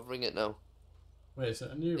there. I'll ring it now. Wait, is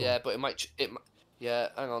it a new one? Yeah, but it might. Yeah,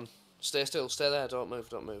 hang on. Stay still. Stay there. Don't move.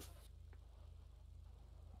 Don't move.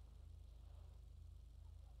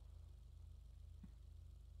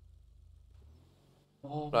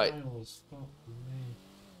 Oh, Right. Miles, fuck me.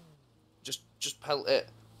 Just pelt it.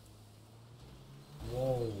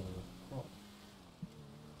 Whoa. Fuck.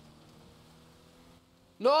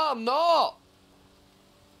 No, I'm not.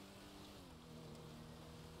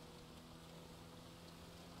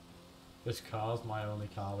 This car's my only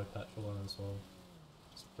car with petrol in as well.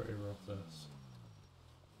 It's pretty rough, this.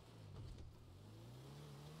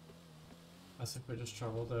 As if we just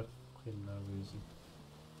travelled there for fucking no reason.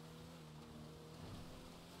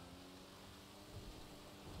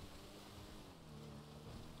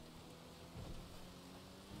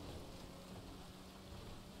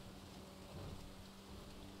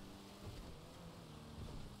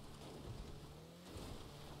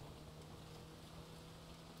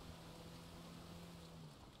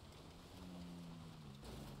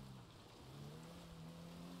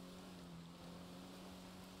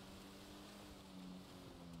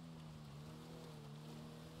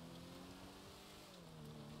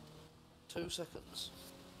 Two seconds.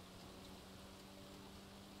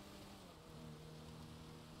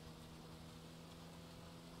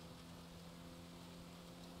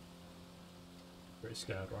 Pretty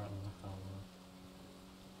scared right now. I can't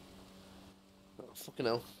lie. Oh, fucking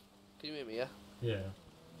hell. Can you hear me, yeah? Yeah.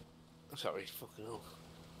 Sorry, fucking hell.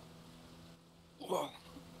 Whoa.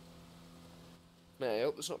 Mate, I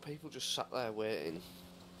hope there's not people just sat there waiting.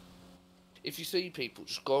 If you see people,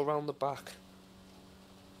 just go around the back.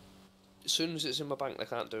 As soon as it's in my bank, they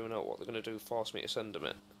can't do what they're going to do, force me to send them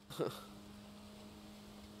it.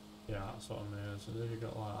 Yeah, that's what I mean. So if you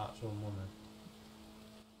got like actual money.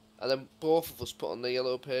 And then both of us put on the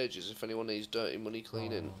yellow pages if anyone needs dirty money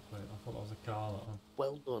cleaning. Oh, wait, I thought that was a car, that one.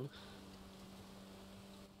 Well done.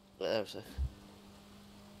 Wait there a sec.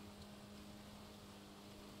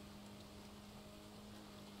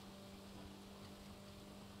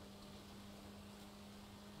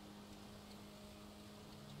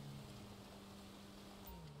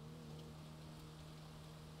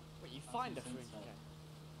 Wait, you find a 300k?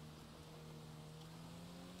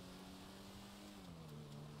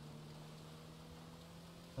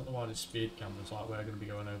 Not the one with speed cameras, like we're going to be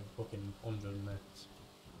going over fucking 100 minutes.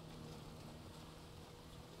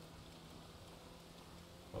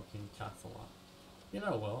 Fucking Cadillac. You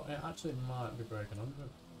know what, it actually might be breaking 100.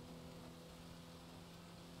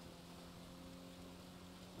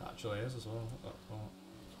 It actually is as well, what that thought.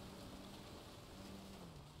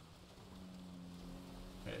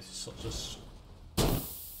 Okay, this is such a...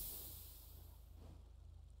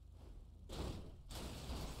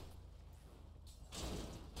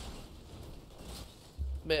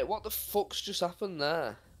 Mate, what the fuck's just happened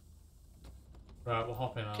there? Right, we're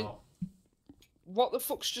hopping out. What the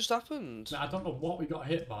fuck's just happened? Mate, I don't know what we got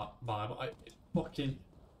hit by, but it's fucking...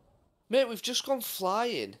 Mate, we've just gone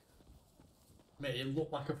flying. Mate, it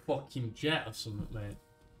looked like a fucking jet or something, mate.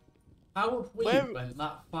 How have we went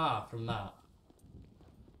that far from that?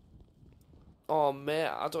 Oh, mate,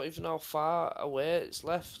 I don't even know how far away it's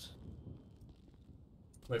left.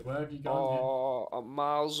 Wait, where have you gone? Oh, I'm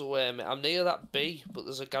miles away, mate. I'm near that B, but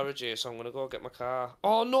there's a garage here, so I'm gonna go get my car.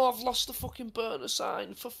 Oh no, I've lost the fucking burner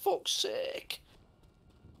sign, for fuck's sake.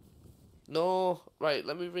 No, right,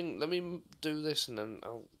 let me do this and then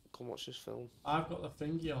I'll come watch this film. I've got the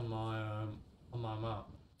thingy on my map.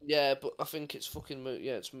 Yeah, but I think it's fucking moved.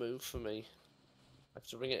 Yeah, it's moved for me. I have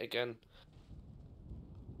to ring it again.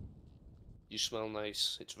 You smell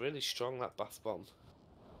nice. It's really strong, that bath bomb.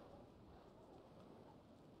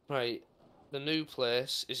 Right, the new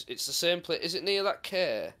place it's the same place. Is it near that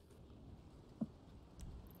care? Do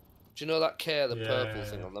you know that care, the purple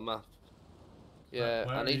thing on the map? Yeah,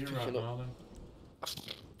 Where I are need you picking right up. now, I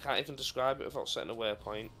can't even describe it without setting a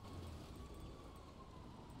waypoint.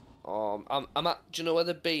 I'm at. Do you know where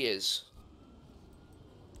the B is?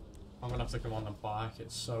 I'm gonna have to come on the bike.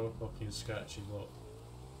 It's so fucking sketchy, but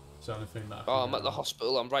it's the only thing that I can Oh, I'm get at the out.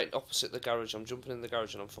 hospital. I'm right opposite the garage. I'm jumping in the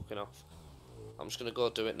garage and I'm fucking off. I'm just gonna go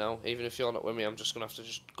do it now. Even if you're not with me, I'm just gonna have to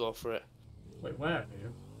just go for it. Wait, where are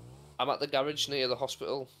you? I'm at the garage near the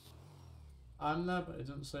hospital. I'm there, but it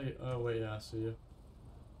doesn't say. Oh wait, yeah, I see you.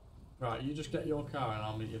 Right, you just get your car and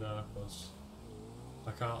I'll meet you there, because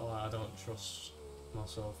I can't lie, I don't trust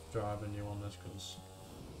myself driving you on this, because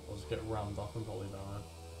I'll just get rammed off and probably die.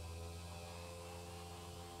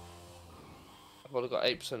 I've only got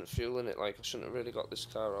 8% fuel in it. Like, I shouldn't have really got this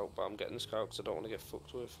car out, but I'm getting this car because I don't want to get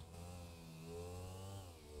fucked with.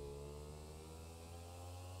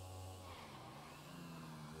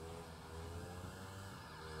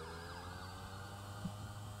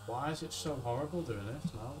 Why is it so horrible doing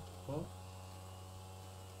this now? What?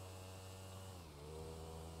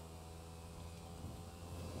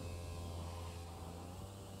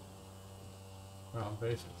 Right, I'm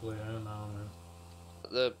basically here now.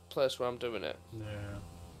 The place where I'm doing it? Yeah.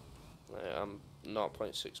 I'm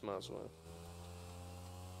 0.6 miles away.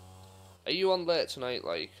 Are you on late tonight,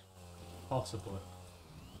 like? Possibly.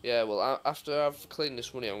 Yeah, well, after I've cleaned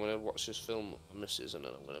this money, I'm going to watch this film, Mrs., and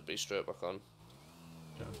then I'm going to be straight back on.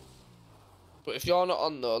 Okay. But if you're not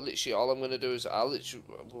on, though, literally all I'm going to do is, I'll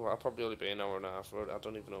probably only be an hour and a half, I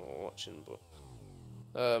don't even know what I'm watching, but,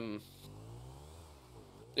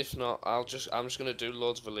 if not, I'm just going to do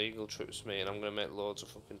loads of illegal trips, me, and I'm going to make loads of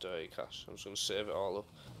fucking dirty cash. I'm just going to save it all up.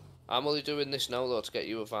 I'm only doing this now, though, to get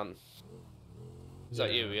you a van. Is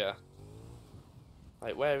that you? Yeah.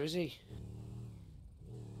 Like, where is he?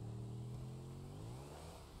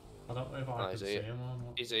 I don't know if I can see him or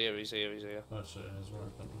not. He's here, he's here, he's here. Oh shit, he's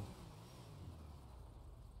right.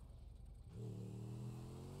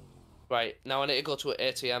 Right, now I need to go to an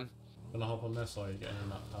ATM. Gonna hop on this or are you getting in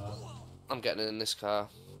that car? I'm getting in this car.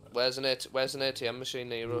 Where's an ATM machine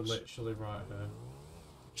near us? Literally right here.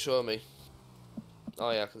 Show me.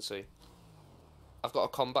 Oh yeah, I can see. I've got a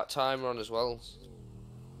combat timer on as well.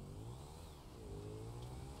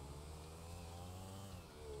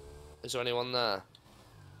 Is there anyone there?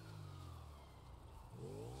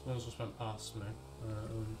 Someone's just went past me.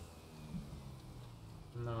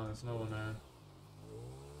 No, there's no one there.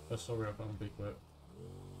 Just hurry up and be quick.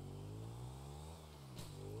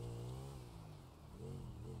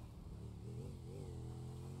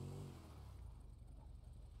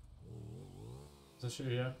 Is this you,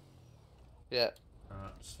 yeah? Yeah.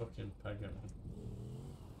 Alright, just fucking peg it.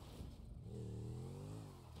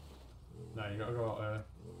 No, you gotta go out there.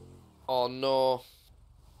 Oh no.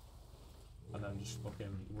 And then just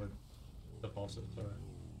fucking with deposit, sorry.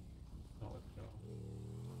 Not with go.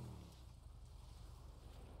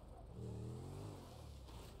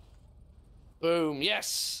 Boom,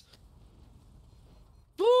 yes!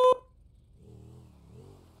 Woo!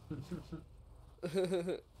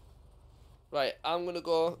 Right, I'm gonna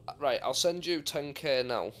go. Right, I'll send you 10k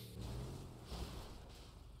now.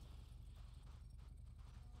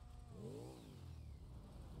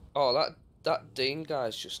 Oh, that Dean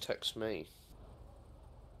guy's just texted me.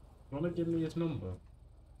 You wanna give me his number?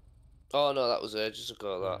 Oh no, that was ages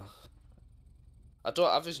ago. That. I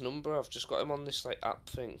don't have his number. I've just got him on this like app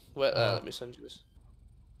thing. Wait there. Let me send you this.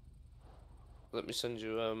 Let me send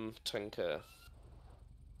you 10k.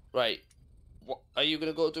 Right. What are you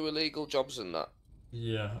gonna go do illegal jobs and that?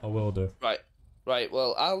 Yeah, I will do. Right. Right.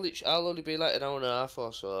 Well, I'll only be like an hour and a half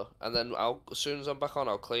or so, and then as soon as I'm back on,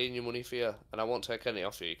 I'll clean your money for you, and I won't take any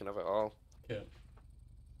off you. You can have it all. Okay.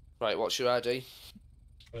 Right, what's your ID?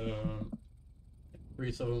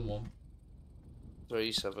 371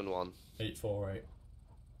 371 848.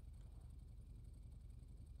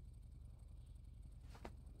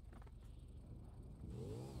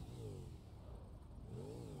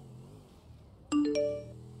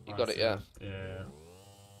 You got it, yeah? Yeah.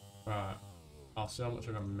 Right. I'll see how much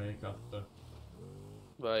I can make after.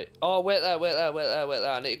 Right. Oh, wait there, wait there, wait there, wait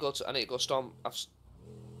there. I need to go stomp.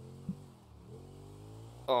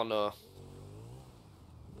 Oh no.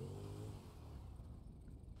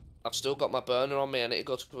 I've still got my burner on me. I need to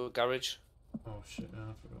go to a garage. Oh shit, yeah,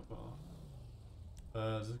 I forgot about that.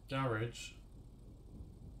 There's a garage.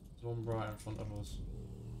 There's one right in front of us.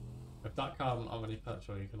 If that car doesn't have any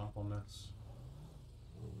petrol, you can hop on this.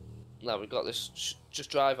 No, we got this.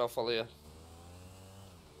 Just drive, I'll follow you.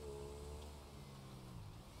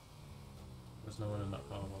 There's no one in that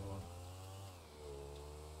car, by the way.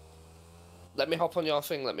 Let me hop on your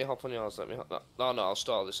thing, let me hop on yours, let me hop... No, no, I'll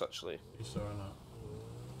start this actually. You saw that?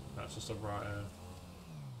 That's just a right here.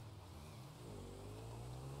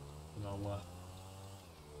 No left.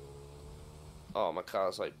 Oh, my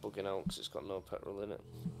car's like bugging out because it's got no petrol in it.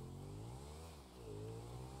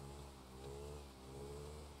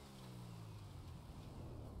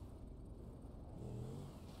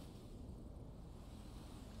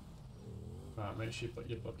 Right, make sure you put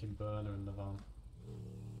your fucking burner in the van.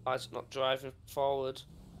 Why is it not driving forward?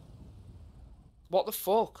 What the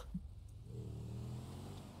fuck?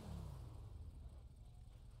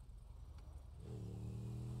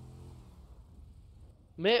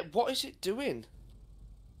 Mate, what is it doing?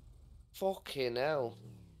 Fucking hell.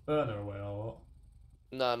 Burner away or what?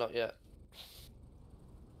 No, not yet.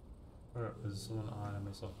 Alright, there's someone eyeing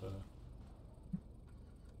us up there.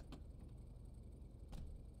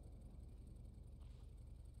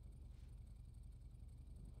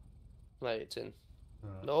 Right, it's in.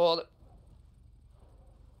 Right. No,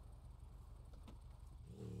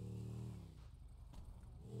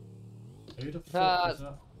 Who the fuck is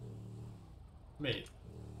that? Me.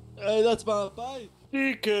 Hey, that's my bike.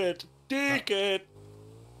 Dickhead! Dickhead!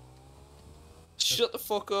 Shut the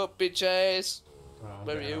fuck up, bitch ass! Right,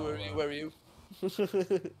 Where are you? Where are you? Where are you?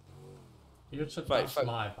 You just said Right, that's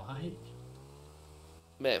my bike?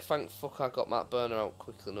 Mate, thank fuck I got that burner out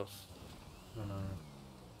quick enough. No, no.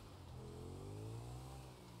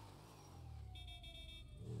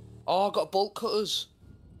 Oh, I got bolt cutters!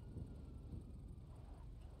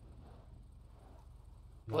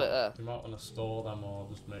 Wait there. You might want to store them or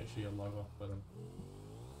just make sure you log off with them.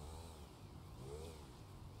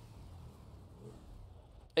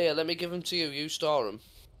 Here, let me give them to you. You store them.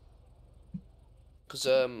 Because,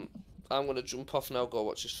 I'm going to jump off now, go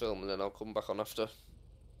watch this film, and then I'll come back on after.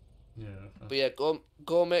 Yeah. But yeah,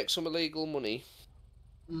 go make some illegal money.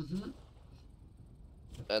 Mm-hmm.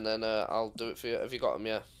 And then I'll do it for you. Have you got them,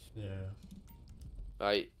 yeah? Yeah.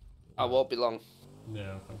 Right. I won't be long.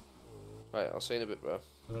 Yeah, okay. Right, I'll see you in a bit, bro.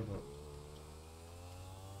 Okay.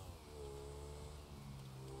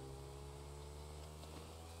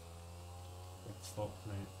 Fuck,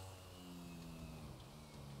 mate.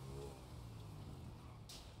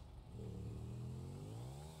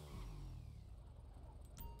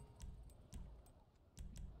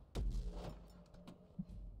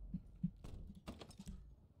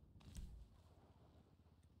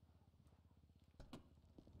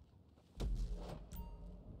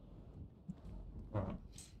 Right.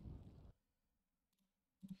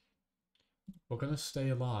 We're gonna stay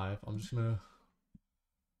alive. I'm just gonna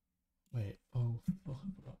wait. Oh, fuck! I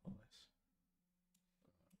forgot about this.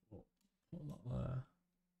 Put that there.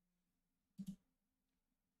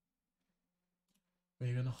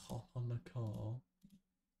 We're gonna hop on the car.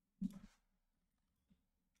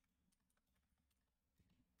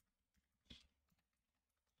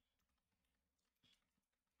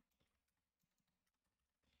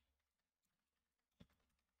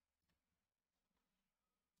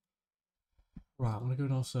 Right, I'm gonna go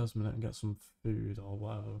downstairs a minute and get some food or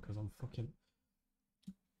whatever because I'm fucking.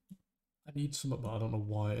 I need something, but I don't know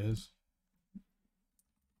why it is. I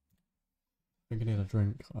think I need a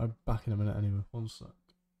drink. I'll be back in a minute anyway. One sec.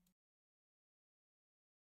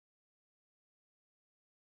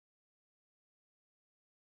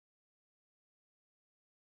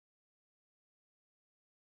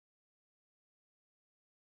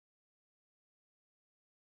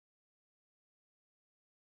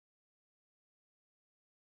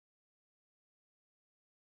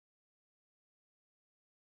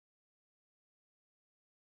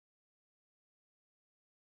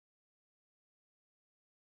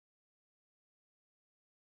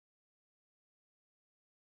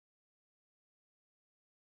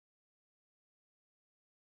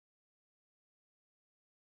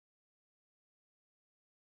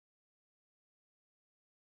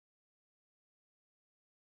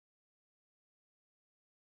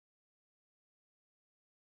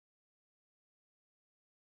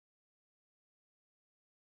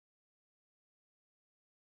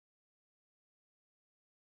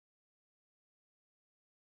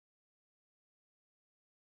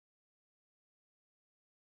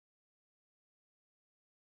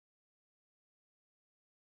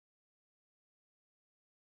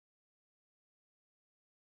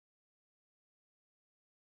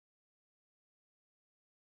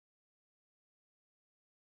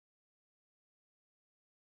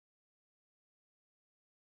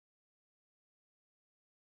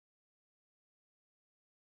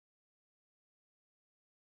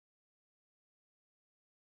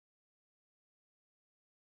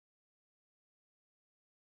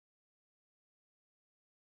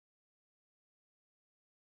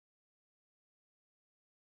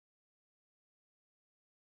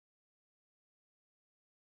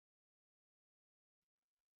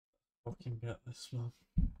 Fucking get this, man.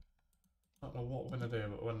 I don't know what we're gonna do,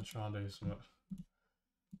 but we're gonna try and do something.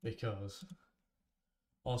 Because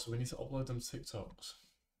also we need to upload them TikToks.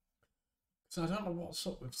 So I don't know what's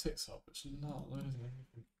up with TikTok, it's not loading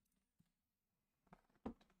anything.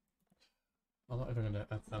 I'm not even gonna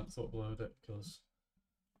attempt to upload it because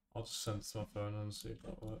I'll just send it to my phone and see if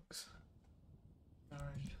that works.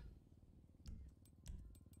 Alright.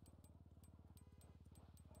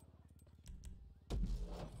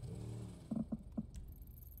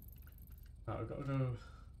 Right, I've got to go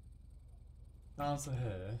down to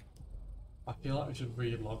here. I feel like we should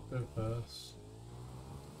relog them first.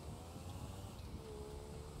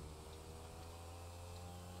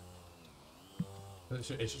 It's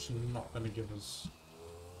just not going to give us...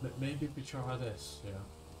 Maybe if we try this, yeah.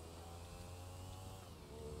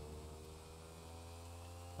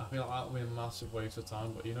 I feel like that'll be a massive waste of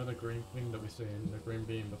time, but you know the green thing that we seen, the green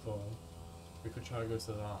beam before? We could try to go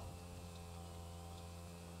to that.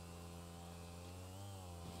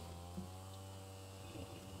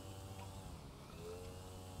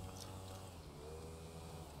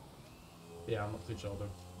 Yeah, I'm not too sure though.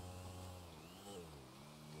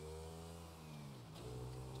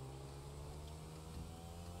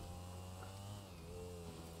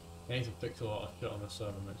 I need to fix a lot of shit on the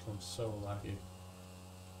server, makes one so laggy.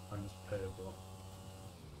 I'm just payable.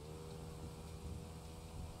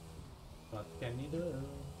 What can you do?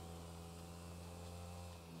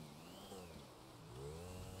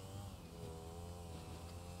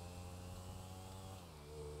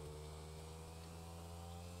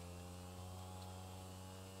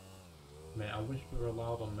 Mate, I wish we were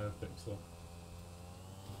allowed on no pixel.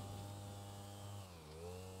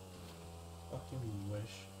 Fucking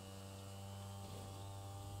wish.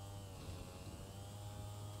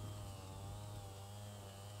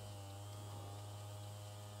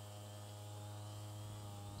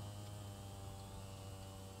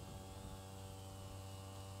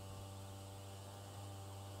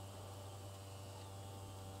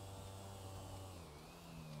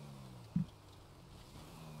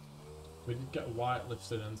 We did get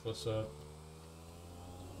whitelisted into a server,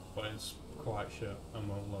 but it's quite shit and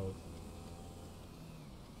won't load.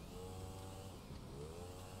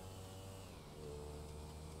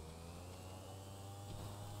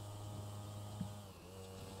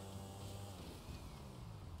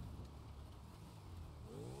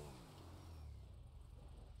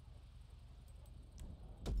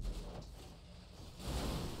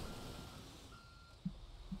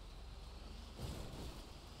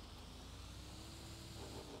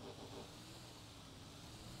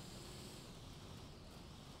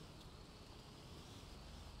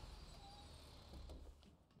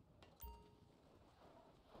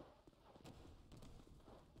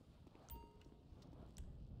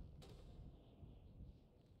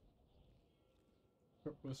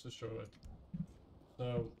 What's the short?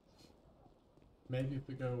 So maybe if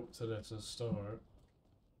we go to this and store it.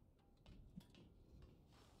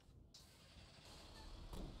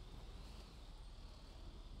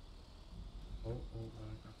 Oh,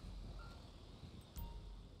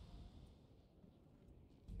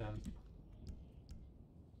 okay.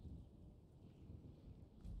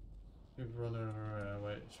 Should we run over?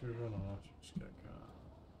 Wait, should we run or should we just get a car?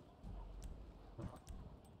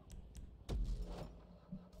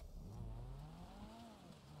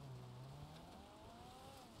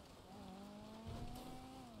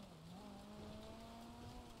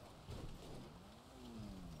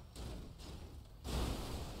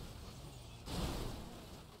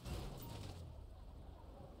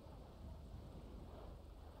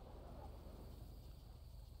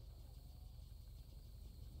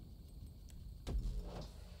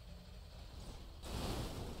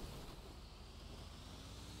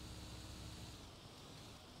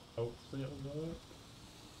 Hopefully it'll work.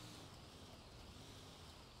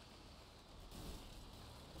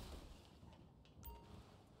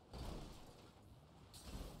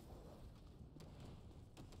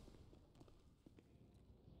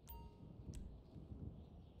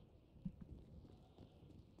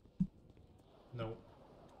 No.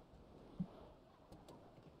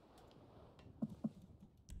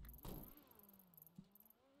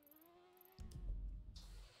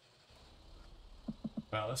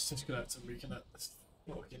 Well, let's disconnect and reconnect this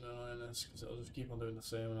fucking annoyingness because it'll just keep on doing the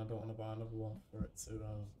same and I don't want to buy another one for it to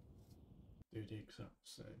do the exact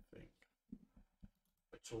same thing.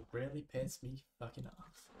 Which will really piss me fucking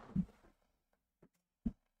off.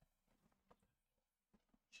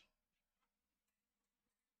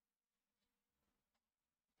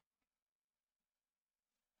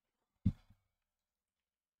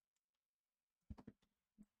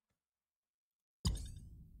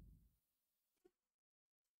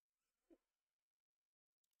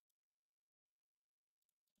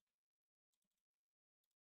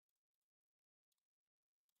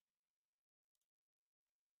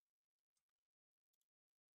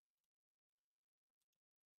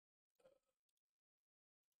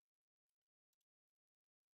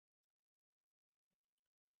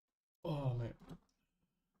 Oh, mate.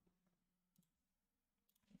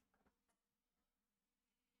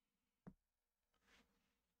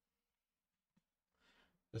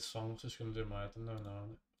 This song's just gonna do my head in there now,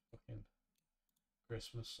 isn't it? Fucking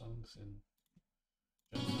Christmas songs in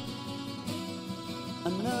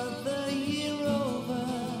Another year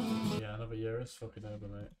over. Yeah, another year is fucking over,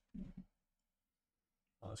 mate.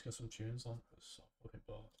 Oh, let's get some tunes on. I'm so fucking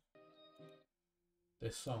bored.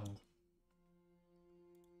 This song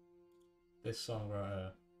right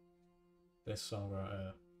here. This song right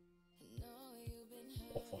here.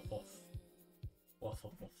 Off, off, off. Off,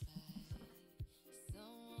 off, off.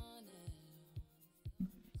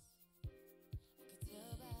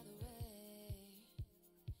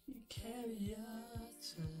 You carry your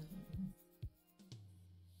turn.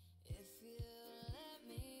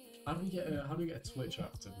 How do you get a Twitch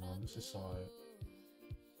active, man? This is like.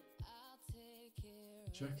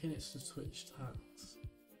 Do you reckon it's the Twitch tax?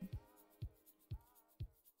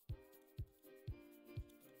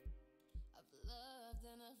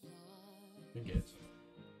 I think it is.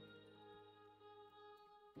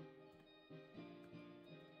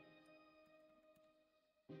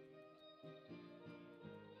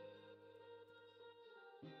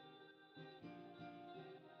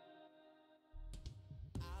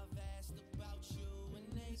 I've asked about you and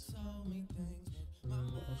they told me things that my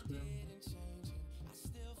mind didn't change. I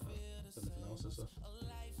still feel the same. A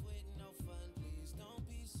life with no fun, please don't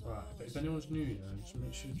be so. Right, but if anyone's new here, just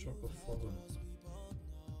make sure you drop a follow.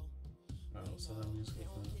 Right, what's that musical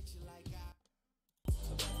thing? So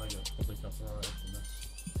I get public copyright from this.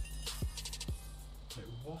 Wait,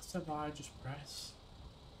 what have I just pressed?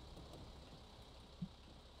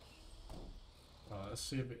 Right, let's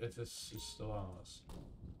see if this is still ours.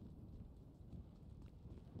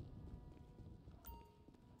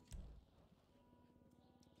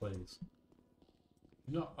 Please.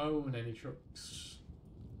 Do not own any trucks.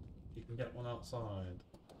 You can get one outside.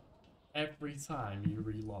 Every time you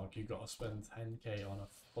relog, you gotta spend 10k on a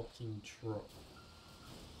fucking truck.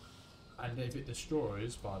 And if it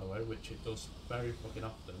destroys, by the way, which it does very fucking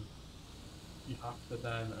often, you have to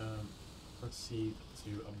then proceed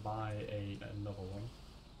to buy another one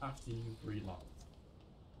after you've relogged.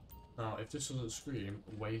 Now, if this doesn't scream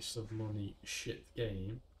waste of money, shit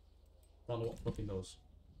game, I don't know what fucking does.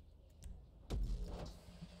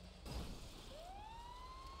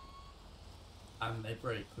 And they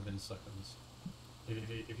break within seconds.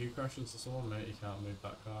 If you crash into someone, mate, you can't move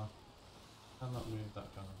that car. Cannot move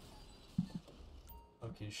that car.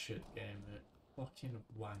 Fucking shit game, mate. Fucking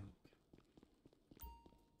wank.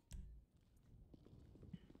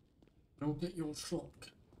 Go get your truck.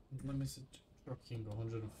 Limited trucking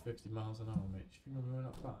 150 miles an hour, mate. Do you think I'm moving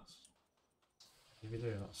that fast? If you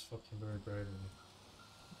do, that's fucking very brave of you.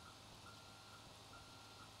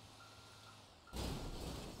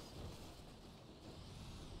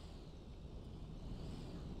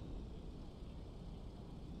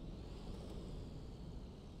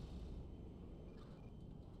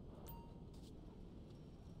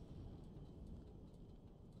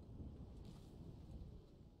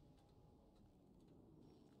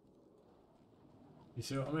 You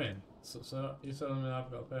see what I mean? So you're telling me I've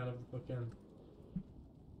got to pay another fucking...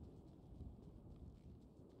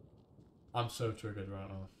 I'm so triggered right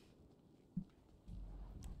now.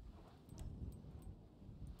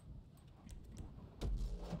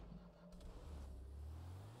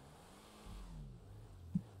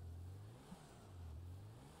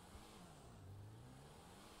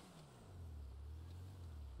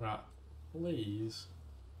 Right, please.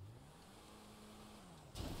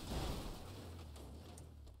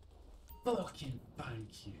 Fucking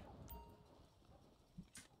thank you.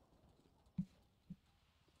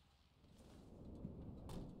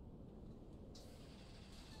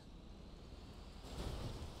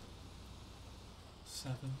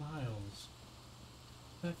 Seven miles.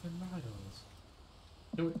 7 miles.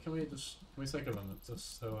 Can we take a moment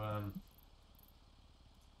just so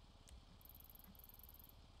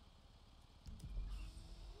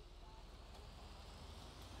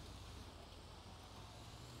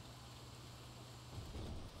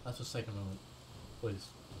let's just take a moment, please.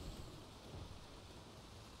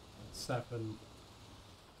 7.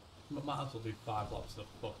 Might as well do 5 laps of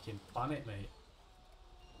the fucking planet, mate.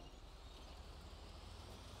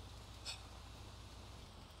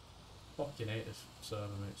 Fucking hate this server,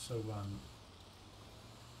 mate. It's so random.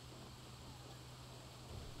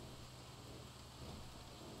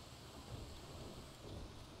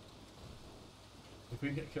 If we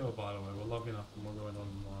get killed, by the way, we're logging up and we're going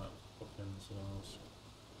on like fucking something else.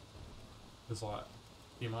 Because like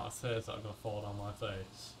the amount of tears that are gonna fall down my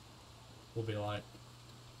face will be like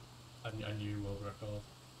a new world record.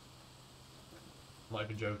 I'm not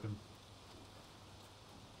even joking.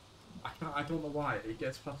 I don't know why it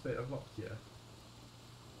gets past 8 o'clock here,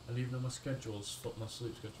 and even though my schedule's my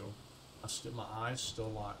sleep schedule, my eyes still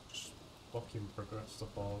like just fucking progress to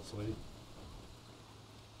fall asleep.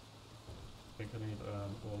 I think I need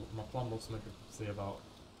well, my plan was to make a tea about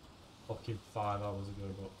fucking 5 hours ago,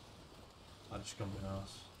 but I just can't be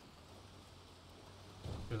arsed.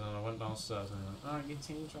 Because then I went downstairs and I went, oh, your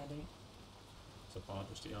tea's ready. So far,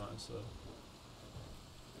 just eat out instead.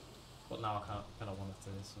 But now I kind of want to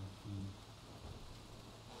taste them.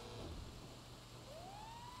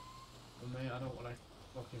 But mate, I don't want to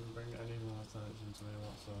fucking bring any more attention to me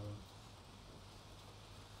whatsoever.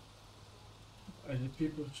 And if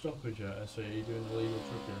people stop us yet and say, are you doing illegal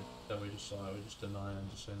trucking? Then we just deny and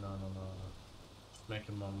just say, no. Just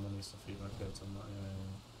making more money to feed my kids and that,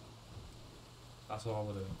 yeah. That's all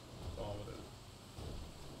we're doing. That's all we're doing.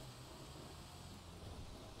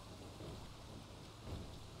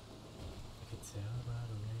 I can tell by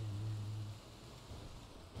the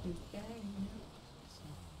way.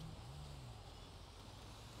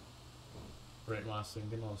 Rate my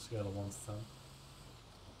singing on a scale of 1 to 10.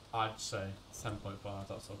 I'd say 10.5,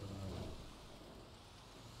 that's all good.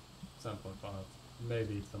 10.5,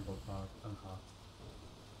 maybe 10.5 and half.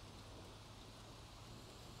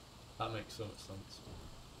 That makes so much sense.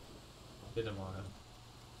 Didn't mind it.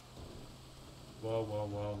 Whoa.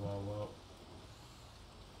 Well,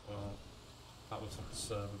 that looks like a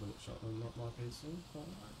server glitch on not my PC.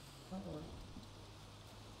 Don't worry.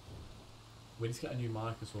 We need to get a new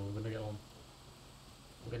mic as well. We're gonna get one.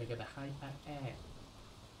 We're gonna get a Hyper Air.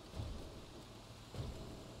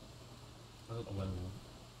 I don't know when.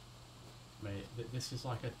 Mate, this is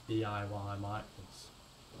like a DIY mic.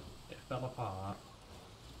 It fell apart.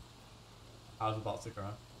 I was about to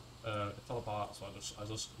cry. It fell apart, so I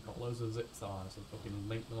just got loads of zip ties and fucking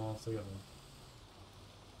linked them all together.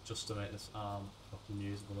 Just to make this arm fucking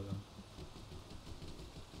usable again.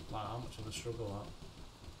 Like, how much of a struggle that?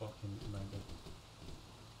 Fucking mega.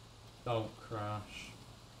 Don't crash.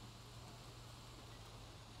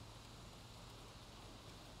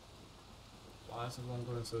 Why is everyone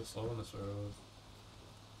going so slow on this road?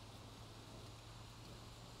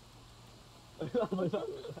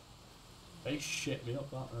 They shit me up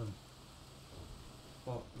that then.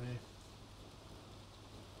 Fuck me.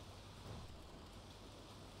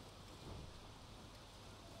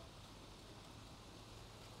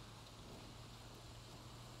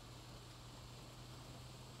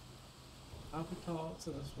 How we talk to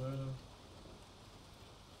this world?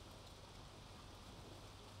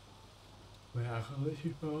 Wait, I can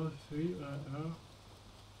literally fall asleep right now.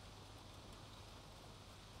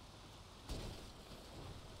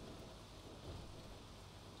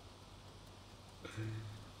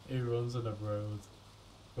 He runs on a road.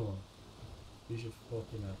 Come on. You should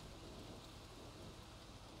fucking know.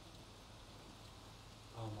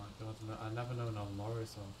 Oh my god, I never known how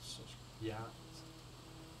lorries are such yaks.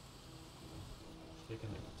 Speaking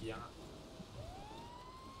of yak.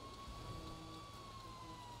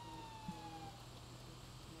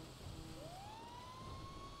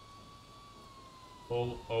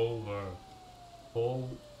 Pull over. Pull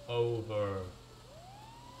over.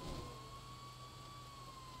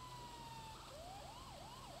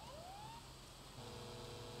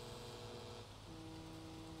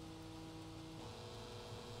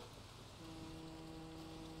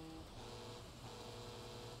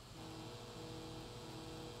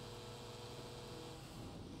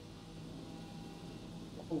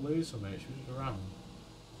 Loser, mate. Should we just ram?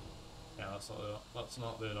 Yeah, that's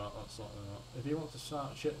not doing that. That's not doing that. If he wants to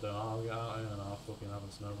start shit though, I'll get out here and I'll fucking have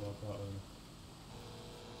a snowball fight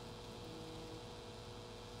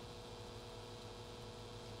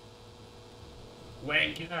with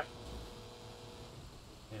him. Wanker!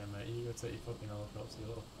 Yeah, mate, you go take your fucking helicopter, you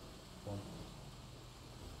little one.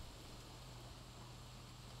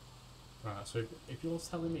 Right, so if you're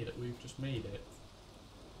telling me that we've just made it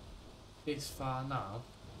this far now,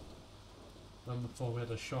 than before we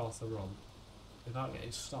had a shorter run, without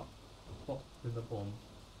getting stopped, fucked in the bum,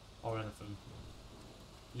 or anything,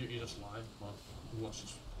 you just lied, man. Let's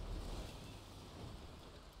just...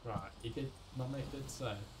 Right, my mate did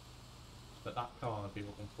say that corner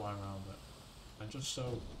people can fly around it, and just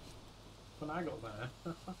so, when I got there,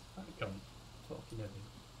 I can't fucking idiot.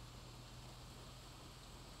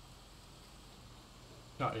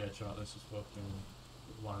 Yeah, chat, this is fucking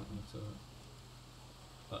wanking to it.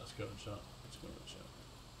 Let's go, chat. Let's go, chat.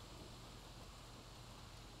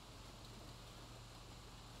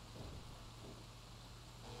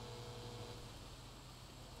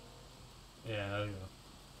 Yeah, there we go.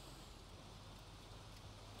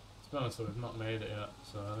 be honest, we've not made it yet,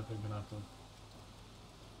 so anything can happen.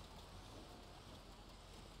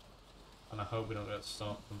 And I hope we don't get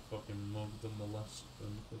stopped and fucking mugged and molested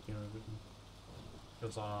and fucking everything.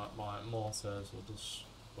 Because my mortars will just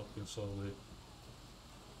fucking slowly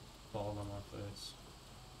fall on my face.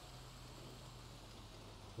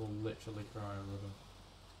 We'll literally cry over them.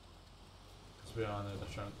 Because we are near the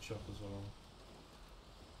shank shop as well.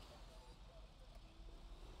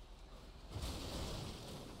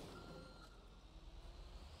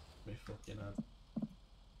 Me fucking head.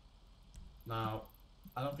 Now,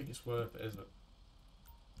 I don't think it's worth it, is it?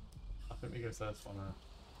 I think we go to this one now.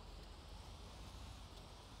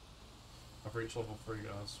 I've reached level 3,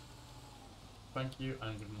 guys. Thank you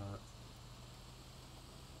and good night.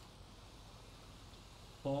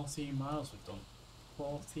 14 miles we've done.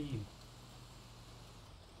 14.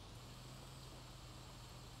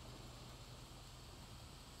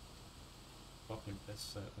 Fucking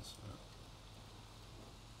piss at this minute.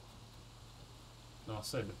 No, I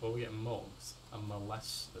say before we get mugged and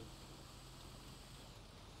molested.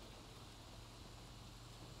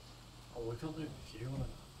 Oh, we can't do fuel in our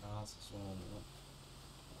cars as well.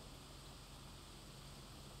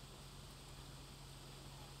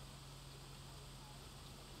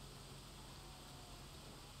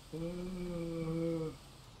 I'm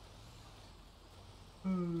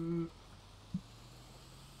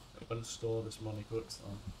gonna store this money quick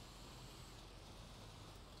time.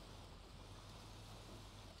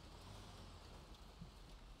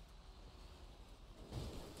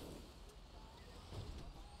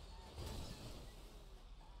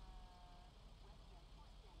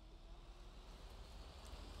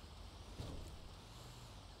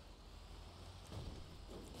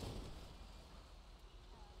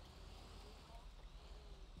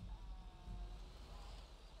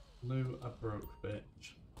 Lou, a broke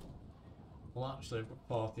bitch. Well, actually, I've got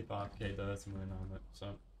 45k dirty money now, mate,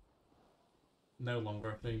 so no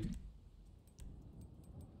longer a thing.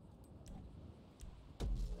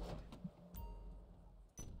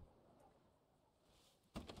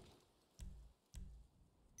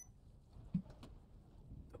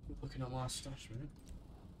 Don't be looking at my stash, mate.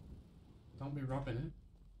 Don't be robbing it.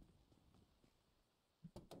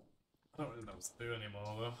 I don't really know what to do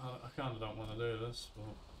anymore, though. I kind of don't want to do this,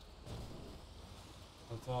 but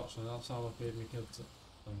unfortunately, that's how I feed my kids. So.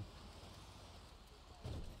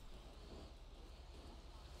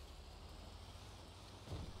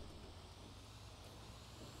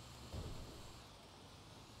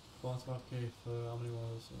 $45k for how many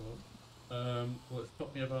miles? Well, it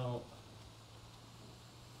took me about,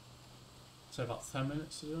 say, about 10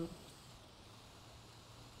 minutes to do it.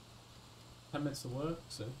 10 minutes to work,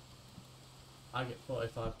 so I get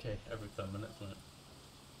 45k every 10 minutes, mate.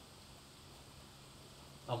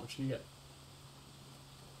 How much do you get?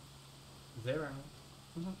 0.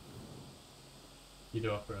 You do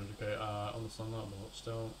have 300k, I understand that, but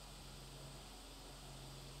still.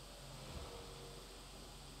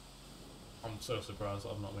 I'm so surprised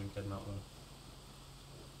that I've not been kidnapped though.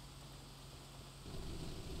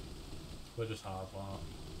 We're just hard that.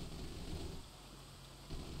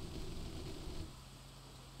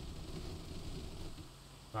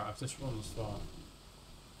 Right, if this runs far,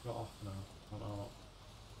 got off now. I don't know.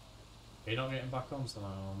 Are you not getting back on tonight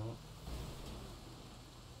or not?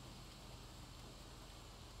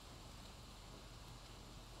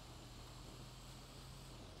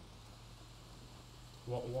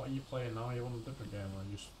 What are you playing now? Are you on a different game or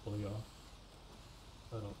you just fully off?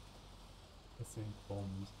 I don't. I think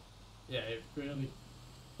bombs. Yeah, it really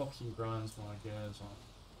fucking grinds my gears on.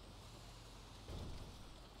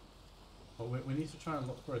 But we need to try and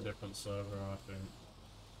look for a different server, I think.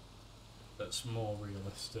 That's more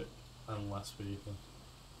realistic and less people.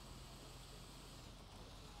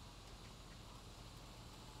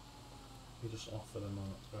 You just offer them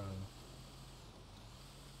out, fair enough.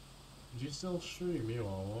 Did you still stream, you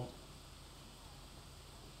or what?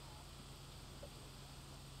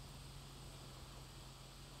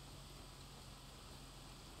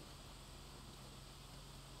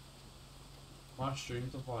 My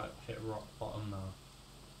streams have like hit rock bottom now.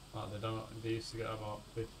 Like they used to get about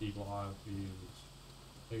 50 live views.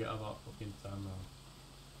 They get about fucking 10 now.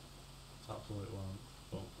 It's absolute wild.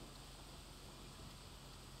 But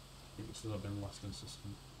I think it's because I've been less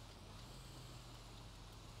consistent.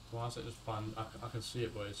 Why is it just banned? I can see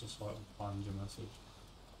it, but it's just like banned your message.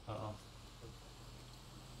 I don't know.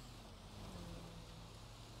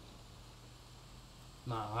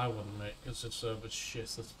 Nah, I wouldn't, mate, because the server's shit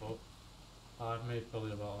as fuck. I've made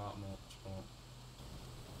probably about that much, but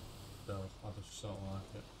still, I just don't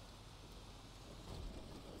like it.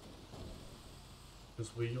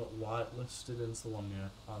 Because we got whitelisted into one, yeah,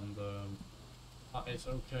 and it's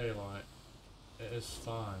okay, like, it is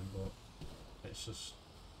fine, but it's just,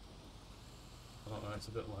 I don't know, it's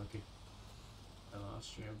a bit laggy. And that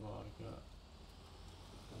stream, like,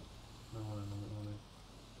 no one.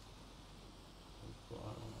 But I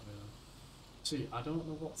don't know. See, I don't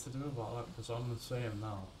know what to do about that, because I'm saying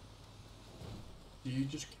now, do you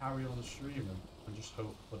just carry on streaming and just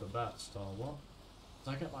hope for the best, or what?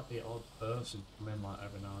 Because I get like the odd person come in like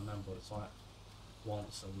every now and then, but it's like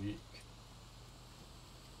once a week.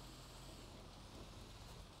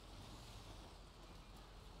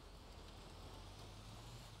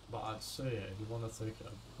 But I'd say if you want to take it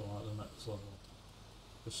to like the next level,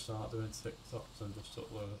 just start doing TikToks and just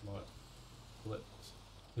upload like clips.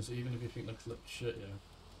 Because even if you think the clip's shit, yeah,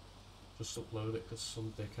 just upload it because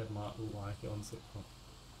some dickhead might like it on TikTok.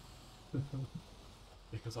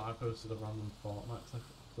 Because I posted a random Fortnite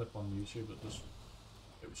clip on YouTube that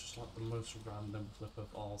it was just like the most random clip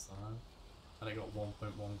of all time, and it got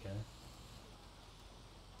 1.1k.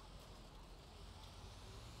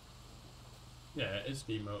 Yeah, it is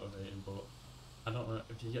demotivating, but I don't know,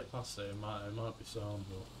 if you get past it, it might be sound,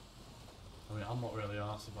 but I mean, I'm not really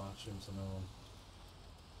arsed about streams, so no one.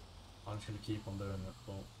 I'm just gonna keep on doing it,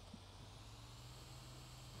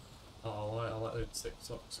 but I like the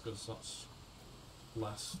TikToks because that's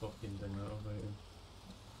less fucking demotivating.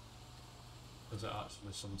 Because it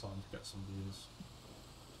actually sometimes gets some views.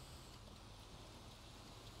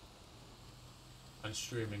 And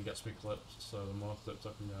streaming gets me clips, so the more clips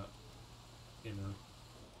I can get, you know.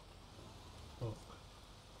 Fuck.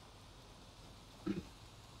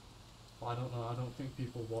 But I don't know, I don't think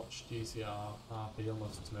people watch GTR RP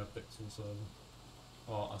unless it's no pixel server.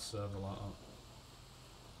 Or a server like that.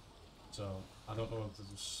 So, I don't know if to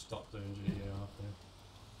just stop doing GTR RP.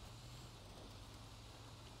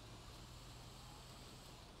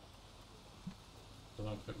 I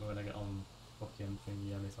don't think we're gonna get on fucking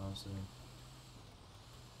thingy anytime soon.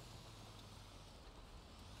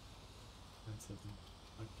 Entered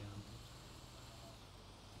again.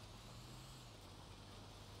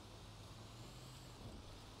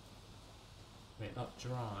 Mate, that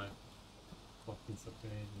drive fucking took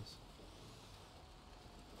ages.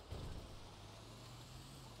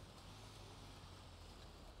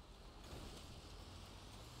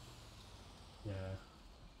 Yeah.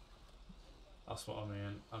 That's what I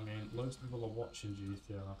mean. I mean, loads of people are watching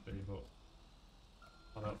GTRP, but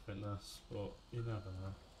I don't think this, but you never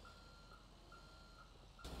know.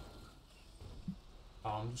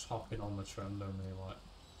 I'm just hopping on the trend on me, like,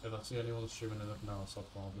 if I see anyone streaming anything else,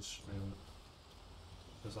 I'll just stream it.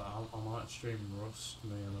 Because I might stream Rust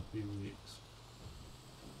me in a few weeks.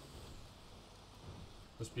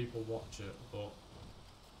 Because people watch it, but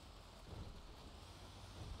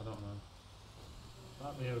I don't know.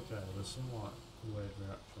 That'd be okay, there's some like weird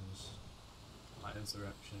reactions, like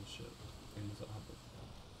interaction shit, things that happen.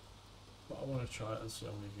 But I want to try it and see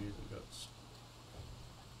how many views it gets.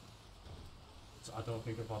 So I don't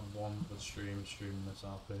think I've had one good streaming this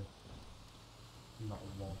RP. Not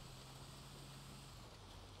one.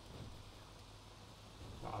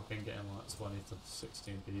 But I've been getting like 20 to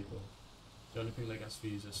 16 people. The only thing that gets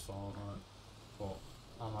views is Fortnite. But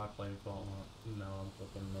am I playing Fortnite? No, I'm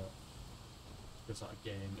fucking not. Because that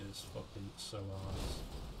game is fucking so hard.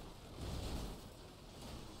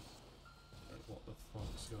 Like, what the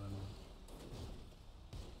fuck's going on?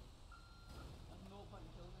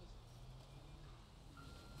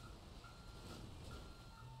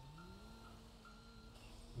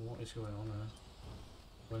 What is going on here?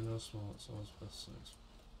 Play no smart souls best six.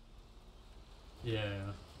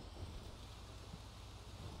 Yeah.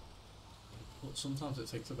 But sometimes it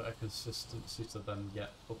takes a bit of consistency to then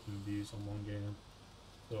get fucking views on one game.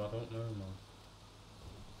 So I don't know, man.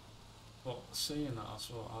 But saying that as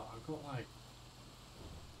well, I got like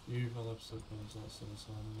usual episode comes out so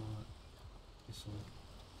I'm like this one.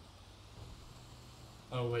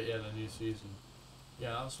 Oh wait, yeah, the new season.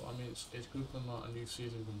 Yeah, that's what I mean. It's good when like a new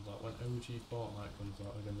season comes out. When OG Fortnite comes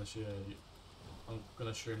out again this year, I'm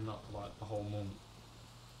gonna stream that for like the whole month,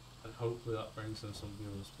 and hopefully that brings in some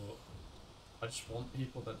viewers. But I just want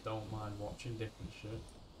people that don't mind watching different shit.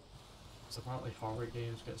 Because apparently horror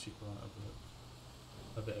games gets you quite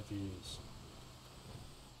a bit of views.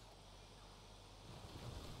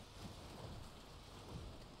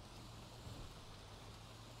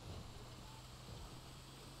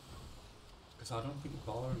 Because I don't think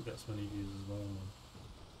Valorant gets many views as well, man.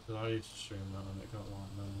 Because I used to stream that and it got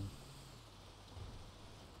like no.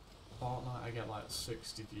 Fortnite I get like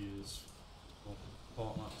 60 views. But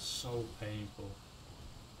Fortnite's so painful.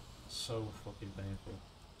 So fucking painful.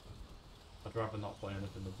 I'd rather not play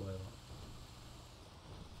anything to play that.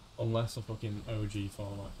 Unless a fucking OG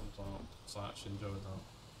format comes out, so I actually enjoy that.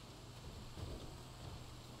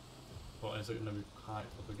 But is it going to be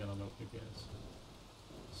hyped up again? I don't think it is.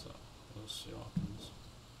 So, we'll see what happens.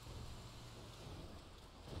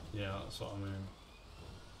 Yeah, that's what I mean.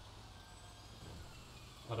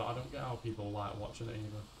 I don't get how people like watching it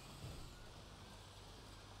either.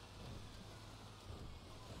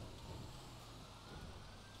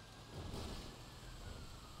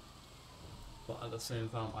 But at the same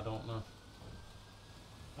time, I don't know.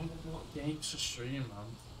 I don't know what games to stream,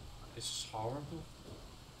 man. It's just horrible.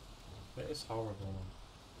 It is horrible, man.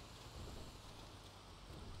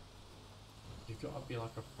 You've got to be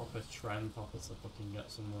like a proper trend hopper to fucking get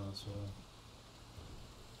somewhere, so...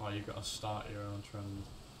 Or you've got to start your own trend.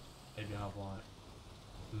 Maybe have like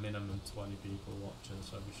minimum 20 people watching,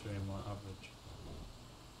 so every stream like average.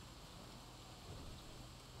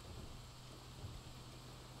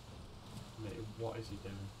 Mate, what is he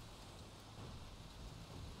doing?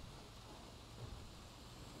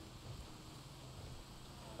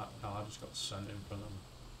 That car just got sent in front of him.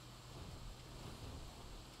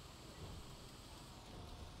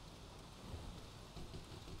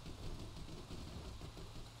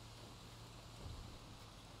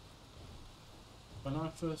 When I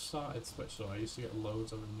first started Twitch though, I used to get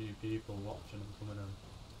loads of new people watching and coming in.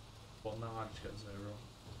 But now I just get 0.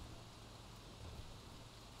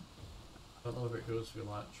 I don't know if it goes through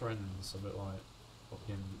like trends, a bit like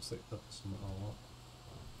fucking TikTok or something or what.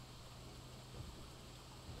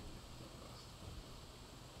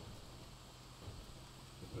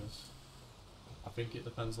 I think it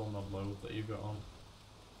depends on the load that you've got on.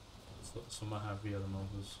 Some are heavier than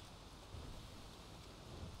others.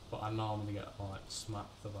 But I normally get like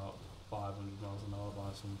smacked about 500 miles an hour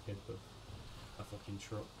by some kid with a fucking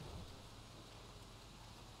truck.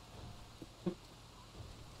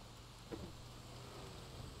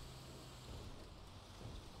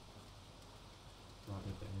 Might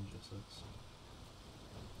be dangerous, this.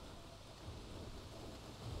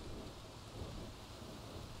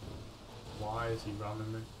 Why is he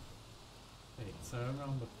ramming me? Hey, turn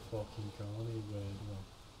around the fucking corner, you weird one.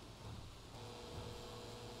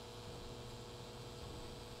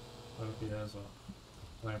 I hope he hears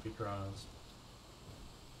that. I hope he cries.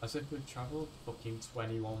 As if we've travelled fucking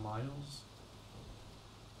 21 miles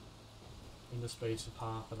in the space of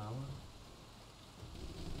half an hour.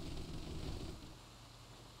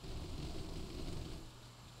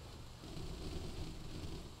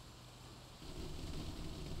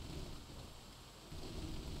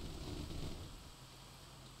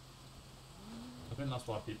 I think that's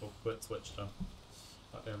why people quit Twitch though.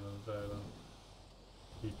 At the end of the day though.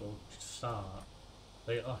 People start,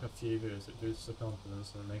 they get like a few views, it boosts the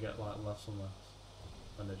confidence, and then they get like less and less,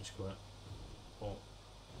 and they just quit. But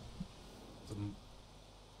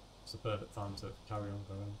it's the perfect time to carry on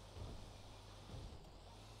going.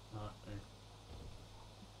 I think.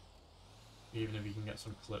 Even if you can get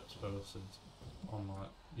some clips posted on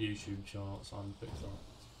like YouTube shorts and TikTok,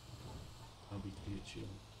 that'll be peachy.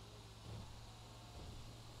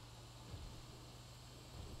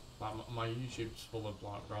 Like my YouTube's full of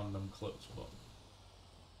like random clips, but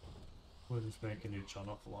we'll just make a new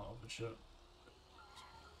channel for that other shit.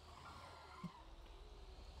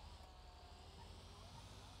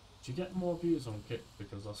 Do you get more views on Kick?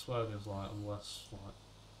 Because I swear there's like less, like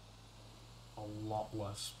a lot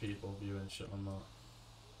less people viewing shit on that.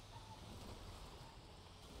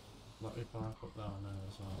 Let me park up down there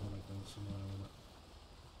as well. I wanna go somewhere with it.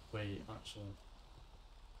 Wait, actually.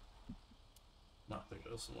 Might have to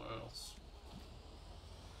go somewhere else.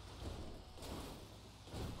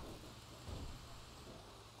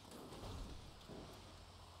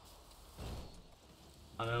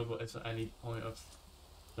 I know, but it's at any point of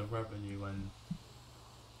the revenue when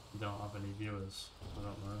you don't have any viewers. I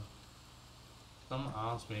don't know. Someone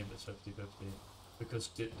asked me if it's 50-50 because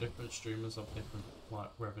different streamers have different like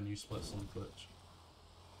revenue splits on Twitch.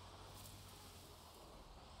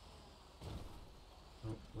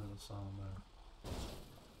 Hopefully the sound there.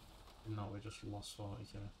 No, we just lost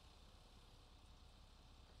 40k.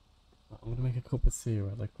 I'm gonna make a cup of tea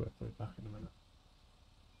really quickly, back in a minute.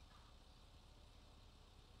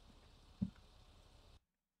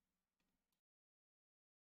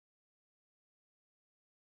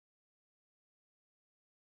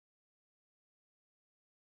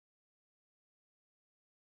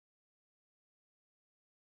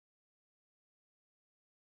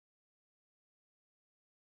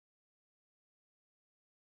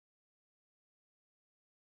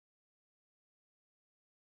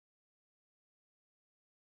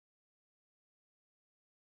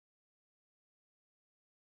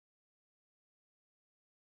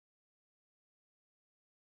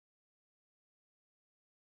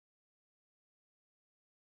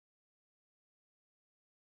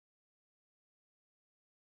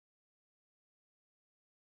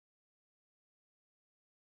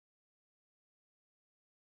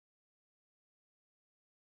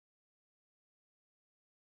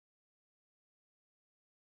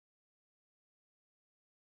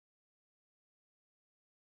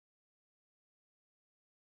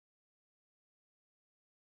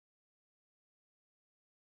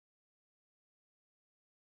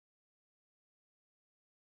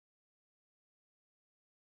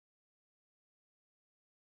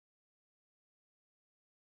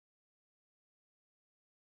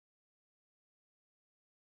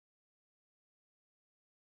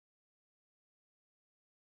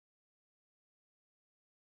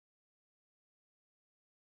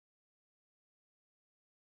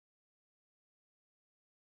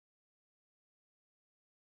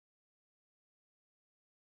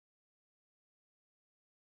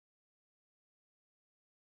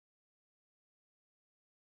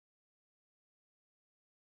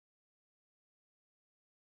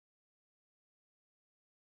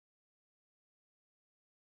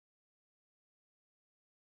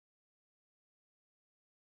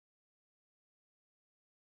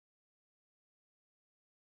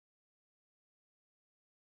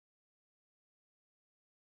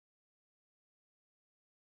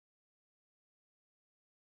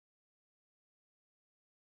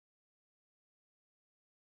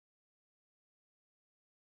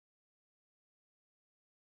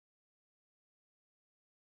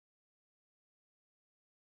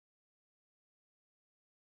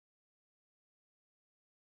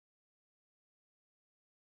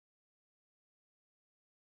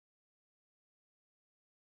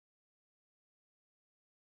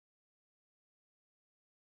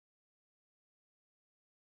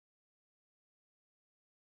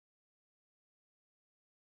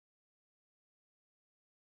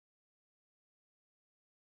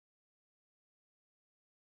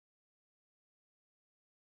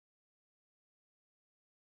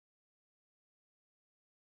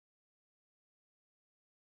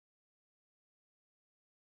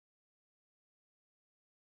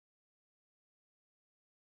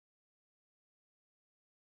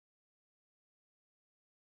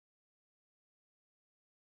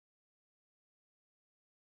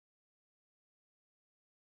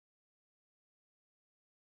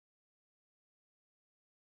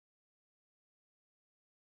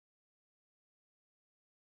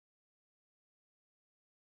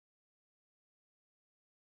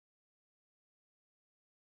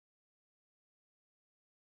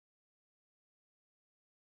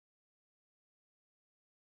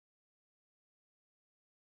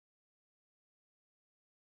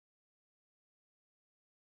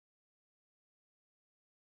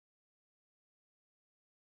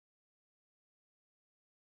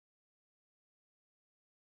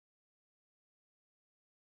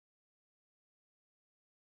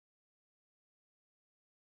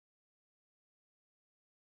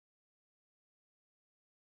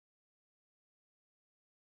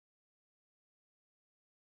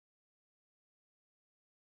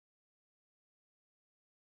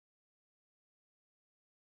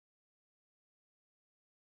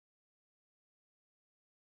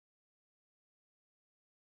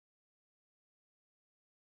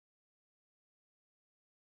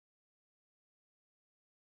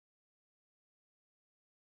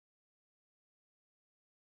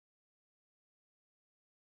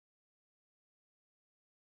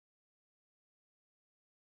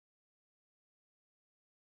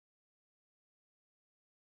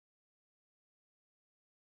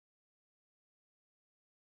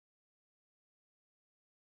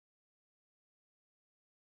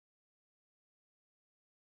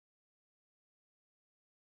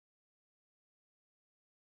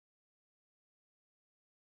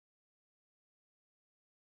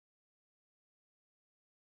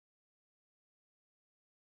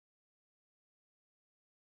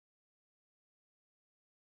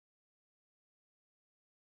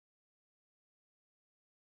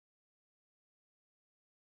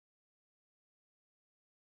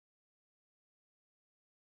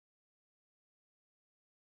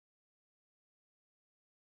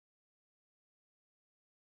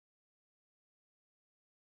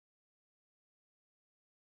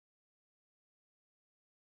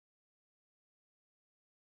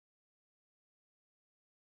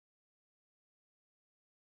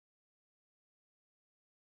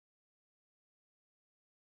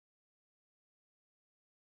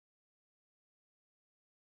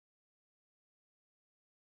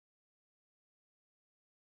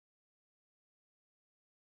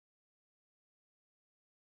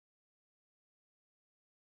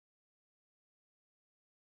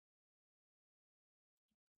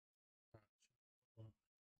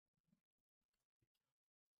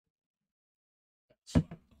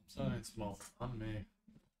 Turning small on me.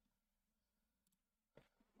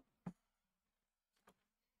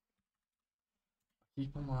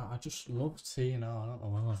 Keep on like, I just love tea now, I don't know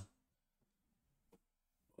why.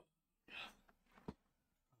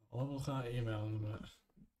 I'll look at that email in a minute.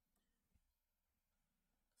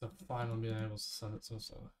 I've finally been able to send it to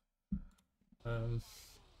myself.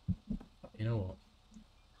 You know what?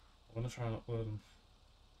 I'm gonna try and upload them.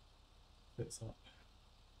 Bits up.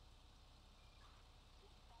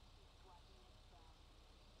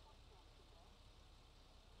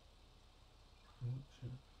 Oh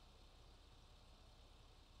shit.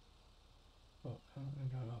 Fuck, I don't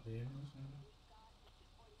think I got the emails now.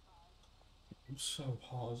 I'm so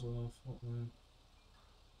hot as well, fuck me.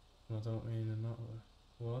 I don't mean in that way.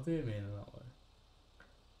 Well, I do mean in that way.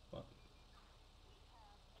 But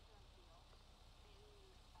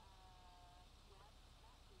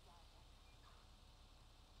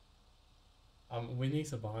we need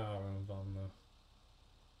to buy our own van though.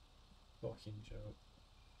 Fucking joke.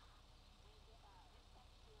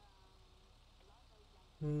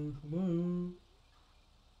 Come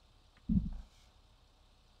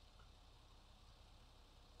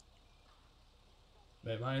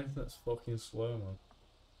Mate, my internet's fucking slow, man.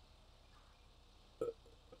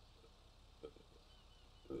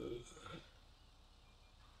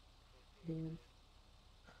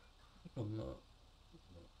 I'm not.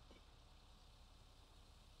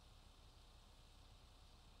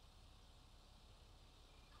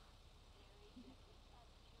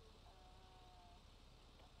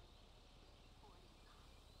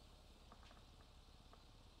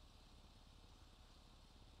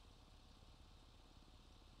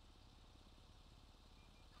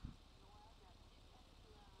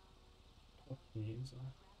 Fucking user.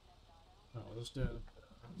 No, I'll just do it.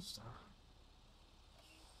 Start.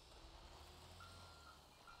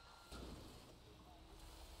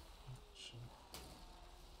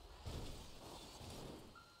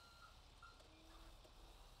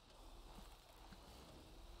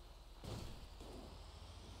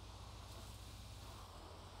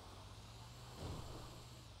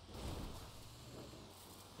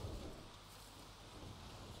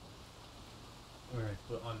 Alright,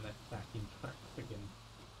 put on that fucking track again.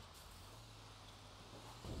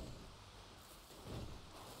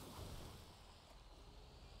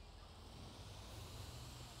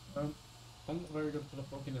 I'm not very good for the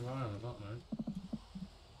fucking environment, not mate.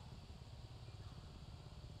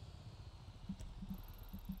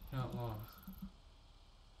 Can't lie.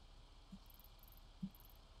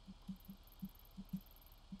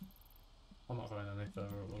 I'm not going any further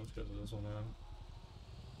at once because of this one man.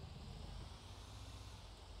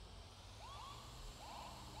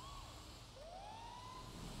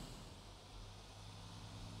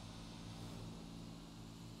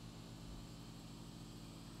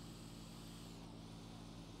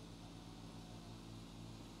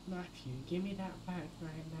 Matthew, give me that back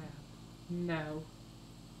right now. No.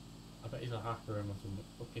 I bet he's a hacker or something.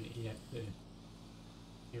 Fucking EXE.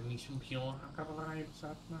 Give me some pure hacker vibes,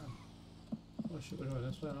 that man. Oh shit, we're going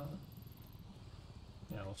this way, aren't we?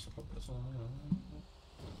 Yeah, I'll stop up this one.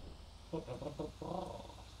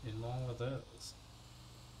 In all of this.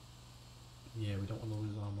 Yeah, we don't want to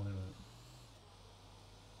lose our money, mate.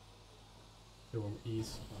 Go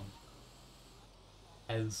east,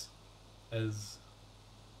 man. As.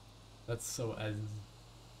 That's so as.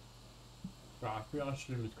 Right, if we are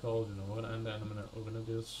stream is cold, you know, we're gonna end it in a minute. We're gonna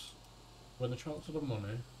do this. We're gonna transfer the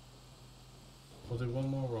money. We'll do one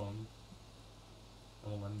more run.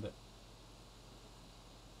 And we'll end it.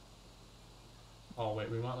 Oh wait,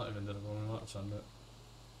 we might not even do the run, we might send it.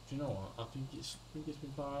 Do you know what? I think it's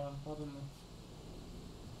been far enough. It's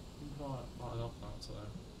been quite enough now today.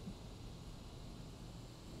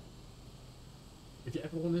 If you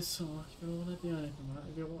ever want this talk, if you ever want to do anything, right?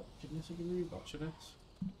 If you're watching this, if you're rewatching this,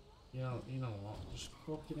 you know what? Just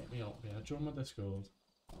fucking hit me up, yeah. Join my Discord.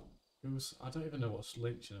 I don't even know what's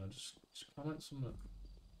linked, you know. Just comment something.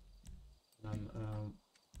 And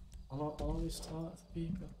I'll always talk to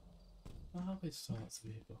people. I'll always talk to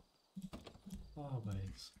people.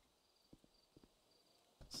 Always.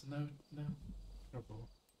 It's no trouble.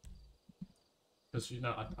 Because you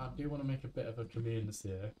know, I do want to make a bit of a community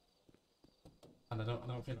here. And I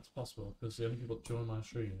don't think that's possible because the only people that join my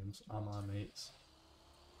streams are my mates.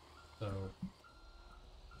 So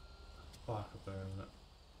it's back up there, isn't it?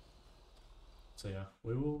 So yeah,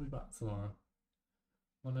 we will be back tomorrow.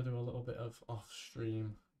 I'm gonna do a little bit of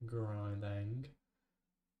off-stream grinding.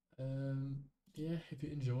 Yeah, if you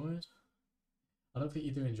enjoyed. I don't think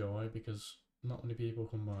you do enjoy because not many people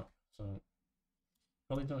come back, so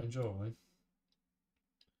probably don't enjoy.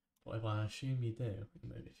 But if I assume you do, it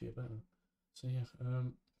made me feel better. So yeah,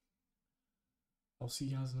 I'll see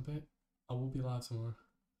you guys in a bit. I will be live tomorrow.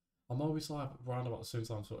 I'm always live around about the same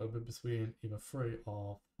time, so it'll be between either 3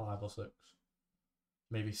 or 5 or 6.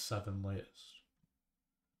 Maybe 7 latest.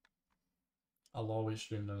 I'll always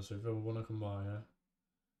stream then, so if you ever want to come by, yeah.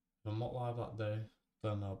 If I'm not live that day,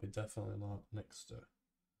 then I'll be definitely live next day.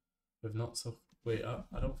 We've not took... Wait,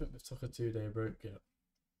 I don't think we've took a 2-day break yet.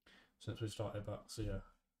 Since we started back, so yeah.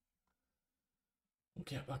 We'll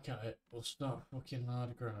get back at it. We'll start fucking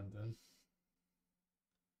hard grinding.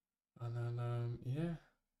 And then, yeah.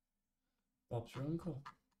 Bob's your uncle.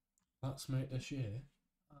 Let's make this year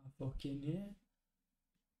a fucking year.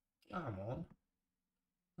 Come on.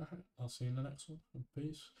 Alright, I'll see you in the next one.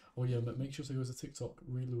 Peace. Oh yeah, but make sure to go to TikTok,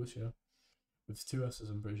 Lewis, yeah. With 2 S's,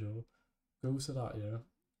 I'm pretty sure. Go to that, yeah.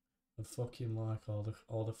 And fucking like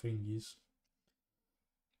all the thingies.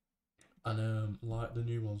 And like the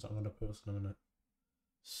new ones that I'm gonna post in a minute.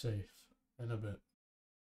 Safe in a bit.